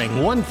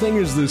farming, one thing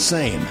is the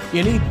same.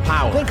 You need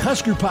power. Think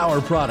Husker Power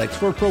products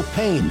for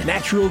propane,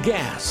 natural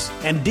gas,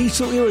 and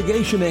diesel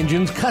irrigation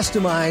engines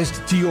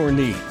customized to your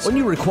needs. When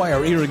you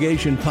require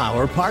irrigation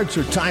power, parts,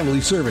 or timely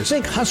service,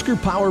 think Husker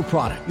Power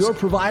products, your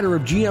provider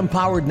of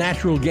GM-powered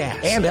natural gas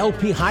and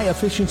LP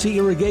high-efficiency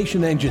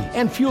irrigation engine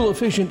and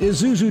fuel-efficient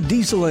Isuzu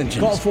diesel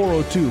engines. Call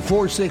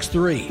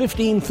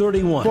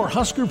 402-463-1531 for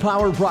Husker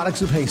Power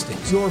products of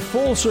Hastings, your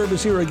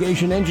full-service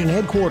irrigation engine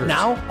headquarters.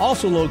 Now,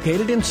 also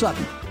located in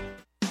Sutton.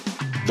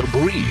 The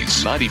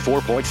Breeze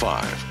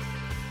 94.5.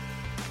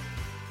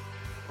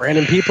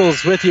 Brandon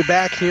Peoples with you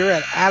back here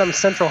at Adams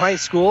Central High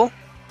School.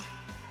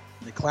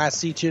 The Class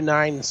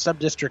C29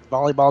 Sub-District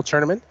Volleyball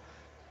Tournament.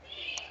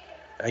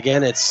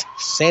 Again, it's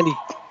Sandy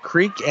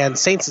Creek and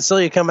St.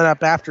 Cecilia coming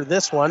up after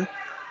this one.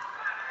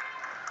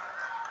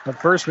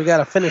 But first, we got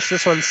to finish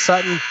this one.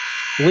 Sutton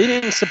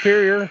leading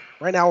Superior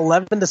right now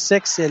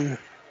 11-6 in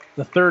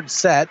the third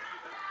set.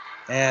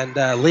 And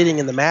leading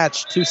in the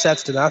match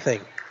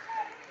 2-0.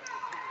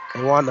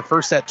 They won the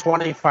first set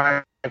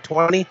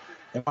 25-20.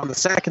 They won the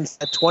second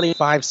set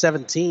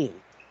 25-17.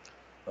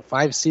 The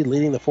 5 seed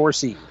leading the 4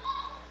 seed.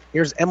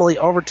 Here's Emily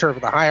Overturf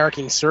with a high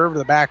arcing serve to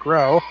the back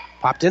row.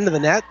 Popped into the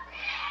net.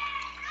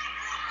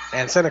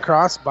 And sent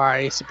across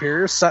by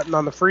Superior. Sutton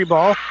on the free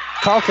ball.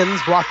 Calkins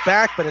blocked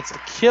back, but it's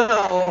a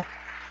kill.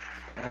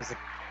 As the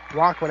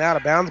block went out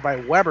of bounds by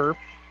Weber.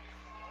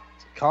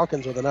 So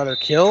Calkins with another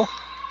kill.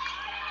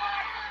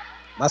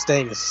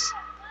 Mustangs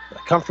a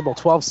comfortable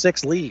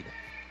 12-6 lead.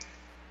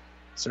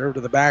 Serve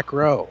to the back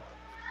row.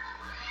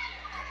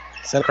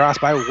 Sent across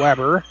by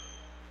Weber.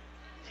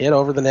 Hit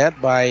over the net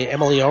by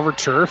Emily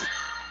Overturf.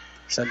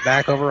 Sent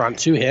back over on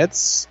 2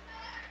 hits.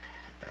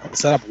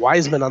 Set up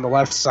Wiseman on the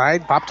left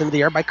side. Popped into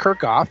the air by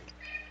Kirchhoff.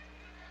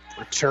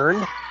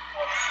 Return.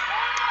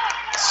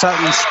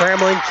 Sutton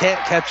scrambling,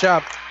 can't catch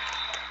up.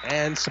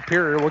 And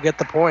Superior will get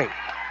the point.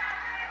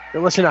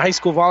 You're listening to high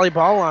school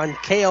volleyball on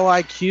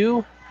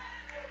KLIQ.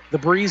 The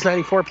Breeze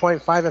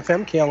 94.5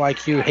 FM,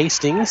 KLIQ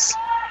Hastings.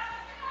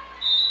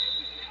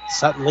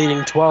 Sutton leading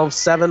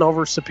 12-7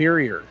 over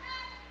Superior.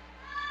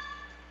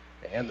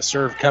 And the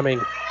serve coming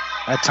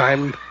that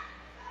time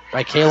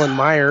by Kaylin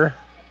Meyer.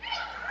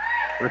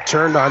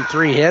 Returned on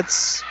 3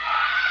 hits.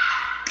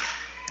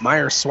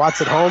 Meyer swats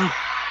it home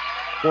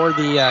for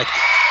the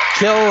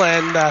kill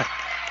and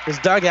is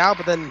dug out,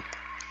 but then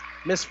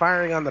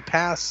misfiring on the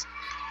pass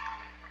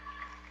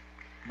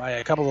by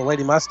a couple of the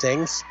Lady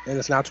Mustangs. And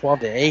it's now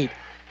 12-8.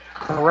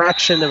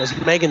 Correction, it was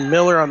Megan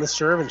Miller on the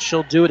serve, and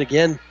she'll do it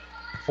again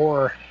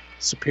for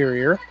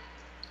Superior.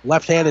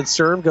 Left-handed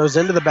serve goes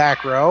into the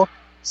back row.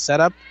 Set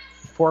up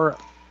for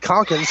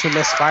Calkins, who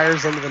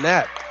misfires into the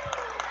net.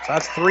 So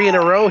that's 3 in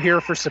a row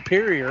here for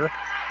Superior.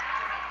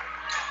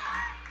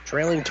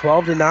 Trailing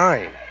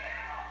 12-9.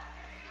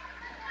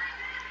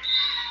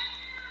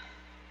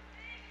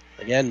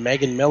 Again,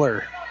 Megan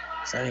Miller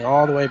standing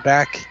all the way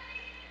back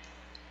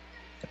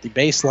at the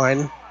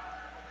baseline.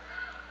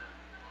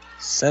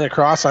 Sent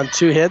across on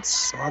 2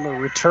 hits on the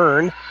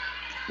return.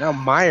 Now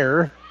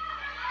Meyer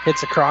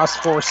hits across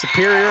for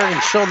Superior,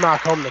 and she'll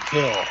knock home the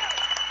kill.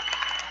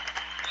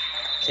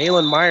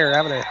 Kaylin Meyer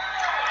having a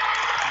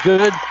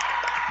good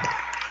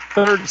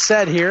third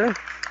set here.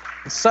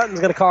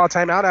 Sutton's going to call a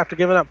timeout after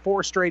giving up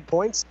 4 straight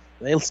points.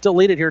 They'll still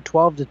lead it here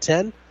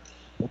 12-10.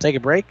 We'll take a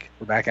break.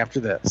 We're back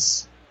after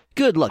this.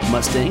 Good luck,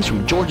 Mustangs,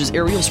 from George's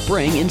Aerial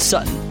Spraying in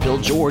Sutton. Bill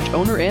George,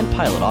 owner and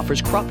pilot, offers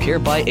crop care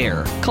by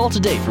air. Call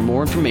today for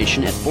more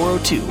information at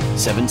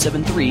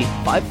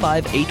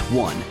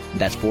 402-773-5581.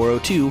 That's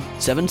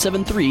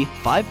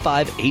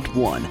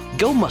 402-773-5581.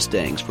 Go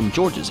Mustangs from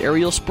George's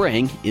Aerial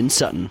Spraying in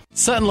Sutton.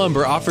 Sutton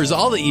Lumber offers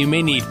all that you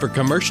may need for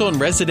commercial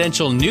and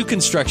residential new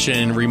construction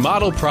and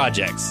remodel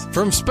projects.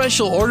 From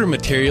special order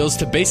materials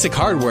to basic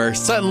hardware,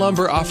 Sutton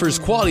Lumber offers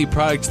quality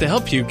products to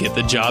help you get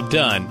the job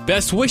done.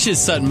 Best wishes,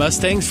 Sutton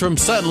Mustangs, from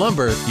Sutton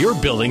Lumber, your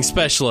building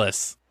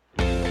specialists.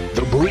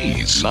 The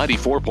Breeze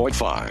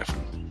 94.5.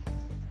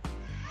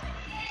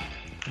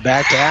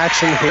 Back to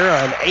action here.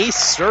 An ace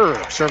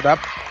serve served up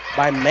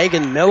by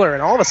Megan Miller.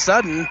 And all of a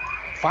sudden,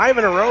 5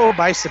 in a row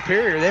by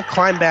Superior. They've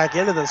climbed back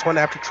into this one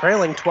after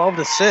trailing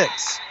 12-6.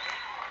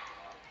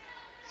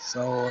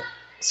 So,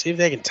 see if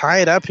they can tie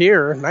it up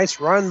here. Nice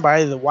run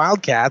by the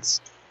Wildcats.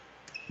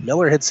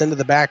 Miller hits into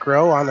the back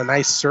row on a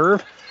nice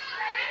serve.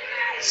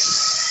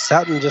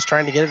 Sutton just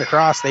trying to get it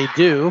across. They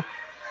do.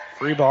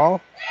 Free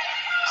ball.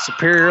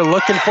 Superior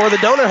looking for the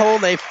donut hole.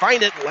 They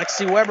find it.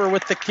 Lexi Weber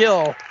with the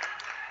kill.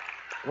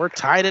 We're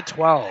tied at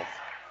 12.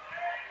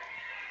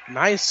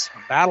 Nice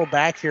battle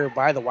back here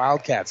by the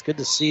Wildcats. Good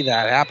to see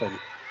that happen.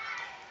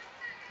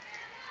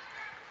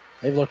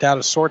 They've looked out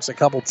of sorts a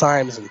couple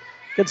times. And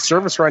good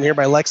service run here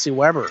by Lexi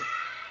Weber.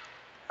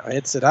 Now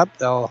hits it up.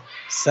 They'll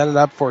set it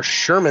up for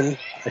Sherman.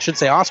 I should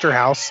say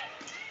Osterhaus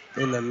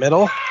in the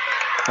middle.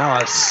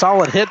 Now a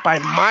solid hit by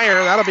Meyer.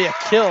 That'll be a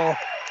kill.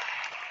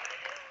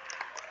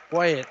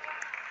 Boy,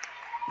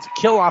 it's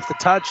a kill off the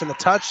touch, and the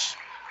touch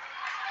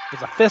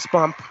is a fist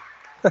bump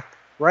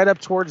right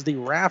up towards the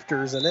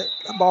rafters, and that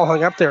ball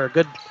hung up there a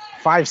good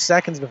 5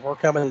 seconds before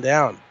coming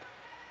down.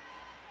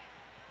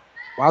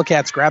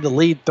 Wildcats grab the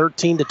lead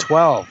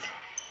 13-12.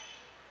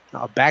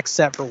 Now a back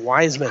set for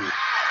Wiseman.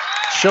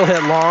 She'll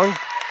hit long.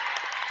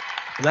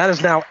 And that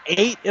is now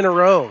 8 in a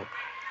row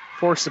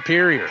for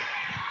Superior.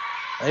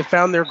 They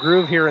found their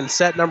groove here in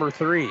set number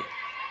 3.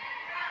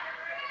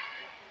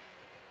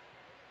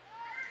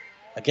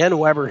 Again,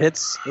 Weber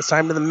hits, this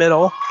time to the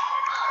middle.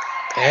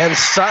 And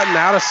Sutton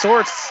out of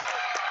sorts.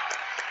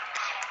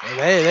 And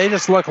they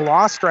just look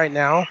lost right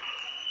now.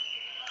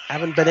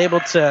 Haven't been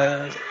able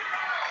to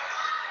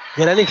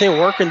get anything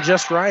working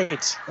just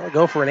right. They'll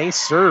go for an ace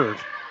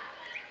serve.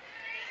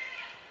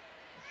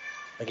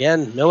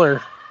 Again,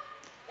 Miller.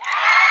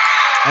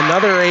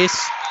 Another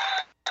ace.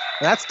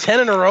 That's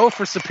 10 in a row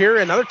for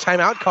Superior. Another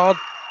timeout called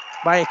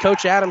by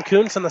Coach Adam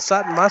Kuntz and the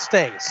Sutton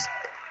Mustangs.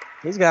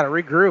 He's got to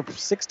regroup.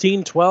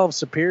 16-12,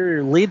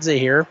 Superior leads it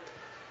here.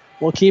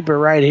 We'll keep it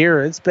right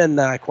here. It's been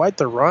quite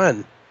the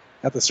run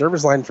at the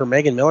service line for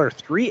Megan Miller.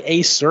 3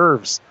 ace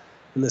serves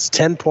in this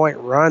 10-point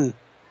run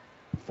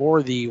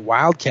for the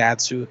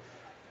Wildcats, who,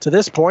 to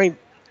this point,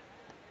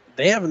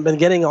 they haven't been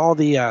getting all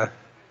the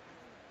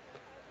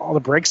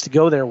breaks to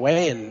go their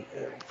way, and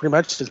pretty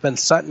much it's been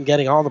Sutton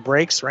getting all the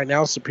breaks. Right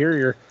now,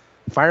 Superior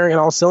firing on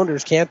all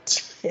cylinders,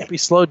 can't be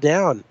slowed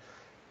down.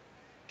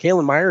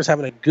 Kaylin Myers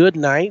having a good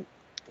night.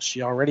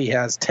 She already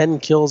has 10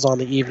 kills on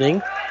the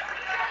evening.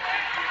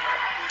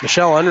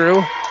 Michelle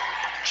Unruh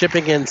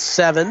chipping in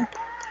 7,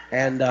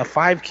 and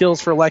 5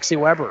 kills for Lexi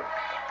Weber.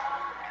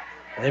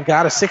 They've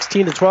got a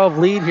 16-12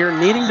 lead here,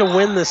 needing to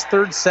win this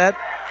third set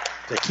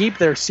to keep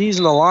their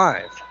season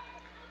alive.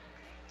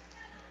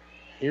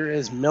 Here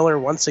is Miller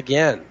once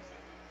again.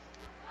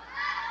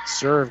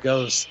 Serve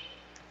goes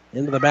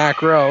into the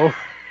back row.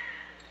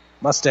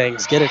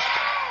 Mustangs get it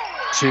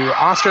to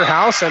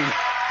Osterhaus, and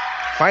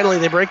finally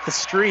they break the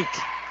streak.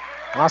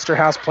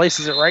 Osterhaus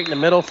places it right in the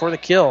middle for the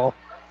kill.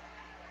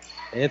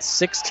 It's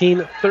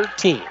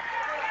 16-13.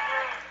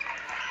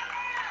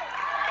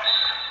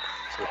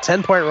 So a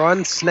 10-point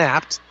run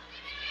snapped.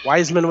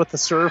 Wiseman with the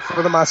serve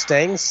for the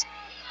Mustangs.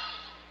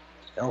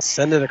 They'll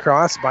send it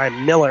across by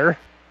Miller.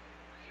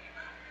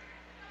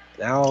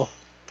 Now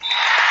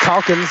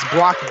Calkins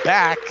blocked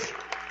back.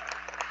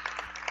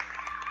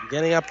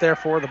 Getting up there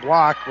for the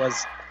block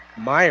was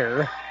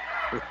Meyer,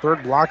 her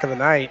third block of the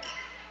night.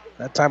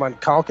 That time on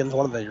Calkins,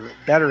 one of the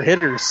better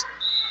hitters.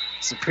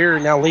 Superior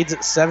now leads at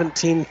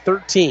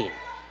 17-13.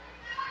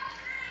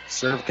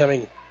 Serve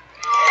coming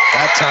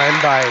that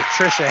time by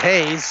Trisha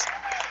Hayes.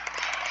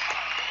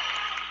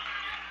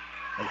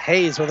 And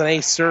Hayes with an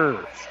ace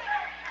serve.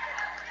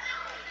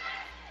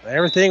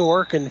 Everything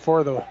working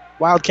for the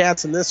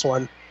Wildcats in this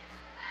one.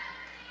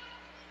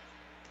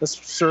 This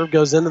serve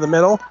goes into the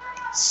middle.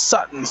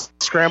 Sutton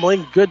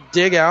scrambling. Good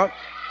dig out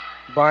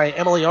by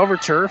Emily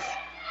Overturf.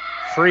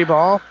 Free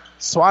ball.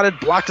 Swatted,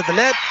 blocked at the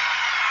net.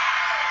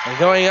 And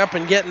going up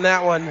and getting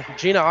that one,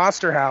 Gina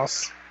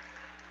Osterhaus.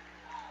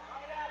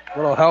 A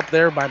little help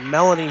there by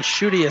Melanie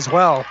Schutte as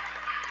well.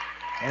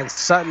 And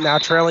Sutton now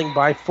trailing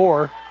by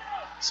 4.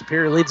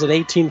 Superior leads at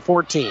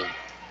 18-14.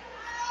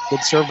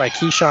 Good serve by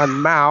Keyshawn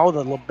Mao,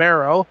 the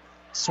libero.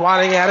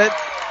 Swatting at it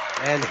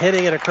and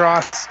hitting it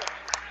across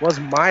was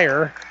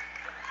Meyer.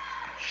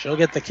 She'll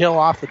get the kill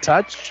off the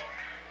touch.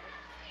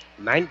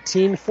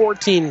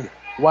 19-14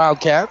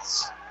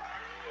 Wildcats.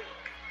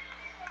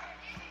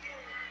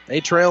 They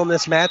trail in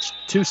this match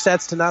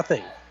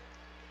 2-0.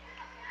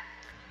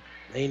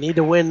 They need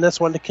to win this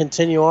one to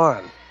continue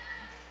on.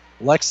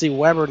 Lexi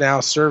Weber now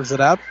serves it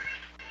up.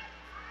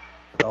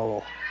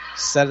 They'll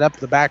set it up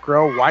the back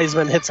row.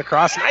 Wiseman hits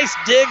across. Nice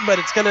dig, but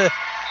it's going to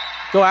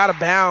go out of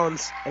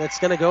bounds, and it's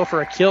going to go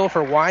for a kill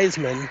for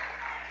Wiseman.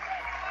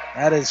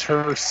 That is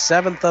her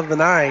 7th of the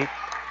night.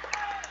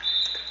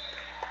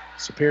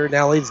 Superior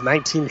now leads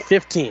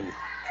 19-15.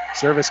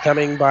 Service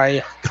coming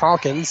by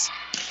Calkins.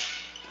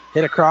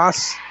 Hit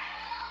across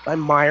by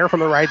Meyer from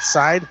the right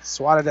side.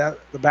 Swatted at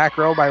the back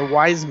row by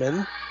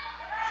Wiseman.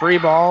 Free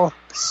ball,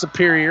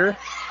 Superior.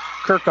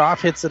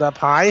 Kirchhoff hits it up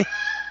high.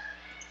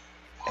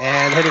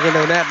 And hitting into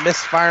the net,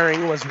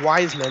 misfiring was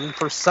Wiseman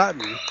for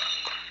Sutton.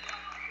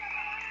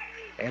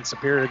 And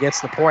Superior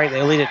gets the point.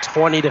 They lead at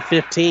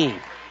 20-15.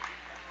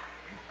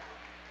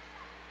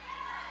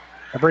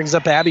 That brings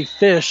up Abby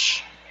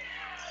Fish.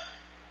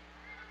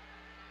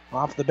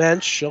 Off the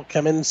bench, she'll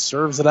come in,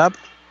 serves it up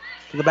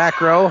to the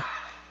back row.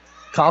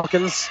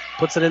 Calkins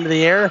puts it into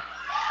the air. A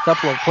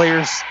couple of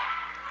players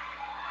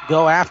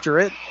go after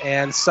it,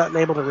 and Sutton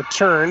able to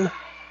return.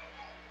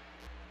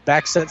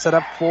 Back set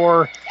up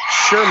for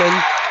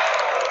Sherman.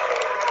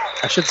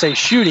 I should say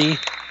Schutte,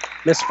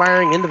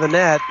 misfiring into the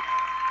net.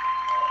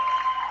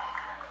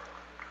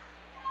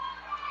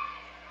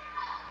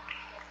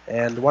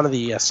 And one of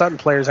the Sutton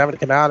players having to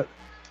come out.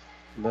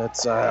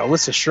 That's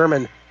Alyssa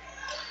Sherman.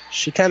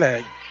 She kind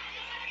of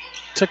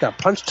took a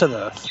punch to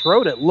the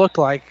throat, it looked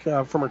like,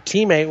 from her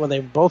teammate when they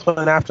both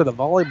went after the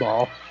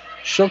volleyball.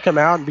 She'll come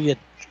out and be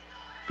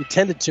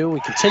tended to.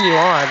 We continue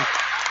on.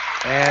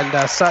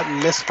 And Sutton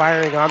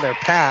misfiring on their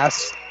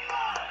pass.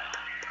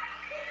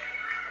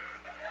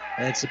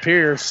 And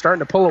Superior starting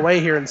to pull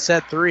away here in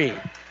set 3,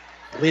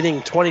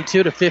 leading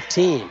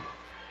 22-15.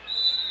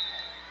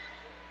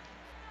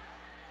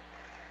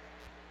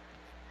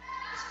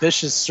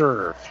 Fish's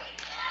serve.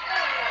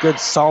 Good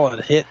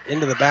solid hit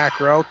into the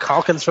back row.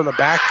 Calkins from the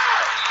back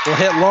will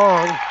hit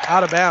long,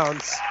 out of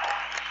bounds.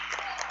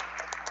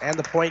 And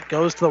the point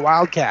goes to the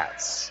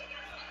Wildcats.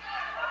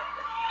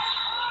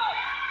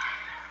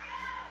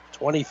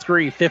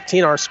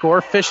 23-15 our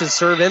score. Fish's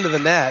serve into the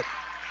net.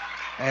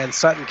 And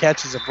Sutton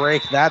catches a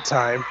break that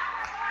time.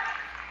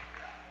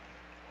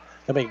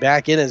 Coming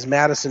back in is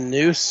Madison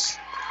Noose.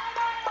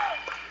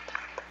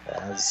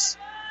 As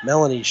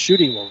Melanie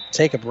Schutte will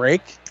take a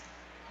break.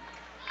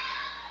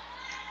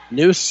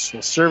 Noose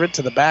will serve it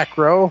to the back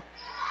row.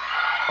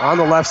 On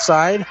the left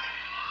side.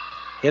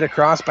 Hit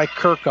across by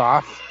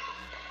Kirchhoff.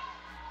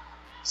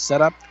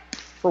 Set up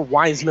for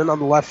Wiseman on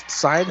the left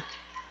side.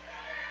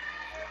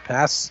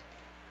 Pass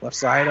left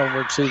side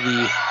over to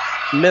the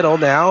middle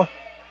now.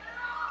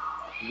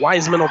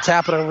 Wiseman will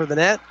tap it over the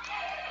net.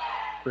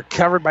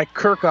 Recovered by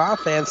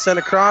Kirchhoff and sent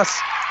across.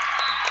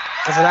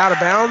 Is it out of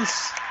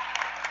bounds?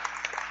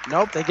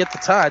 Nope, they get the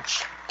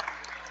touch.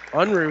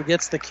 Unruh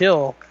gets the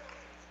kill.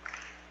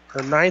 Her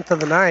 9th of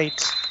the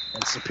night.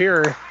 And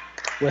Superior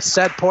with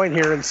set point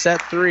here in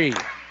set 3.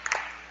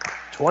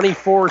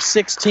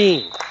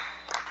 24-16.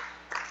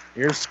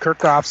 Here's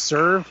Kirchhoff's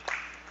serve.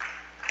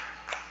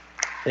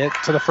 Hit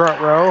to the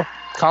front row.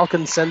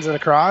 Calkins sends it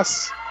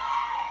across.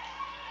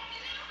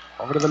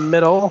 Over to the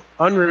middle.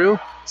 Unruh.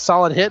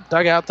 Solid hit.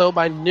 Dug out, though,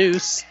 by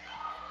Noose.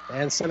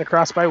 And sent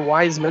across by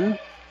Wiseman.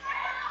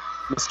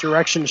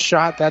 Misdirection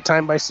shot that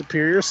time by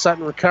Superior.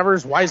 Sutton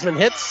recovers. Wiseman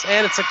hits,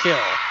 and it's a kill.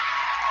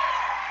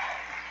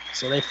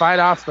 So they fight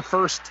off the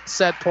first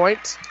set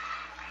point.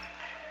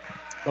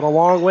 But a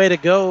long way to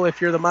go if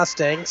you're the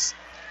Mustangs.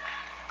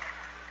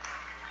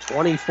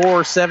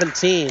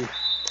 24-17.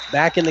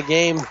 Back in the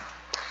game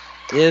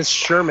is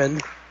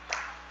Sherman.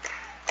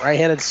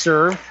 Right-handed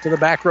serve to the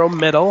back row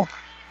middle.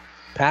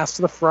 Pass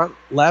to the front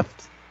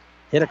left.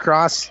 Hit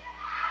across.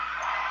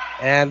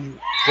 And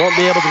won't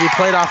be able to be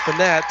played off the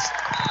net.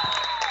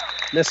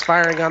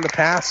 Misfiring on the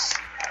pass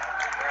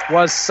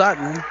was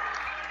Sutton.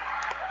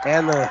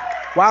 And the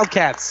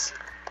Wildcats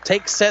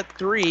take set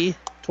 3,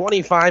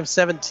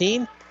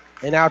 25-17.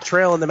 They now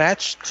trail in the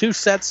match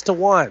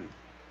 2-1.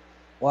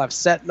 We'll have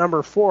set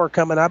number 4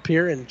 coming up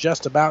here in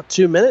just about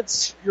 2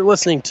 minutes. You're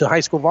listening to High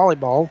School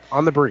Volleyball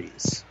on the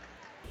Breeze.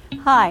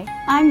 Hi,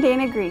 I'm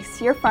Dana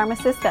Grease, your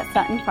pharmacist at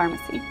Sutton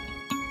Pharmacy.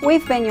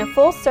 We've been your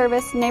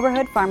full-service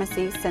neighborhood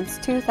pharmacy since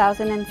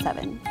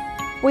 2007.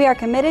 We are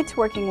committed to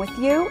working with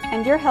you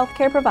and your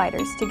healthcare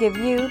providers to give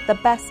you the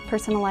best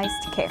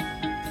personalized care.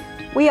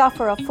 We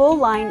offer a full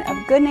line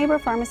of Good Neighbor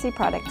Pharmacy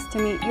products to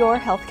meet your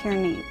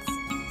healthcare needs.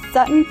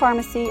 Sutton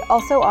Pharmacy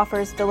also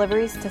offers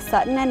deliveries to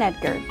Sutton and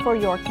Edgar for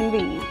your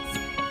convenience.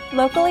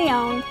 Locally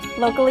owned,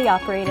 locally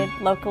operated,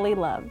 locally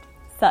loved.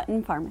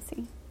 Sutton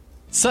Pharmacy.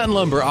 Sutton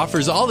Lumber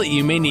offers all that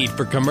you may need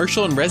for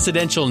commercial and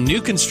residential new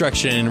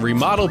construction and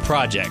remodel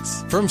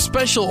projects. From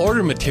special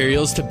order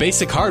materials to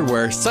basic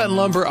hardware, Sutton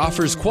Lumber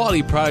offers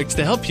quality products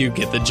to help you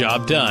get the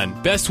job done.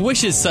 Best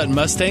wishes, Sutton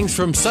Mustangs,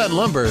 from Sutton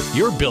Lumber,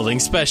 your building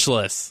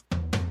specialists.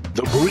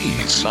 The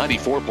Breeze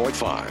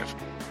 94.5.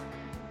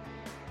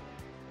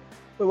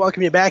 We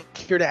welcome you back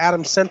here to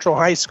Adams Central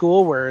High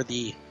School, where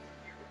the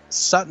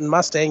Sutton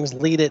Mustangs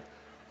lead it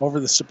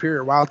over the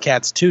Superior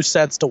Wildcats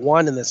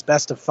 2-1 in this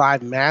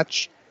best-of-5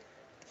 match.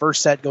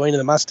 First set going to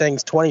the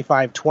Mustangs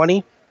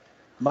 25-20.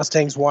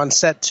 Mustangs won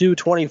set 2,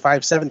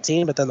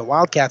 25-17, but then the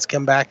Wildcats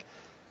come back.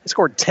 They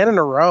scored 10 in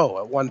a row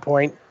at one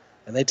point,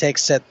 and they take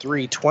set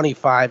 3,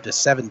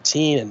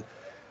 25-17. And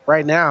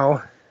right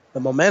now, the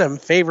momentum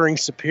favoring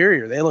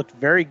Superior. They looked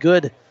very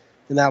good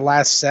in that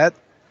last set,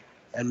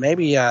 and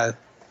maybe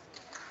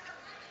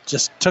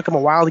just took them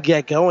a while to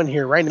get going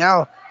here. Right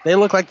now, they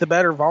look like the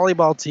better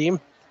volleyball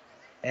team,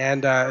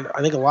 and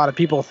I think a lot of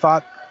people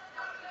thought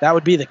that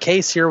would be the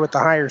case here with the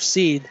higher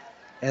seed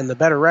and the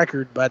better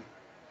record, but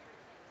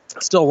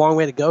still a long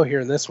way to go here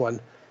in this one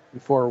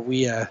before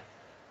we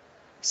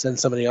send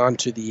somebody on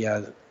to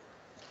the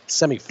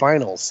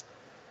semifinals.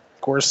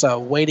 Of course,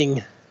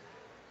 waiting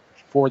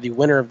for the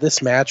winner of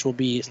this match will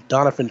be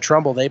Doniphan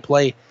Trumbull. They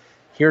play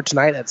here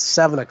tonight at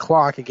 7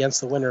 o'clock against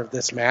the winner of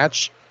this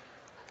match.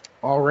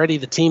 Already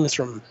the teams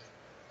from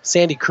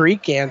Sandy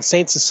Creek and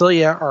St.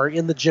 Cecilia are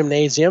in the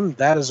gymnasium.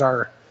 That is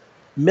our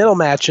middle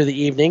match of the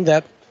evening.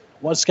 That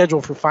was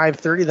scheduled for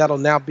 5:30. That'll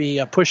now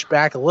be pushed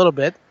back a little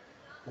bit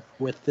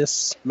with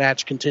this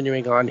match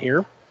continuing on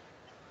here.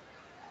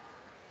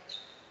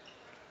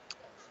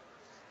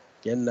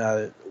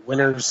 Again,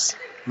 winners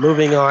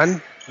moving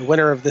on. The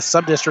winner of this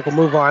sub-district will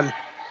move on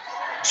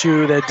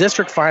to the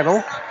district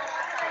final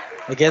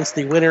against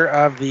the winner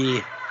of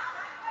the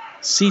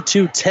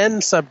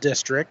C210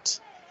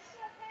 sub-district.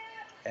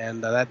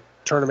 And that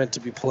tournament to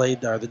be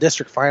played, or the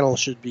district final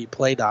should be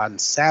played on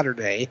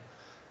Saturday.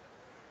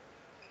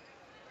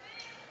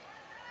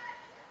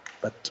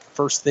 But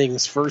first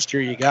things first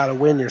here, you got to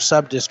win your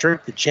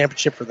sub-district. The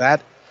championship for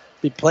that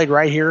Be played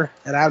right here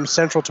at Adams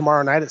Central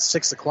tomorrow night at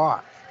 6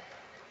 o'clock.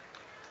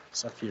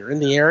 So if you're in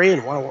the area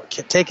and want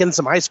to take in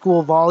some high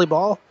school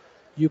volleyball,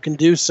 you can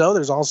do so.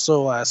 There's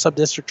also a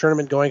sub-district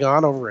tournament going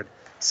on over at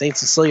St.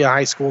 Cecilia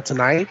High School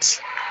tonight.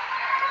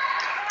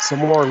 Some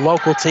more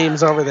local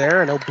teams over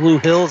there. I know Blue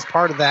Hill is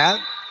part of that.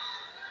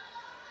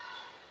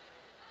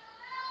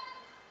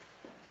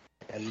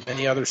 And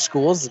many other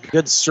schools. A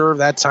good serve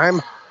that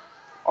time.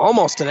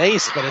 Almost an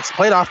ace, but it's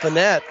played off the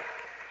net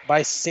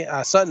by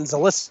Sutton's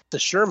Alyssa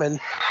Sherman.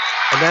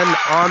 And then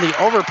on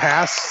the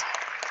overpass,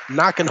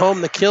 knocking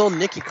home the kill,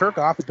 Nikki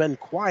Kirchhoff has been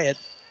quiet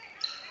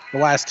the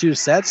last two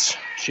sets.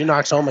 She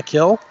knocks home a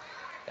kill,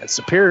 and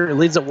Superior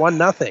leads at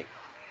 1-0.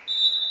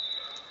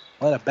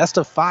 Playing a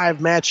best-of-5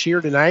 match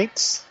here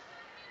tonight.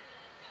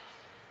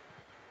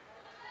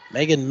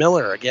 Megan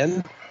Miller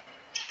again.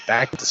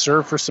 Back to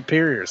serve for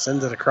Superior.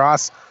 Sends it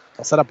across.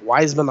 They'll set up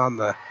Wiseman on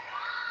the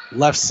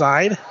left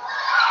side.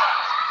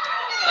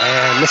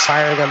 And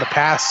misfiring on the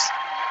pass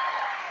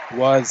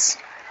was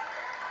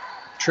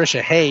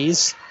Trisha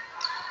Hayes.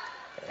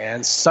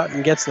 And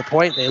Sutton gets the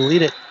point. They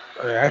lead it.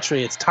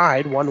 Actually, it's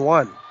tied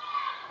 1-1.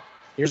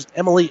 Here's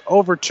Emily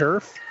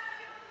Overturf.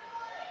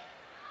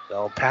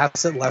 They'll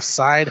pass it left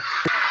side.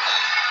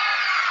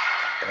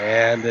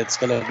 And it's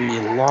going to be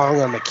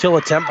long on the kill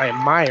attempt by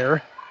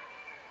Meyer.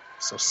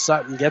 So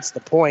Sutton gets the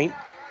point.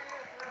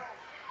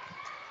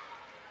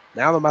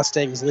 Now the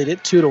Mustangs lead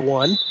it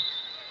 2-1.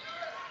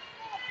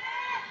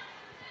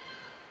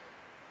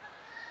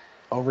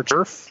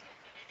 Overturf.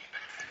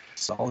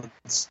 Solid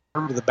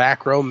serve to the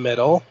back row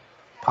middle.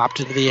 Popped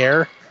into the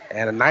air.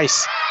 And a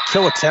nice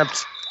kill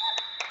attempt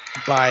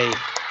by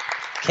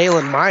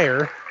Kaylin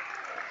Meyer.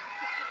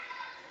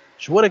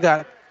 She would have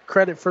got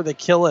credit for the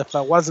kill if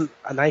it wasn't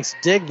a nice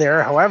dig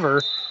there.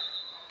 However,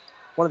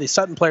 one of the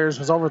Sutton players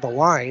was over the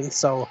line,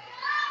 so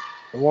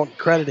it won't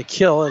credit a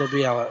kill. It'll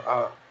be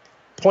a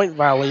point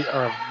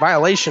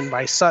violation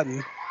by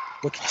Sutton.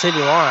 We'll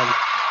continue on.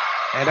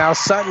 And now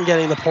Sutton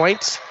getting the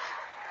point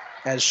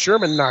as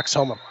Sherman knocks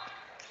home a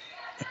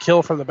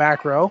kill from the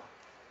back row.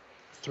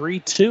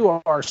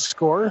 3-2 our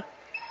score.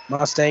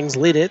 Mustangs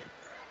lead it.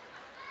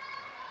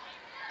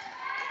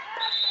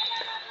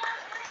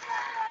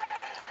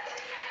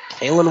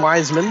 Kaylin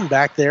Wiseman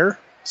back there.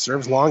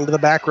 Serves long to the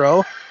back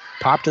row.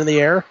 Popped in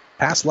the air.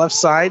 Pass left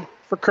side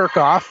for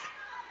Kirchhoff.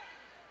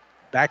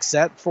 Back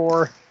set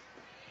for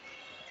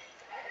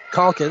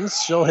Calkins.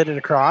 She'll hit it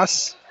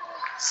across.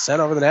 Sent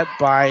over the net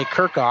by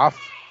Kirchhoff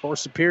for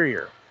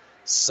Superior.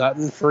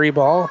 Sutton free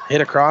ball.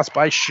 Hit across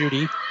by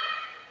Schutte.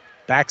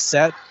 Back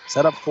set.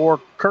 Set up for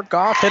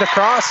Kirchhoff. Hit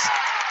across.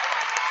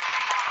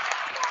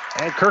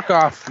 And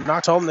Kirchhoff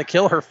knocked home the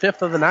kill, her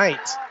 5th of the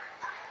night.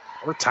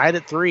 We're tied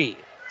at 3.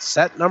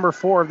 Set number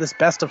 4 of this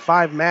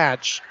best-of-5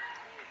 match.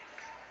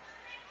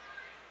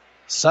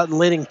 Sutton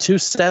leading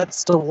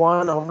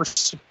 2-1 over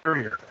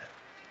Superior.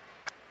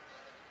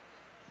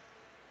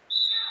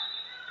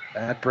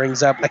 That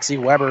brings up Lexi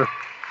Weber.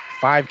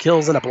 5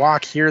 kills and a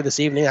block here this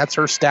evening. That's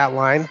her stat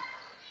line.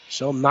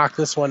 She'll knock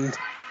this one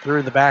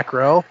through the back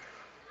row.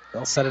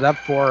 They'll set it up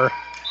for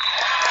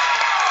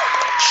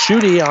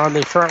Schutte on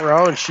the front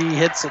row, and she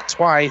hits it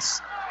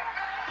twice.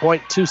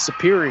 Point to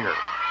Superior.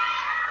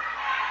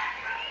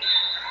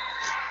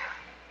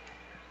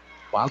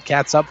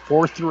 Wildcats up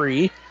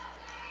 4-3.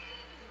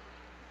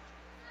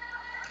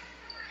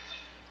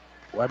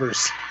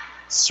 Weber's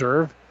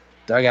serve.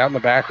 Dug out in the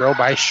back row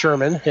by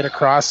Sherman. Hit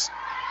across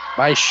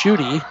by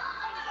Schutte.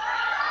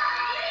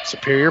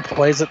 Superior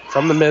plays it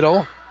from the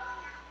middle.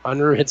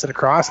 Unruh hits it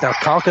across. Now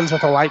Calkins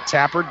with a light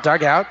tapper.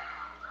 Dug out.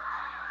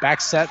 Back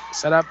set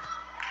up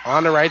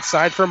on the right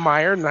side for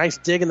Meyer. Nice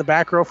dig in the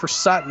back row for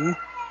Sutton.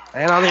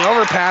 And on the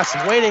overpass,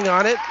 waiting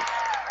on it,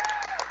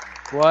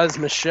 was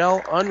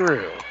Michelle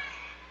Unruh.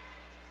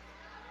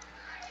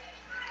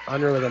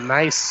 Unruh with a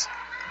nice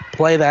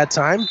play that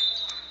time.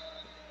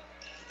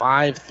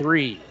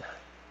 5-3.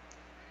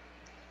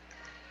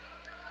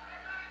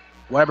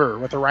 Weber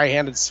with a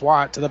right-handed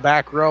swat to the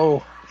back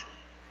row.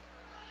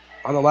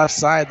 On the left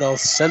side, they'll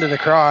send it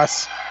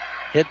across.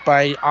 Hit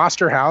by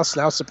Osterhaus.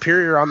 Now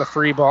Superior on the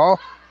free ball.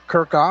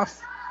 Kirchhoff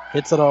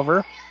hits it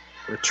over.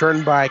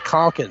 Returned by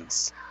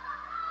Calkins.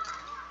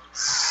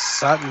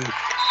 Sutton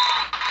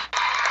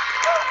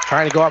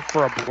trying to go up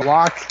for a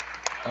block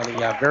on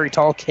the very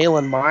tall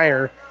Kaylin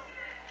Meyer.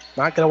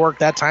 Not going to work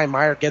that time.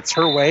 Meyer gets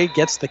her way,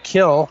 gets the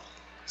kill.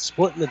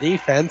 Splitting the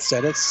defense,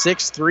 and it's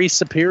 6-3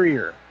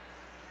 Superior.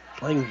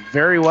 Playing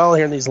very well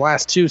here in these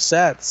last 2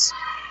 sets.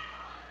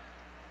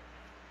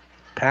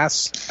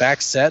 Pass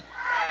back set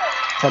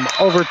from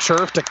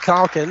Overturf to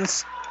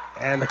Calkins.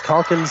 And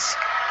Calkins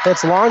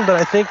hits long, but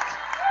I think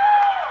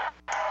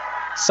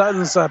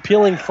Sutton's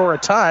appealing for a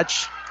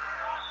touch.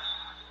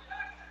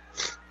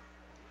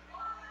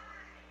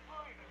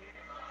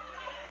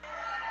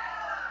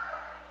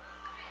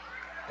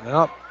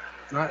 Nope.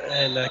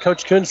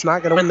 Coach Kuntz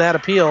not going to win that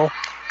appeal.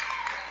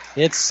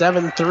 It's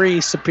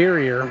 7-3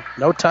 Superior.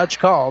 No touch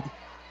called.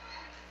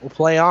 We'll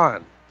play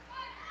on.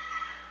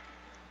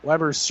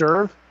 Weber's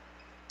serve.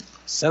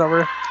 Sent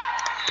over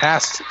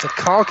Pass to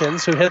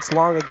Calkins, who hits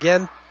long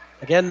again.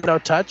 Again, no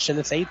touch, and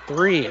it's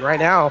 8-3. Right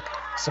now,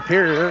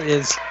 Superior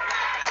is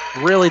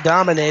really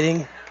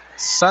dominating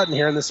Sutton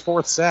here in this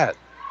fourth set.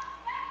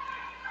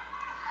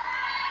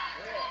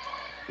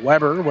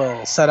 Weber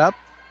will set up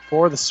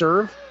for the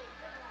serve.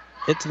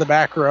 Hit to the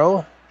back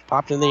row.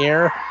 Popped in the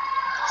air.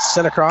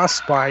 Sent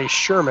across by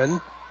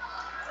Sherman.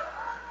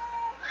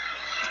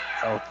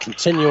 I'll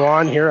continue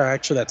on here.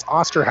 Actually, that's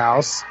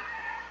Osterhaus.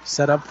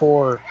 Set up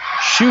for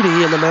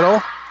Schutte in the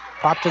middle.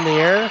 Popped in the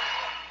air.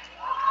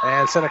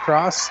 And sent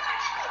across.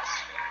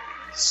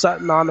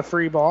 Sutton on the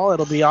free ball.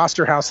 It'll be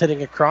Osterhaus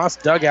hitting across.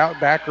 Dug out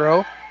back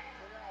row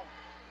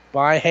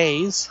by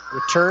Hayes.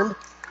 Returned.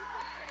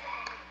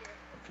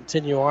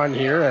 Continue on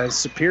here as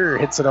Superior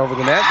hits it over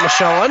the net.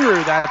 Michelle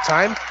Unruh that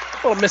time.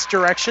 A little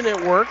misdirection.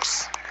 It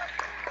works.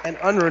 And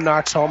Unruh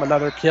knocks home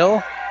another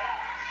kill,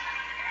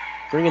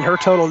 bringing her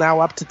total now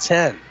up to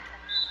 10.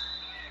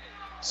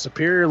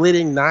 Superior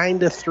leading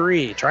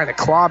 9-3, trying to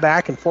claw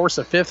back and force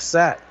a fifth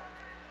set.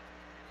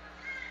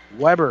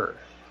 Weber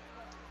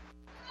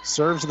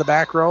serves to the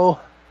back row.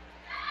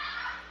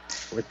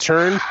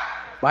 Return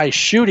by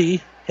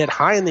Schutte, hit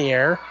high in the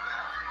air.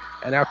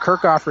 And now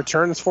Kirchhoff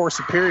returns for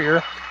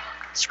Superior.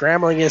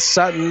 Scrambling is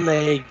Sutton.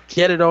 They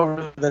get it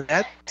over the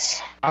net.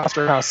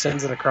 Osterhaus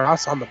sends it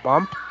across on the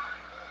bump.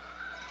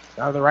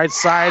 Out of the right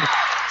side,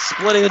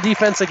 splitting the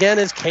defense again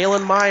is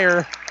Kaylin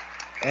Meyer.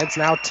 And it's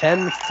now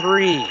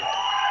 10-3.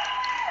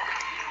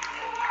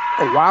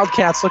 The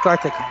Wildcats look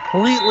like a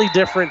completely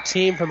different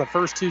team from the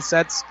first two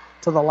sets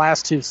to the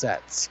last two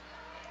sets.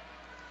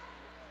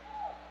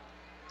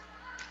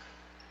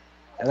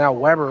 And now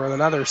Weber with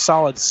another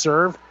solid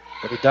serve.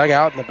 It'll be dug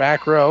out in the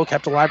back row,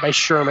 kept alive by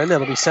Sherman.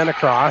 It'll be sent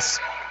across.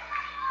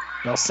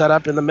 They'll set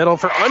up in the middle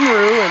for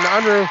Unruh,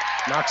 and Unruh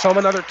knocks home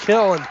another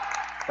kill. And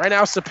right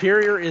now,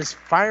 Superior is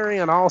firing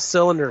on all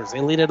cylinders.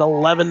 They lead at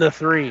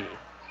 11-3.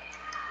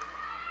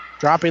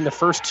 Dropping the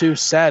first two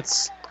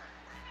sets.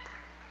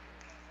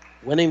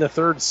 Winning the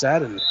third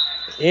set and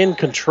in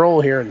control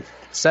here in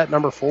set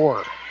number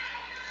 4.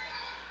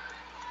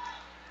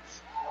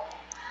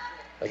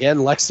 Again,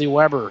 Lexi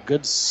Weber,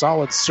 good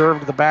solid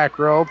serve to the back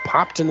row.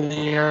 Popped into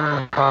the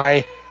air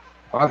high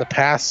on the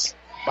pass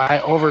by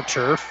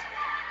Overturf.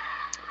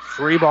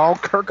 Free ball,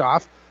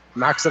 Kirchhoff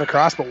knocks it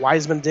across, but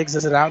Wiseman digs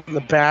it out in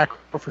the back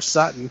for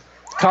Sutton.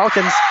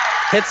 Calkins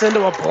hits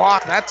into a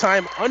block. That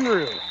time,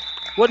 Unruh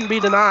wouldn't be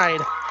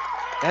denied.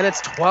 And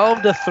it's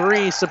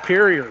 12-3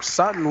 Superior.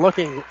 Sutton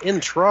looking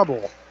in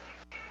trouble.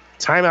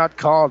 Timeout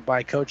called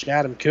by Coach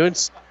Adam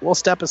Kuntz. We'll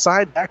step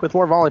aside, back with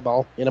more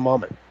volleyball in a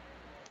moment.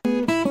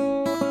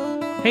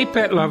 Hey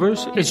pet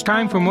lovers, it's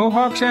time for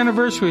Mohawk's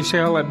anniversary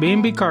sale at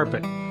B&B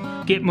Carpet.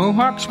 Get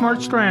Mohawk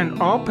Smart Strand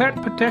All Pet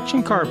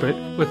Protection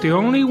Carpet with the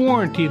only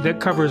warranty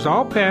that covers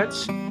all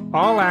pets,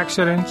 all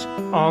accidents,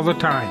 all the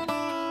time.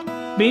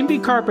 B&B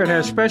Carpet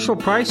has special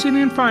pricing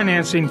and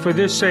financing for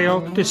this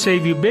sale to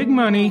save you big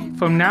money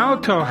from now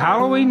till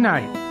Halloween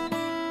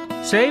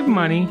night. Save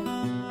money,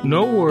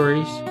 no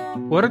worries.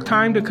 What a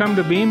time to come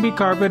to B&B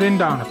Carpet in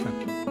Doniphan.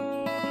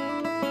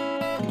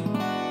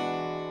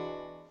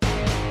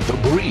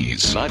 The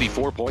Breeze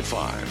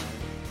 94.5.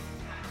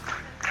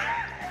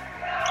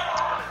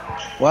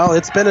 Well,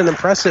 it's been an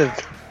impressive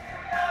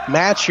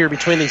match here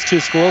between these two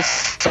schools.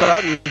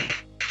 Sutton,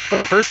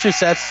 the first two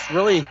sets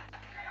really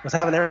was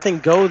having everything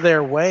go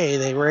their way.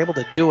 They were able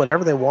to do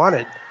whatever they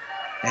wanted.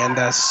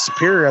 And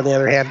Superior, on the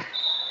other hand,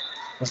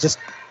 was just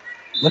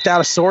looked out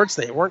of sorts.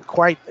 They weren't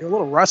quite, they were a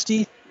little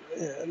rusty.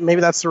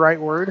 Maybe that's the right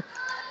word.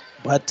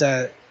 But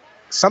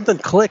something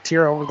clicked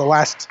here over the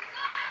last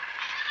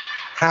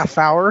half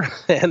hour,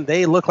 and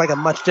they look like a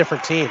much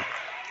different team.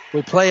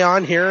 We play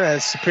on here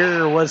as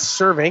Superior was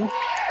serving.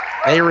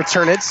 They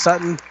return it.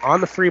 Sutton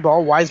on the free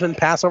ball. Wiseman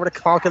pass over to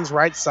Calkins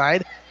right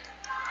side.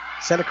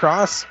 Sent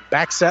across.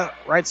 Back set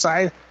right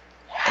side.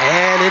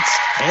 And it's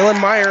Kaylin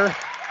Meyer.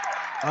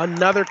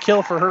 Another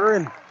kill for her,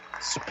 and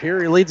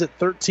Superior leads at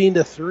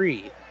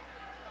 13-3.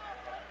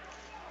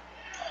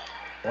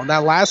 Well, in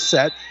that last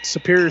set,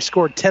 Superior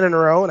scored 10 in a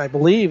row, and I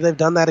believe they've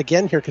done that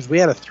again here because we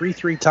had a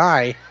 3-3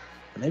 tie,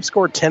 and they've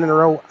scored 10 in a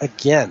row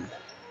again.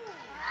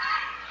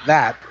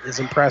 That is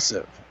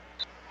impressive.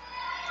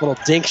 Little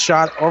dink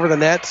shot over the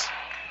net.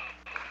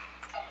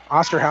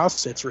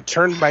 Osterhaus, it's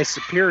returned by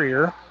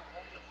Superior.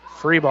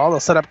 Free ball.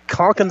 They'll set up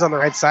Calkins on the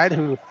right side,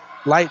 who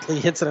lightly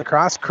hits it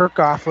across.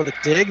 Kirchhoff with a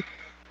dig.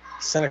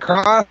 Sent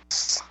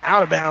across,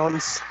 out of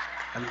bounds,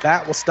 and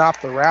that will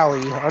stop the rally.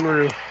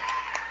 Unruh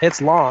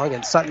hits long,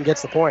 and Sutton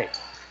gets the point.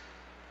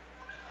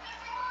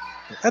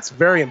 That's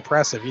very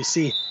impressive. You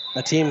see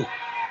a team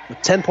with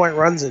 10-point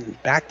runs in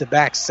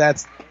back-to-back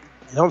sets.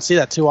 You don't see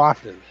that too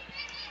often.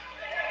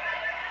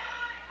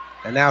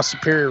 And now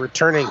Superior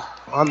returning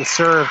on the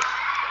serve.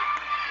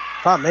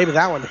 Thought maybe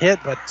that one hit,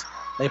 but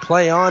they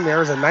play on.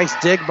 There's a nice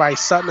dig by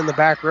Sutton in the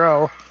back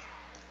row.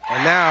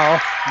 And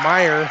now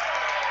Meyer,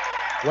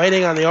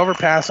 waiting on the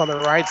overpass on the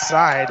right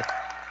side,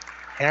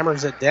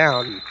 hammers it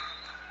down.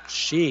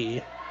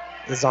 She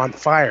is on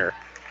fire.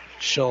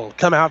 She'll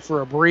come out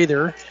for a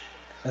breather.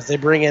 as they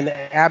bring in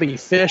Abby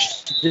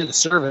Fish to do the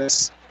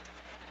service.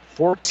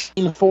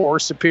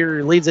 14-4.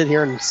 Superior leads it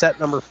here in set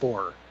number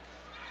 4.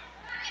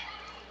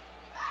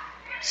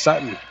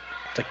 Sutton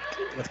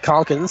with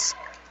Calkins.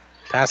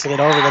 Passing it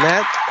over the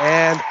net.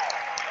 And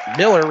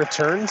Miller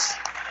returns.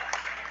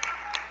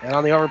 And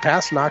on the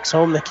overpass, knocks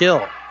home the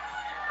kill.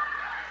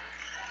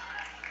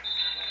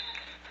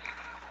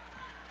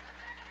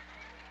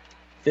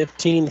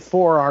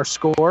 (15-4) our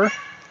score.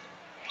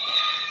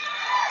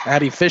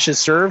 Abby Fish's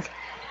serve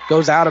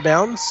goes out of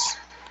bounds.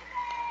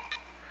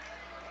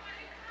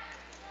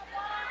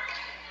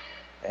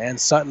 And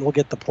Sutton will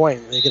get the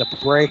point. They get a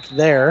break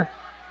there.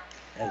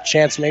 And a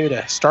chance maybe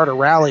to start a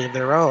rally of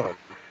their own.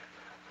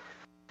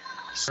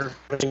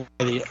 Serving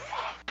the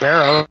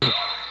Barrow.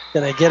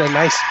 Going to get a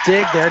nice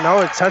dig there. No,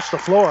 it touched the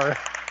floor.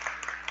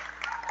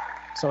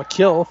 So a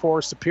kill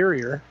for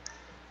Superior.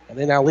 And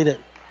they now lead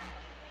it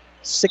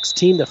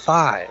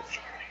 16-5.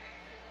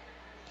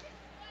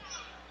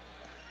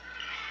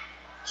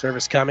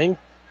 Service coming.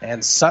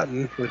 And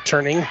Sutton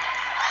returning.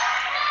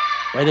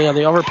 Waiting on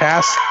the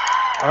overpass.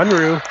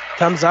 Unruh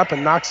comes up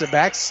and knocks it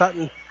back.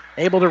 Sutton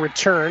able to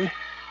return.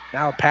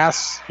 Now a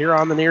pass here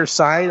on the near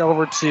side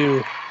over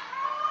to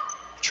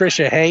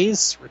Trisha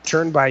Hayes.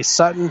 Returned by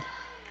Sutton.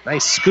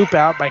 Nice scoop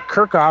out by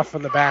Kirchhoff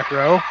from the back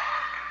row.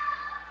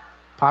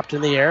 Popped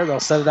in the air.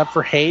 They'll set it up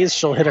for Hayes.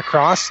 She'll hit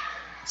across.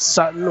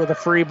 Sutton with a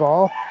free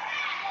ball.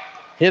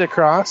 Hit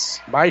across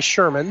by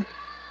Sherman.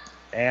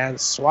 And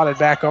swatted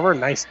back over.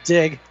 Nice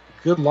dig.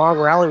 Good long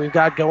rally we've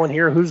got going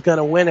here. Who's going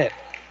to win it?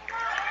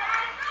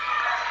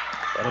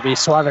 It'll be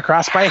swatted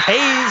across by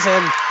Hayes.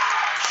 And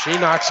she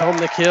knocks home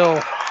the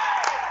kill.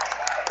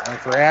 And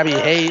for Abby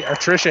Hayes, or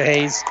Trisha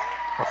Hayes,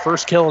 her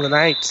first kill of the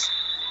night.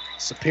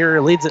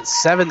 Superior leads it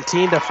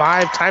 17-5.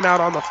 Timeout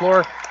on the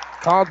floor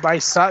called by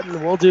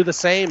Sutton. We'll do the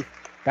same.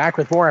 Back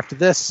with more after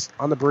this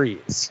on The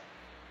Breeze.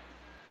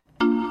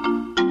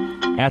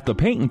 At the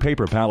Paint and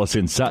Paper Palace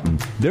in Sutton,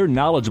 their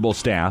knowledgeable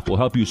staff will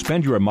help you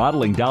spend your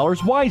remodeling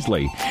dollars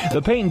wisely.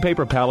 The Paint and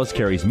Paper Palace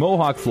carries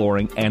Mohawk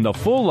flooring and the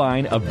full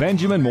line of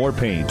Benjamin Moore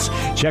paints.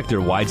 Check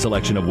their wide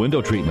selection of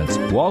window treatments,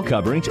 wall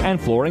coverings, and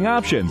flooring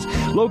options.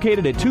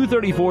 Located at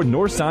 234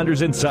 North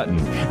Saunders in Sutton.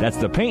 That's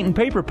the Paint and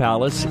Paper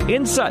Palace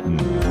in Sutton.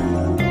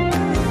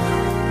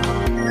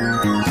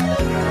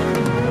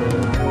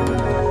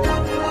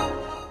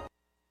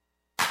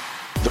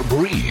 The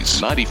Breeze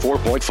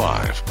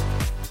 94.5.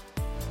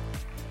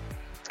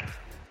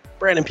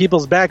 Brandon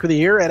Peoples back with you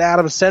here at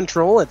Adams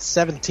Central at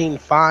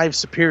 17-5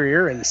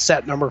 Superior in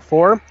set number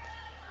 4.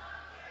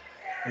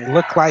 We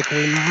look like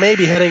we may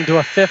be heading to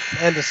a fifth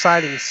and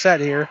deciding set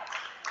here,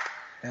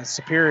 as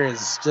Superior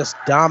has just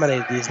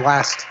dominated these the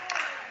last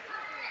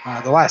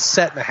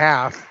set and a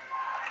half.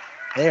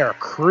 They are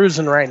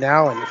cruising right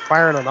now and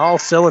firing on all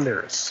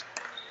cylinders.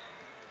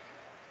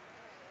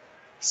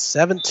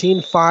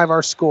 17-5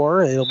 our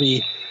score. It'll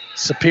be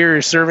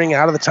Superior serving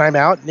out of the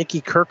timeout.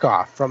 Nikki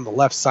Kirchhoff from the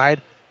left side.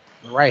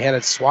 The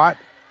right-handed swat.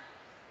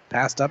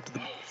 Passed up to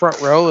the front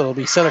row. It'll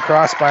be sent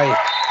across by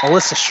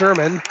Alyssa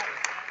Sherman.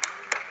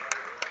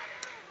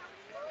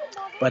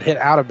 But hit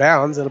out of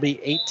bounds. It'll be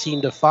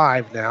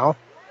 18-5 now,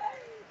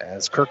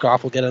 as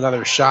Kirchhoff will get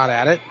another shot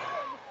at it.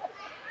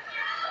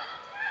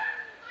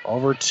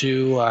 Over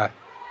to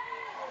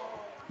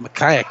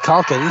Micaiah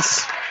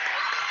Calkins.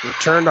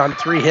 Returned on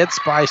 3 hits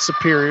by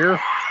Superior.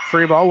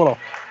 Free ball, little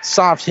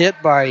soft hit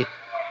by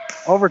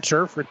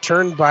Overturf.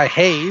 Returned by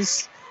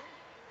Hayes.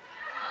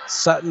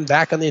 Sutton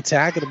back on the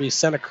attack. It'll be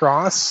sent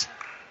across.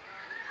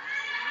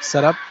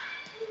 Set up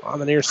on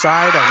the near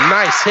side. A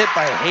nice hit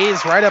by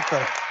Hayes right up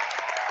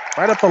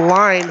the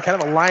line.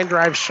 Kind of a line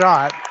drive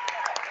shot.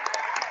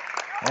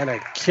 And a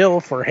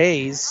kill for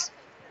Hayes.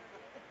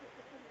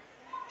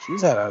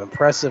 She's had an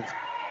impressive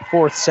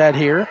fourth set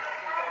here.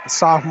 The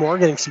sophomore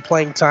getting some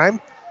playing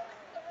time.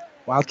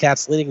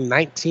 Wildcats leading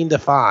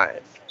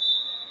 19-5.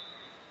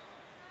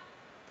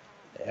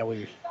 And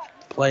we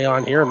play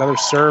on here. Another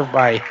serve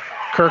by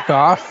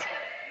Kirchhoff.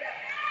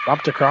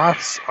 Bumped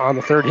across on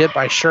the third hit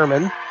by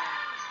Sherman.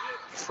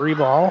 Free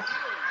ball.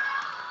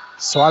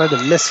 Swatted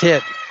and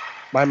mishit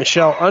by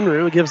Michelle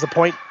Unruh, who gives the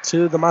point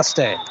to the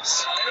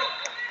Mustangs.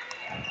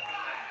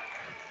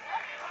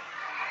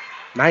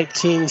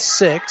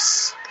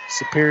 19-6.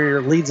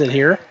 Superior leads it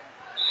here.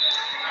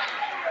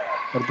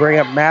 We'll bring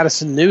up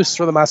Madison Noose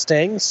for the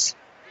Mustangs.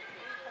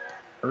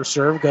 Her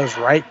serve goes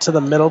right to the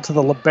middle to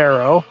the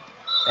libero.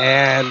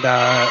 And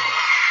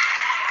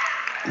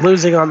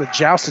losing on the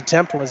joust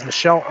attempt was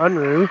Michelle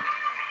Unruh.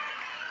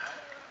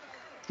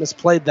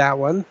 Misplayed that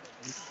one.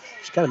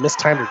 She kind of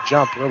mistimed her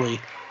jump, really.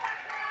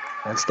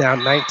 That's down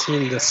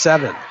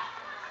 19-7.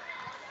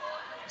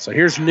 So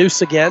here's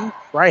Noose again.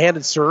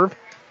 Right-handed serve.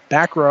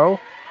 Back row.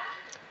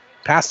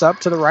 Passed up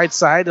to the right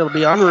side. It'll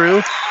be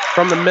Unruh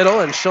from the middle,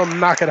 and she'll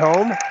knock it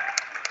home.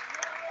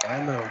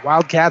 And the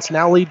Wildcats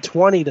now lead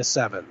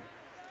 20-7.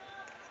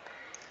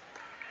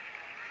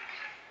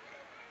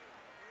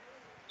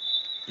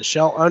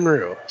 Michelle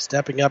Unruh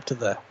stepping up to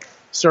the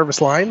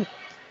service line.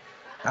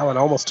 That one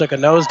almost took a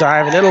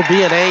nosedive, and it'll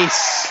be an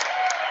ace.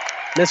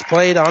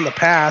 Misplayed on the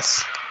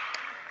pass.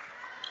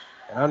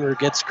 Unruh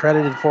gets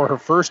credited for her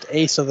first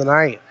ace of the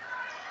night.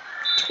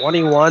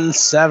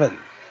 21-7.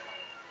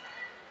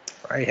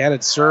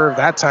 Right-handed serve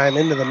that time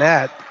into the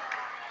net.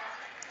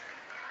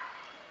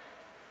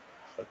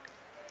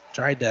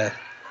 Tried to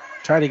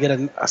get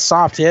a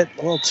soft hit,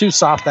 a little too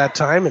soft that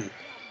time, and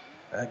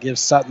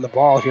gives Sutton the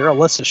ball here.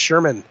 Alyssa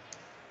Sherman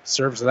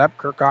serves it up.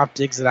 Kirchhoff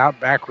digs it out,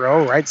 back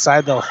row. Right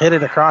side, they'll hit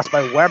it across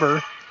by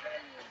Weber.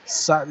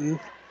 Sutton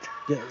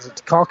gives it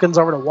to Calkins,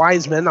 over to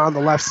Wiseman on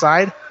the left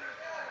side.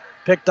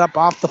 Picked up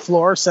off the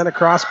floor, sent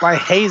across by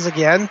Hayes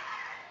again.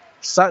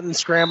 Sutton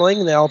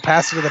scrambling. They'll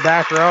pass it to the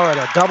back row, and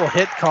a double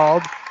hit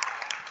called.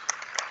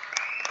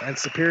 And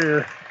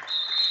Superior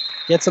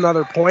gets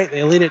another point.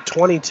 They lead it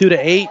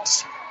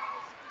 22-8.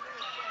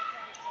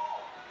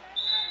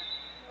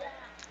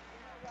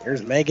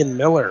 Here's Megan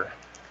Miller.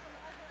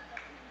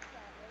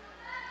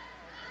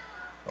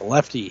 The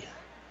lefty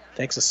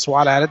takes a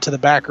swat at it to the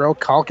back row.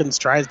 Calkins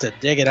tries to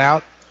dig it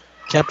out.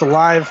 Kept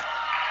alive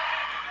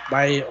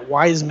by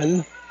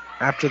Wiseman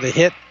after the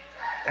hit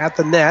at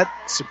the net.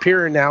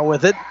 Superior now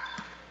with it.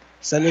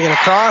 Sending it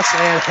across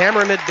and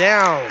hammering it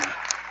down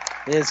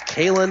is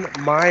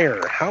Kaylin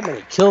Meyer. How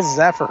many kills is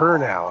that for her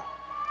now?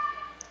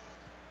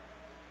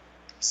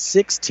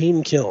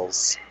 16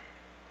 kills.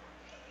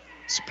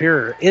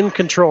 Superior in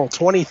control,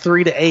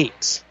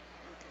 23-8.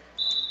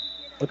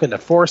 Looking to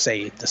force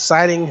a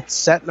deciding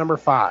set number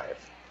 5.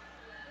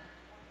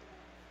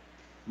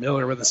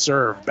 Miller with a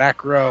serve,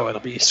 back row. It'll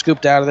be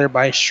scooped out of there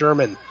by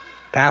Sherman.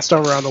 Passed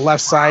over on the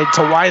left side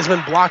to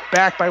Wiseman, blocked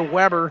back by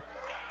Weber.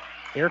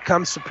 Here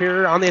comes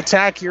Superior on the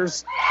attack.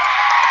 Here's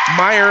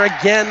Meyer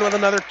again with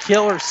another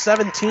kill, her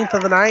 17th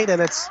of the night,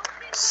 and it's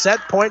set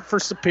point for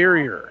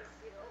Superior.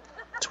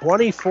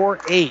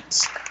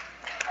 24-8.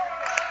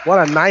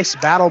 What a nice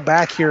battle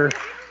back here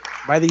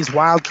by these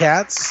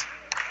Wildcats.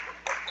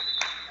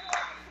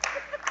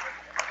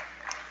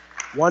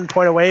 1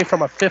 point away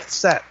from a 5th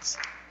set.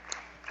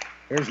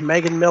 Here's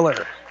Megan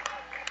Miller.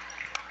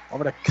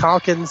 Over to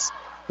Calkins,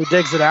 who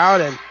digs it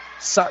out, and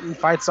Sutton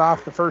fights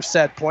off the first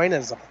set point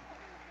as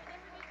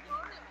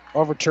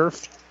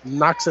Overturf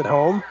knocks it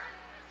home.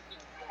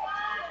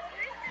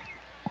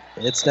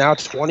 It's now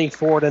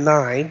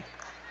 24-9.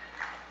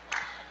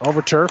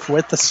 Overturf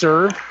with the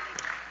serve.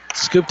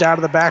 Scooped out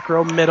of the back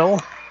row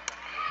middle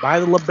by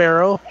the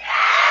libero.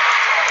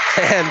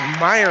 And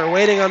Meyer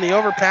waiting on the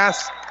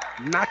overpass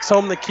knocks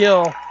home the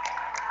kill.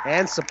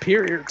 And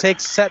Superior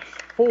takes set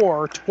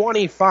 4,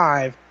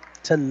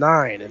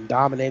 25-9 in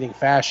dominating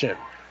fashion.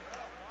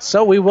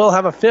 So we will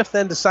have a 5th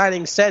and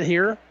deciding set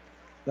here.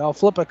 They'll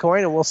flip a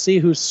coin and we'll see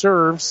who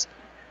serves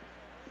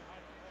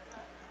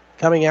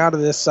coming out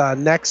of this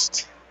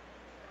next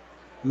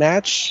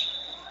match.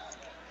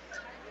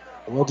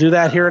 We'll do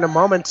that here in a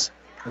moment.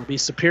 It'll be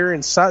Superior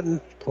and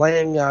Sutton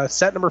playing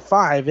set number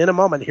 5 in a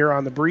moment here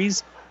on the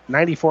Breeze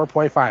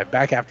 94.5.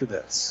 Back after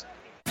this.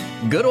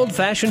 Good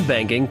old-fashioned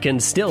banking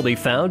can still be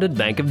found at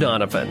Bank of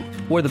Doniphan,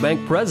 where the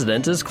bank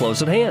president is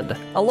close at hand.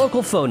 A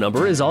local phone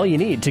number is all you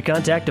need to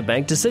contact a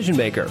bank decision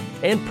maker,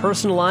 and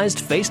personalized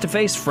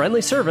face-to-face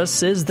friendly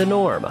service is the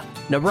norm.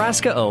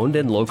 Nebraska-owned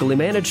and locally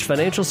managed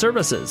financial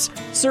services,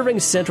 serving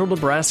central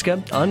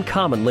Nebraska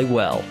uncommonly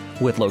well,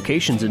 with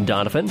locations in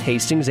Doniphan,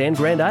 Hastings, and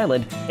Grand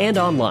Island, and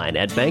online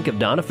at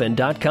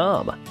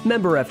bankofdoniphan.com.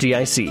 Member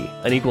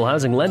FDIC, an equal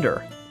housing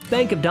lender.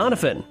 Bank of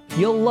Doniphan.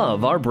 You'll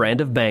love our brand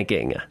of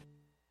banking.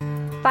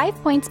 5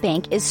 Points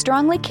Bank is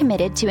strongly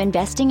committed to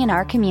investing in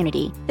our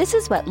community. This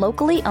is what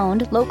locally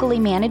owned, locally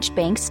managed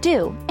banks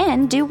do,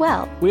 and do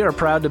well. We are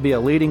proud to be a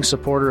leading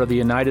supporter of the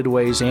United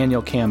Way's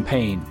annual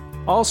campaign.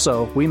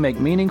 Also, we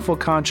make meaningful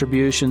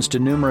contributions to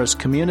numerous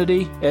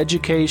community,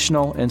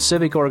 educational, and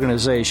civic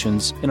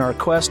organizations in our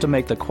quest to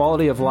make the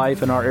quality of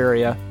life in our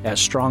area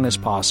as strong as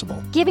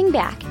possible. Giving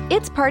back.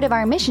 It's part of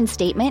our mission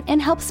statement and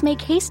helps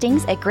make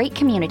Hastings a great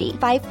community.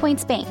 5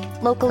 Points Bank.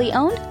 Locally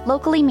owned,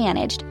 locally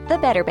managed. The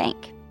better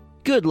bank.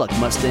 Good luck,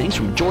 Mustangs,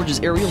 from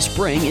George's Aerial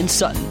Spraying in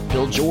Sutton.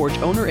 Bill George,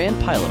 owner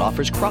and pilot,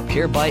 offers crop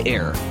care by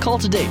air. Call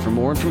today for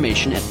more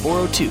information at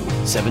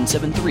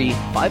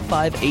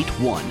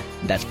 402-773-5581.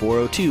 That's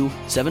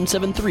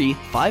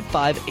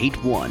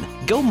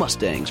 402-773-5581. Go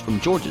Mustangs from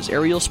George's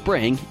Aerial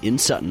Spraying in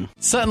Sutton.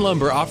 Sutton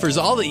Lumber offers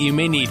all that you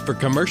may need for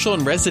commercial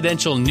and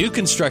residential new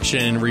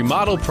construction and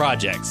remodel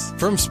projects.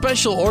 From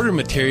special order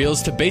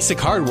materials to basic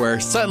hardware,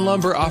 Sutton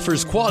Lumber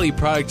offers quality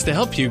products to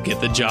help you get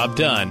the job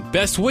done.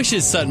 Best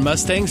wishes, Sutton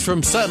Mustangs,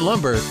 from Sutton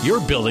Lumber, your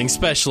building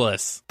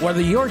specialists.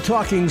 Whether you're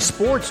talking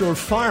sports or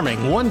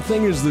farming, one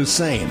thing is the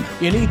same.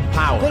 You need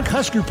power. Think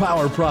Husker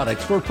Power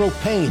products for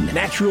propane,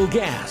 natural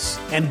gas,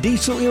 and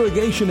diesel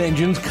irrigation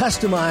engines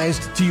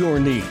customized to your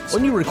needs.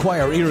 When you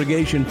require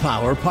irrigation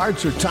power,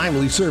 parts, or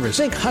timely service,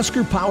 think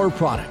Husker Power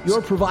products,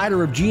 your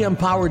provider of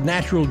GM-powered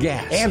natural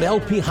gas and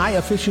LP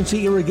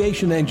high-efficiency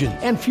irrigation engines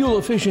and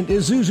fuel-efficient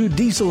Isuzu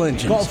diesel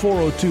engines. Call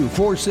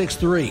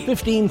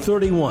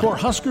 402-463-1531 for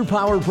Husker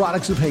Power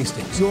products of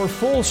Hastings, your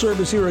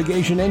full-service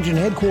irrigation engine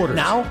headquarters,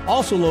 now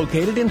also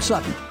located in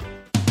Sutton.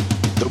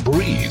 The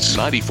Breeze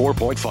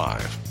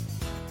 94.5.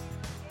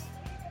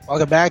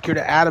 Welcome back here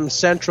to Adams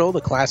Central,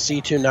 the Class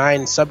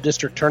C29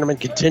 Sub-District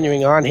Tournament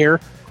continuing on here.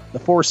 The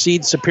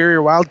 4-seed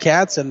Superior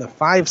Wildcats and the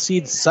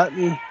 5-seed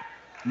Sutton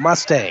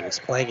Mustangs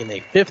playing in a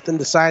 5th and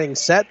deciding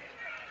set.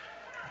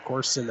 Of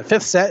course, in the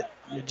 5th set,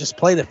 you just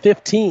play the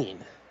 15.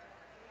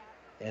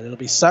 And it'll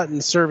be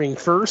Sutton serving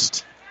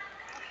first.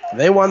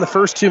 They won the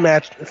first two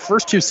sets,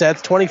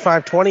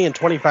 25-20 and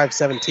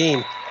 25-17.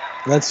 And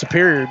then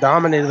Superior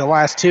dominated the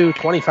last two,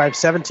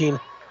 25-17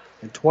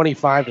 and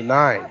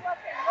 25-9.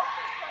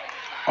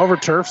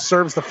 Overturf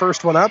serves the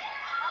first one up.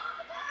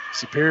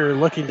 Superior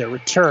looking to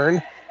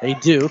return. They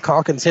do.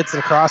 Calkins hits it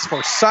across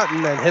for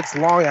Sutton and hits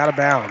long out of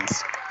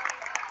bounds.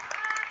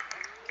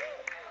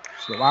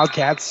 So the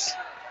Wildcats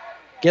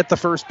get the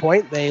first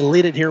point. They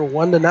lead it here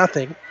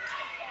 1-0.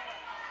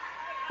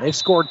 They've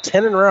scored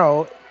 10 in a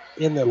row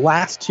in the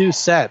last two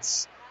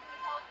sets.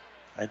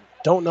 I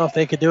don't know if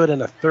they could do it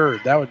in a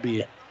third. That would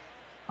be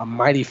a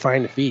mighty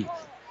fine feat.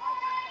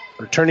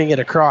 Returning it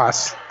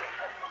across.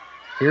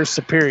 Here's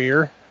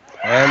Superior.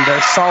 And their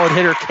solid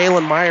hitter,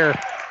 Kaylin Meyer,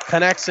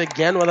 connects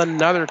again with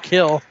another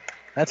kill.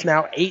 That's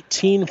now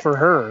 18 for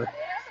her.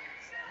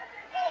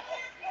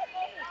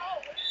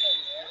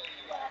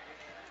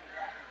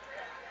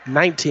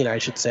 I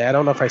should say. I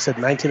don't know if I said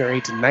 19 or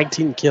 18.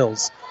 19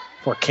 kills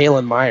for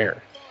Kaylin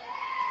Meyer.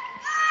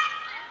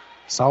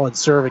 Solid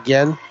serve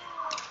again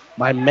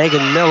by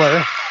Megan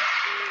Miller.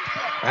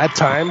 That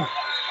time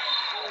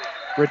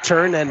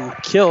returned and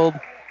killed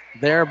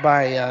there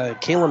by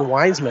Kaylin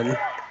Wiseman.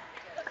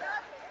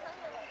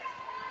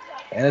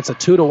 And it's a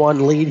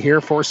 2-1 lead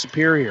here for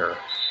Superior.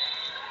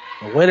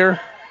 The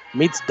winner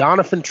meets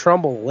Doniphan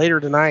Trumbull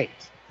later tonight.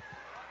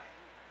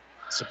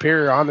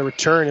 Superior on the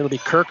return. It'll be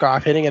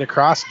Kirchhoff hitting it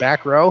across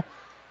back row.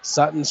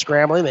 Sutton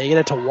scrambling. They get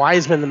it to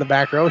Wiseman in the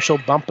back row. She'll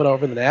bump it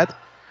over the net.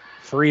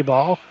 Free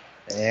ball.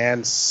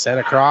 And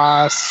sent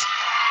across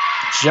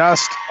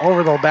just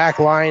over the back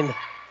line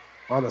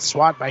on the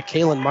swat by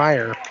Kaylin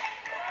Meyer.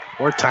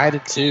 We're tied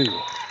at 2.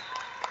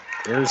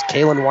 There's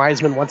Kaylin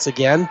Wiseman once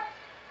again.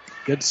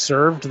 Good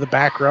serve to the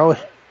back row.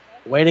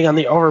 Waiting on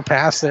the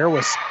overpass there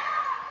was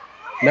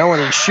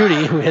Melanie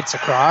Schutte, who hits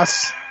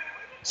across.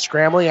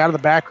 Scrambling out of the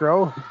back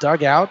row.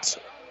 Dug out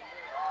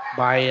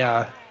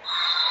by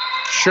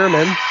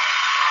Sherman.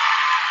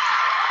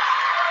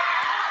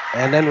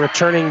 And then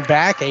returning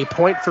back, a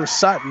point for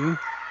Sutton.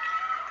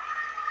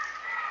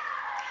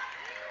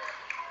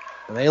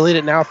 And they lead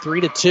it now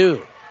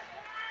 3-2.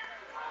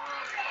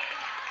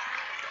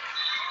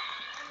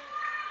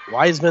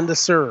 Wiseman to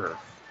serve.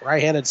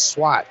 Right-handed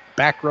swat.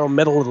 Back row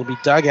middle. It'll be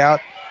dug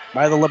out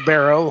by the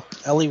libero,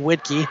 Ellie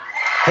Whitkey.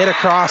 Hit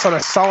across on a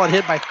solid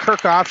hit by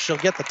Kirchhoff. She'll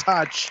get the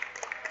touch.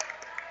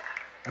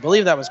 I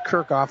believe that was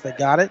Kirchhoff that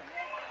got it.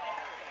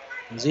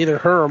 It was either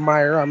her or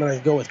Meyer. I'm going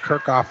to go with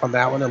Kirchhoff on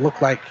that one. It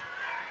looked like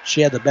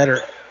she had the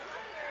better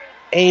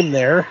aim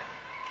there.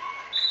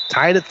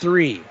 Tied at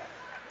 3.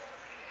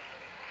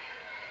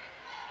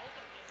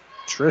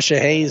 Tricia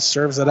Hayes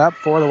serves it up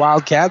for the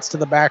Wildcats to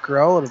the back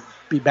row. It'll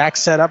be back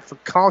set up for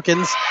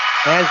Calkins.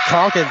 And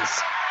Calkins,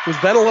 who's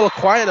been a little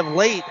quiet of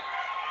late,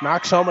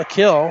 knocks home a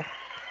kill.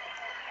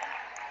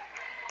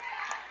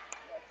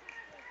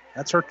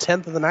 That's her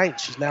 10th of the night.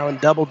 She's now in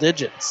double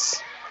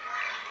digits.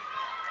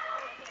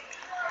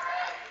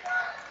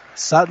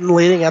 Sutton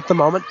leading at the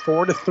moment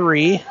 4-3.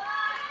 We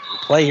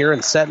play here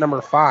in set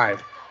number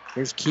 5.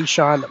 Here's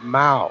Keyshawn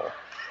Mao.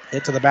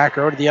 Hit to the back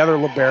row to the other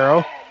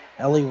libero,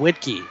 Ellie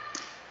Whitkey.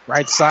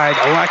 Right side,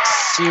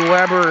 Alexi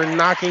Weber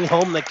knocking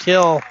home the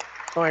kill.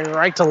 Going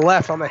right to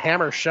left on the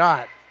hammer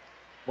shot.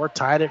 We're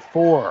tied at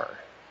 4.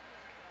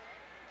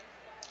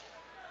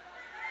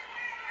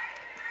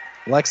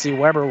 Lexi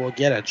Weber will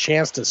get a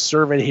chance to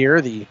serve it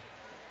here. The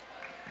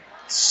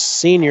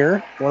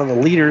senior, one of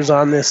the leaders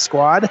on this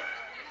squad.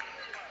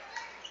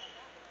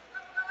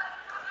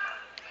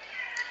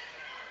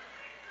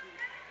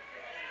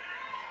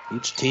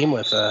 Each team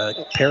with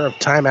a pair of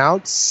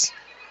timeouts.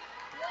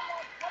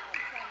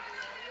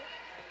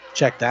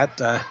 Check that.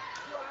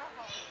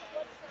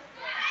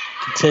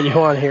 Continue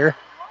on here.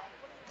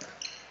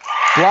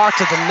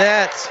 Blocked at the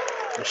net.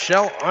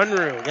 Michelle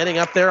Unruh getting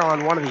up there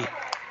on one of the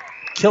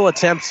kill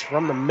attempts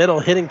from the middle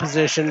hitting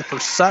position for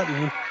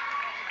Sutton.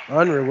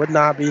 Unruh would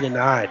not be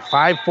denied.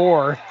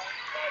 5-4.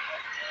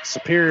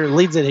 Superior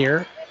leads it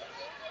here.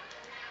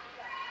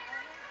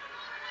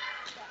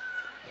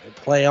 They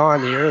play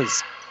on here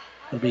as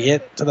it'll be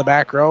hit to the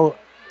back row.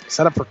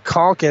 Set up for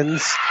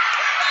Calkins.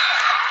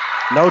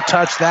 No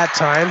touch that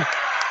time,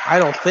 I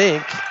don't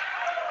think.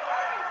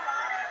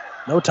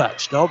 No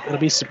touch. Nope, it'll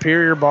be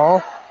Superior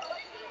ball.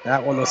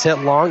 That one was hit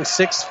long,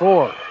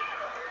 6-4.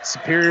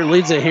 Superior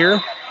leads it here.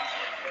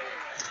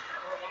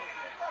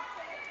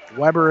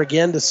 Weber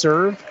again to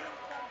serve.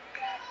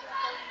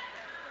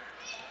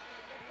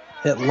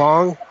 Hit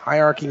long, high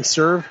arcing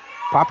serve.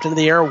 Popped into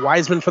the air.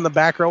 Wiseman from the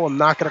back row will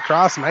knock it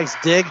across. Nice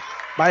dig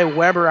by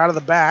Weber out of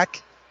the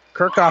back.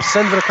 Kirchhoff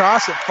sends it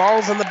across. It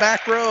falls in the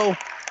back row.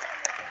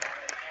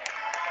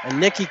 And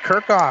Nikki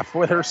Kirchhoff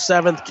with her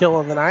 7th kill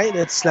of the night.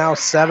 It's now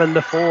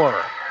 7-4.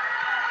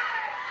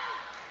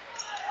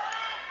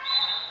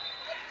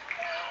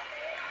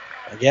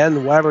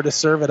 Again, Weber to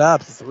serve it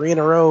up. 3 in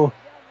a row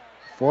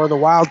for the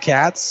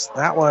Wildcats.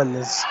 That one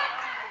is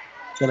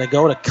going to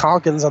go to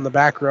Calkins on the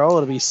back row.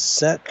 It'll be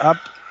set up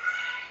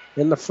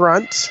in the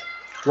front.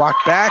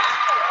 Blocked back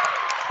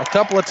a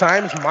couple of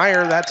times.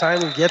 Meyer that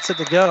time gets it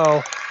to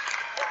go.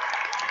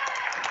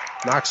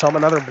 Knocks home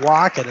another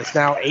block, and it's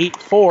now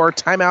 8-4.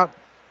 Timeout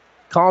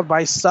called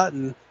by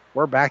Sutton.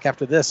 We're back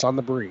after this on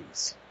the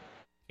Breeze.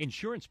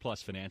 Insurance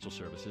Plus Financial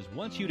Services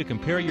wants you to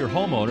compare your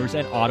homeowners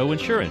and auto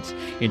insurance.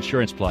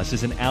 Insurance Plus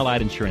is an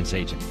Allied insurance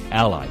agent.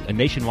 Allied, a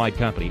nationwide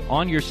company,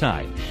 on your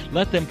side.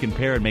 Let them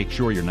compare and make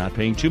sure you're not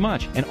paying too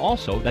much, and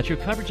also that your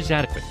coverage is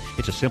adequate.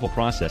 It's a simple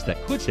process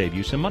that could save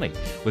you some money.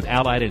 With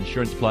Allied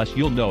Insurance Plus,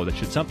 you'll know that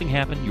should something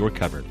happen, you're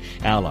covered.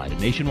 Allied, a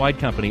nationwide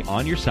company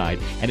on your side,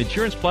 and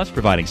Insurance Plus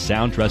providing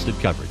sound, trusted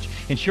coverage.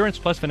 Insurance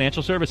Plus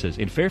Financial Services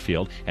in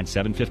Fairfield and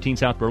 715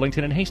 South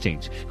Burlington and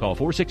Hastings. Call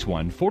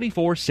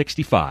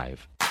 461-4465.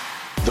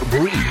 The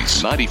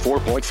Breeze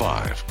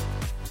 94.5.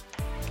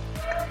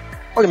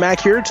 Welcome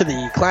back here to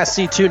the Class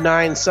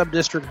C2-9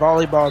 Sub-District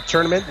Volleyball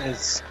Tournament.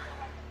 As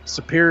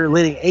Superior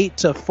leading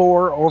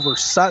 8-4 over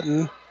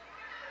Sutton.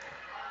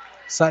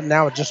 Sutton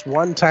now with just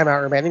one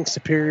timeout remaining.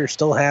 Superior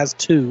still has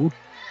 2.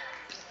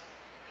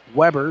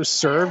 Weber's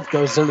serve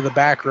goes into the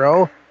back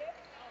row.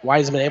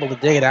 Wiseman able to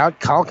dig it out.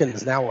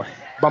 Calkins now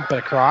bumping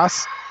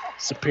across.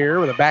 Superior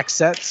with a back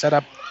set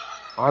up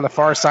on the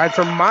far side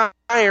from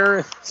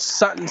Meyer.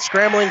 Sutton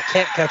scrambling,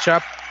 can't catch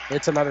up.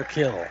 It's another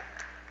kill.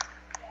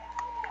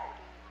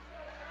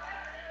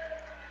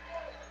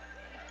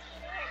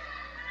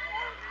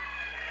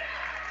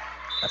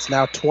 That's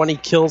now 20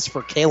 kills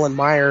for Kaylin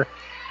Meyer.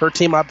 Her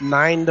team up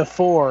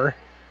 9-4.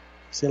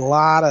 Seen a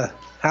lot of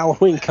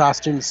Halloween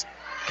costumes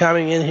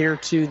coming in here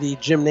to the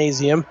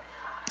gymnasium.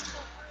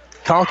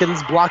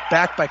 Calkins blocked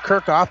back by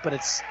Kirchhoff, but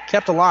it's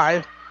kept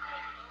alive.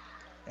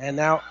 And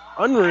now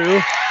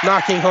Unruh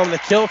knocking home the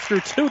kill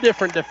through 2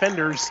 different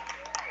defenders.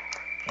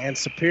 And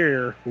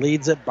Superior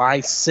leads it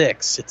by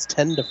 6. It's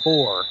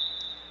 10-4.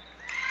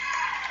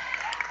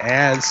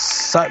 And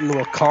Sutton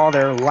will call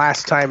their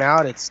last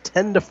timeout. It's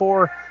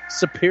 10-4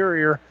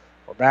 Superior.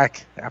 We're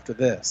back after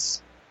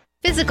this.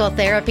 Physical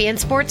Therapy and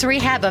Sports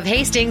Rehab of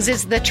Hastings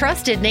is the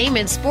trusted name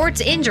in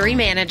sports injury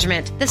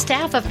management. The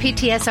staff of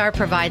PTSR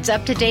provides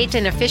up-to-date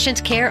and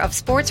efficient care of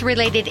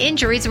sports-related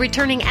injuries,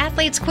 returning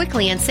athletes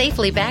quickly and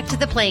safely back to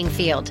the playing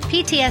field.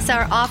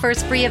 PTSR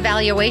offers free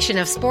evaluation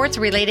of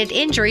sports-related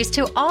injuries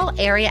to all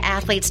area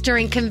athletes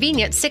during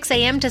convenient 6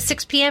 a.m. to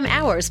 6 p.m.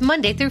 hours,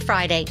 Monday through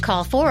Friday.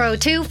 Call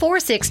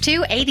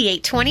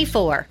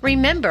 402-462-8824.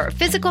 Remember,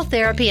 Physical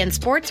Therapy and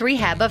Sports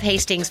Rehab of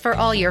Hastings for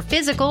all your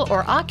physical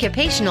or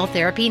occupational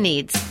therapy needs.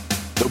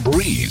 The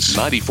Breeze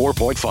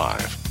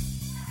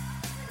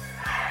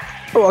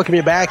 94.5. Welcome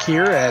you back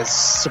here as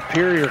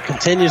Superior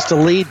continues to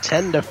lead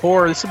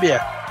 10-4. This will be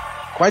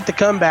quite the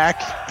comeback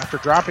after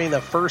dropping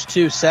the first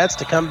 2 sets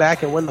to come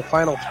back and win the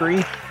final 3.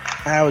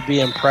 That would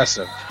be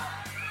impressive.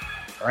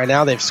 Right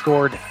now they've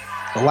scored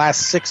the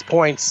last 6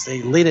 points.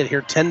 They lead it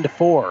here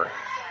 10-4.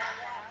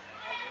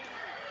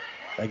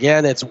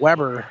 Again, it's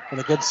Weber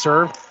with a good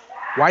serve.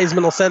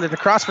 Wiseman will send it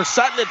across for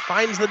Sutton. It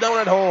finds the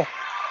donut hole.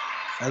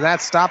 And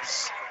that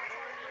stops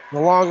the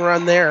long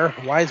run there.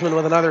 Wiseman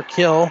with another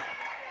kill.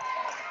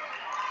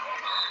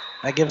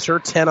 That gives her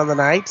 10 on the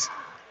night.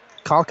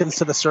 Calkins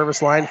to the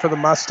service line for the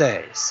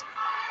Mustangs.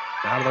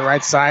 Down to the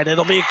right side,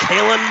 it'll be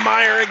Kaylin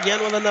Meyer again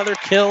with another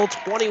kill.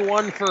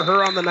 21 for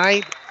her on the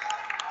night.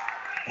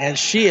 And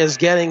she is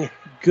getting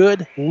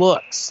good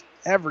looks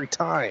every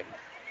time.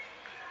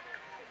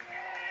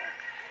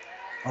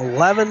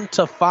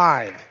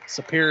 11-5.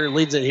 Superior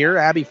leads it here.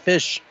 Abby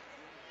Fish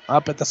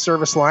up at the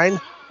service line.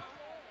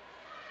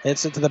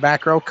 Hits it to the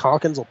back row.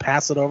 Calkins will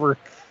pass it over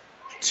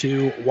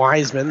to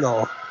Wiseman.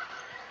 They'll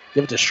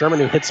give it to Sherman,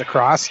 who hits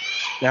across.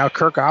 Now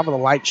Kirchhoff with a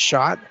light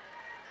shot.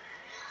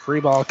 Free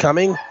ball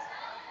coming.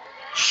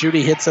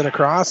 Schutte hits it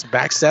across.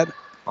 Back set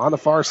on the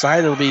far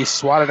side. It'll be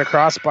swatted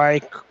across by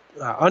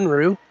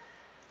Unruh.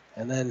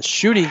 And then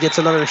Schutte gets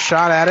another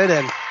shot at it,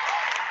 and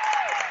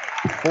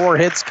 4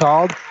 hits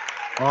called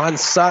on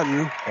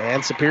Sutton.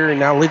 And Superior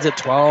now leads it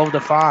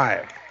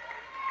 12-5.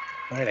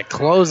 Trying to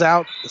close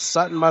out the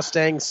Sutton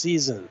Mustangs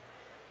season.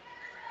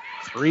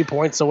 3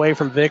 points away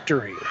from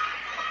victory.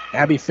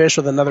 Abby Fish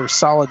with another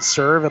solid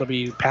serve. It'll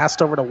be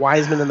passed over to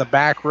Wiseman in the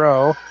back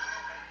row.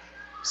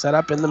 Set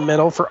up in the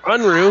middle for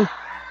Unruh.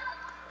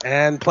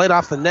 And played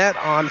off the net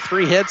on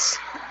 3 hits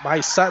by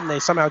Sutton. They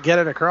somehow get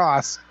it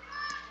across.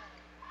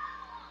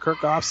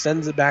 Kirchhoff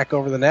sends it back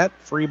over the net.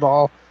 Free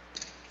ball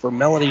for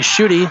Melody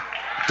Schutte.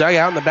 Dug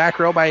out in the back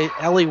row by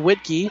Ellie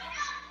Whitkey.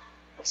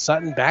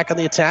 Sutton back on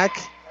the attack.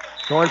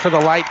 Going for the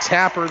light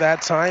tapper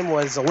that time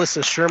was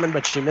Alyssa Sherman,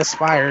 but she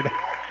misfired.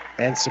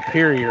 And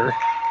Superior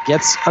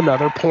gets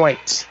another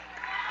point.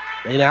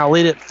 They now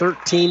lead it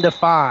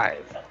 13-5.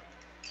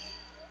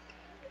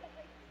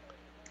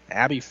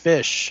 Abby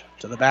Fish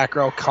to the back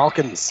row.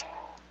 Calkins.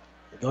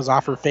 It goes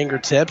off her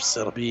fingertips.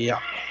 It'll be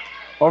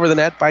over the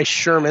net by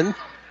Sherman.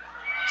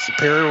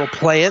 Superior will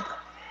play it.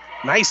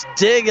 Nice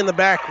dig in the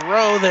back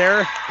row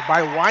there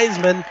by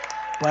Wiseman.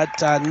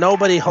 but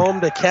nobody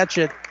home to catch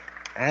it.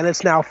 And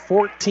it's now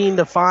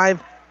 14-5.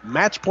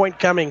 Match point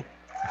coming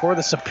for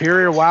the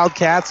Superior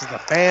Wildcats as the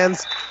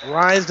fans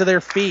rise to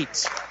their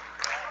feet.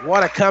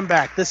 What a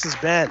comeback this has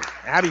been.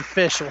 Abby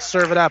Fish will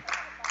serve it up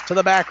to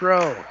the back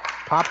row.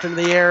 Popped into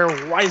the air.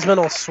 Wiseman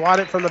will swat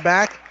it from the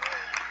back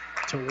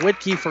to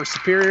Whitkey for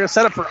Superior.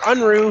 Set up for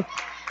Unruh.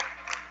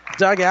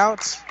 Dug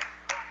out.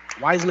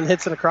 Wiseman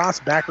hits it across.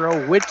 Back row.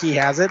 Whitkey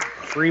has it.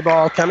 Free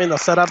ball coming. They'll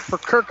set up for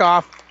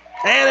Kirchhoff.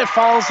 And it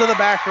falls to the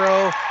back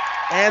row.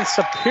 And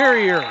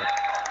Superior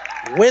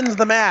wins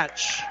the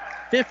match.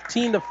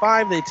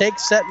 15-5. They take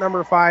set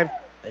number 5.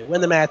 They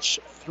win the match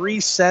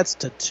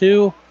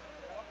 3-2.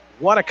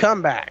 What a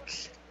comeback.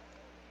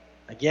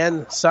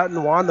 Again,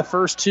 Sutton won the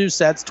first 2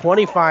 sets,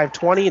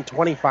 25-20 and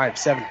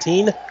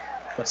 25-17.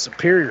 But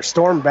Superior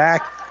stormed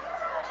back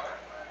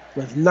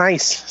with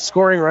nice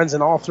scoring runs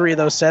in all 3 of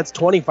those sets,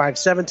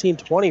 25-17,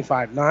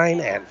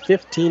 25-9, and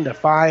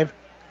 15-5.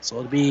 So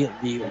it'll be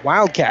the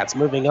Wildcats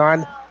moving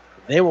on.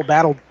 They will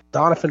battle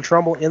Doniphan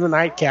Trumbull in the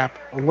nightcap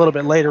a little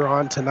bit later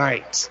on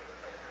tonight.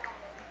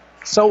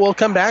 So we'll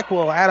come back.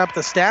 We'll add up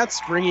the stats,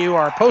 bring you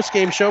our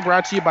post-game show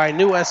brought to you by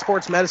New West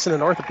Sports Medicine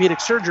and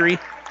Orthopedic Surgery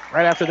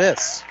right after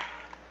this.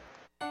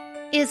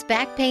 Is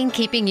back pain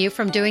keeping you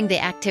from doing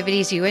the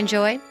activities you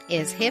enjoy?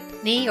 Is hip,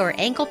 knee, or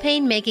ankle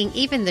pain making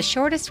even the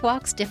shortest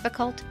walks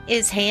difficult?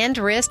 Is hand,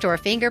 wrist, or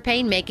finger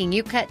pain making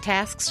you cut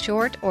tasks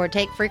short or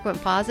take frequent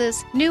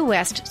pauses? New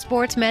West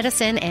Sports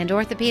Medicine and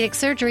Orthopedic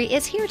Surgery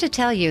is here to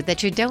tell you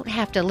that you don't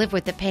have to live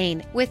with the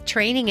pain. With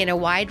training in a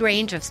wide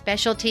range of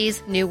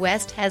specialties, New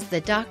West has the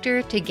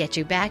doctor to get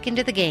you back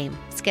into the game.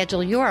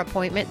 Schedule your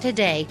appointment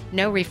today.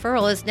 No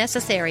referral is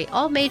necessary.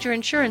 All major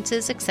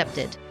insurances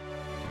accepted.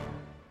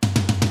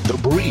 The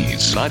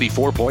Breeze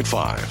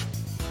 94.5.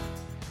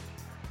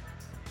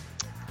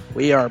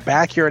 We are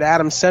back here at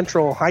Adams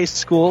Central High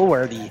School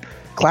where the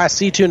Class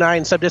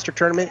C29 Sub-District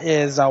Tournament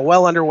is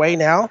well underway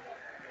now.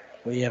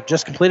 We have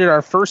just completed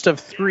our first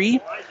of 3.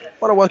 I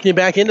want to welcome you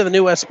back into the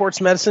New West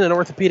Sports Medicine and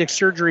Orthopedic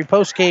Surgery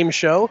post-game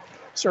show.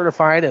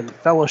 Certified and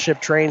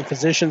fellowship-trained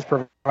physicians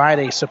provide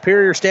a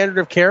superior standard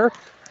of care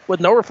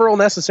with no referral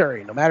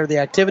necessary. No matter the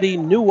activity,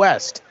 New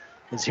West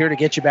is here to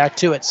get you back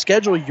to it.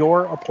 Schedule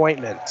your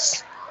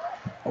appointments.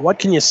 What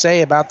can you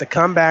say about the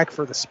comeback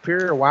for the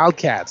Superior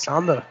Wildcats?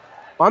 On the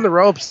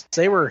ropes,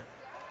 they were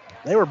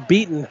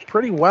beaten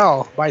pretty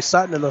well by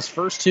Sutton in those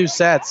first 2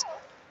 sets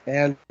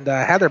and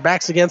had their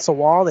backs against the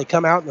wall. They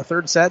come out in the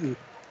 3rd set and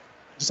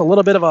just a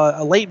little bit of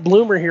a late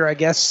bloomer here, I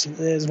guess,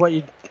 is what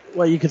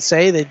you could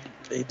say. They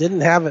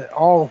didn't have it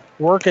all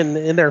working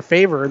in their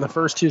favor in the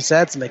first 2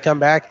 sets, and they come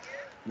back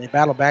and they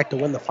battle back to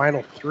win the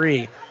final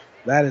 3.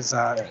 That is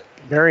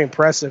very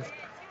impressive.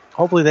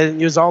 Hopefully they didn't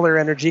use all their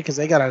energy because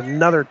they got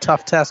another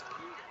tough test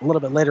a little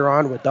bit later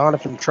on with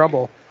Doniphan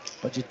Trumbull.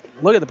 But you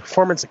look at the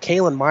performance of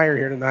Kaylin Meyer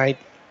here tonight.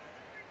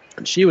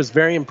 And she was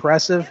very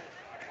impressive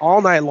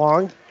all night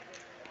long.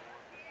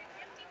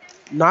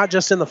 Not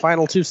just in the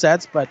final 2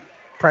 sets, but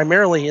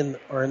primarily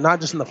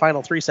not just in the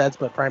final 3 sets,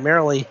 but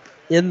primarily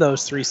in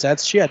those 3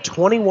 sets. She had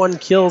 21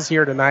 kills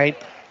here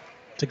tonight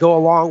to go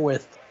along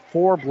with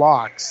 4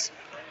 blocks.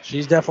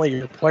 She's definitely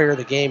your player of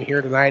the game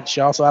here tonight.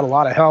 She also had a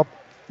lot of help.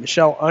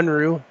 Michelle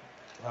Unruh,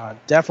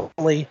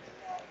 definitely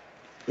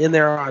in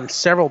there on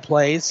several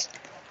plays.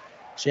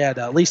 She had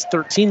at least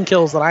 13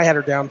 kills that I had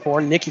her down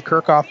for. Nikki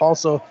Kirchhoff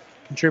also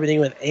contributing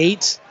with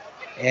 8,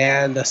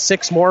 and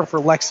 6 more for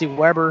Lexi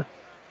Weber.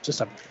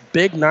 Just a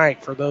big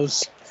night for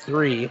those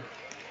 4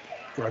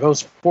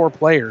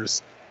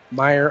 players,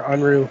 Meyer,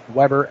 Unruh,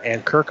 Weber,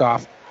 and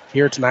Kirchhoff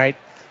here tonight.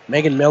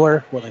 Megan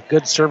Miller with a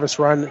good service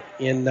run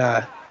in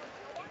I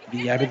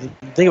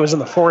think it was in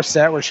the 4th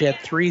set where she had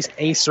 3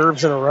 ace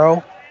serves in a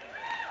row.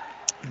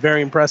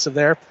 Very impressive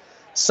there.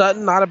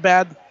 Sutton, not a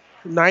bad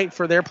night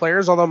for their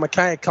players, although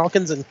Micaiah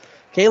Calkins and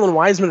Kaylin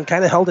Wiseman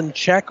kind of held in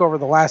check over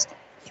the last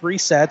 3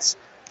 sets.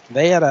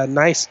 They had a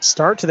nice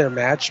start to their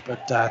match,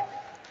 but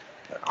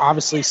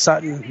obviously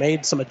Sutton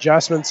made some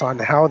adjustments on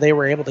how they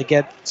were able to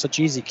get such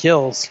easy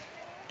kills.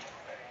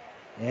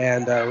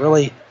 And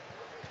really,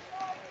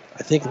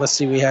 I think, let's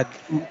see, we had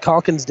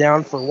Calkins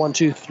down for 1,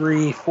 2,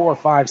 3, 4,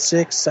 5,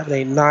 6, 7,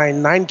 8,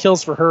 9. 9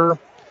 kills for her.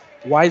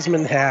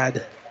 Wiseman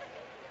had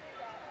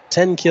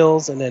 10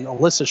 kills, and then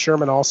Alyssa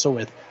Sherman also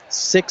with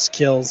 6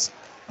 kills.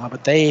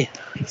 But they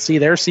see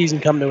their season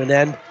come to an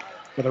end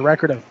with a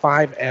record of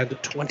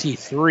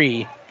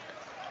 5-23.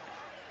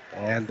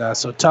 And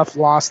so tough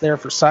loss there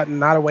for Sutton.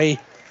 Not a way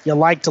you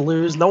like to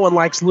lose. No one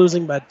likes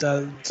losing, but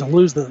to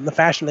lose in the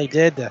fashion they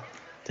did,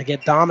 to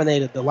get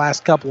dominated the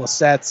last couple of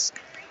sets,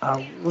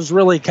 was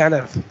really kind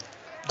of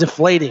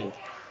deflating.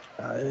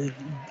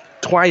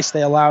 Twice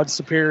they allowed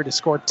Superior to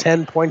score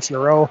 10 points in a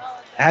row.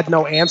 Had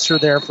no answer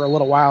there for a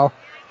little while.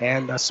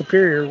 And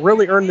Superior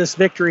really earned this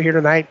victory here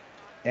tonight.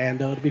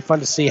 And it'll be fun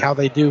to see how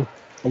they do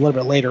a little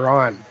bit later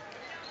on.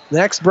 The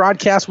next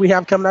broadcast we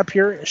have coming up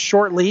here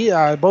shortly.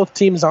 Both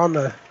teams on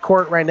the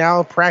court right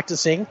now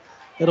practicing.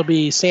 It'll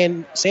be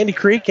Sandy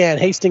Creek and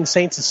Hastings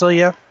St.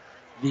 Cecilia.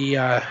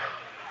 The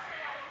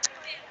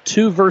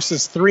 2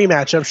 versus 3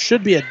 matchup.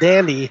 Should be a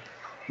dandy,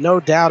 no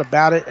doubt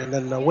about it. And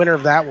then the winner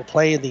of that will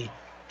play in the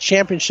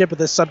championship of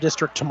this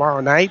sub-district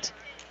tomorrow night.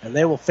 And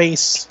they will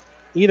face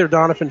either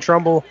Doniphan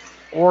Trumbull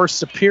or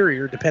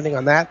Superior, depending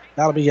on that.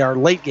 That'll be our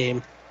late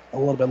game a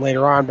little bit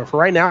later on. But for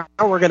right now,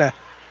 we're going to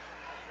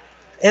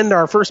end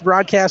our first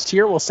broadcast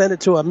here. We'll send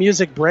it to a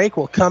music break.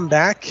 We'll come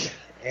back,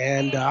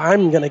 and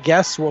I'm going to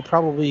guess we'll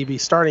probably be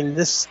starting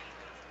this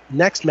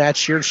next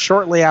match here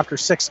shortly after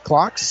 6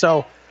 o'clock.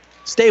 So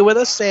stay with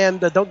us and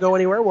don't go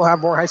anywhere. We'll have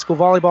more high school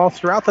volleyball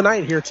throughout the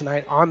night here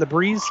tonight on The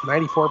Breeze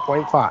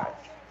 94.5.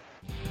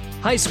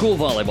 High school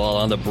volleyball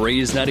on the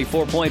Breeze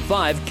 94.5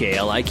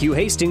 KLIQ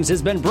Hastings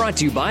has been brought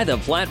to you by the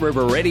Platte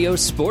River Radio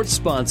sports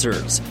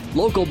sponsors,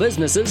 local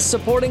businesses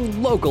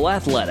supporting local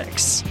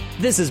athletics.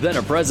 This has been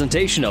a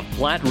presentation of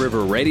Platte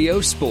River Radio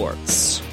Sports.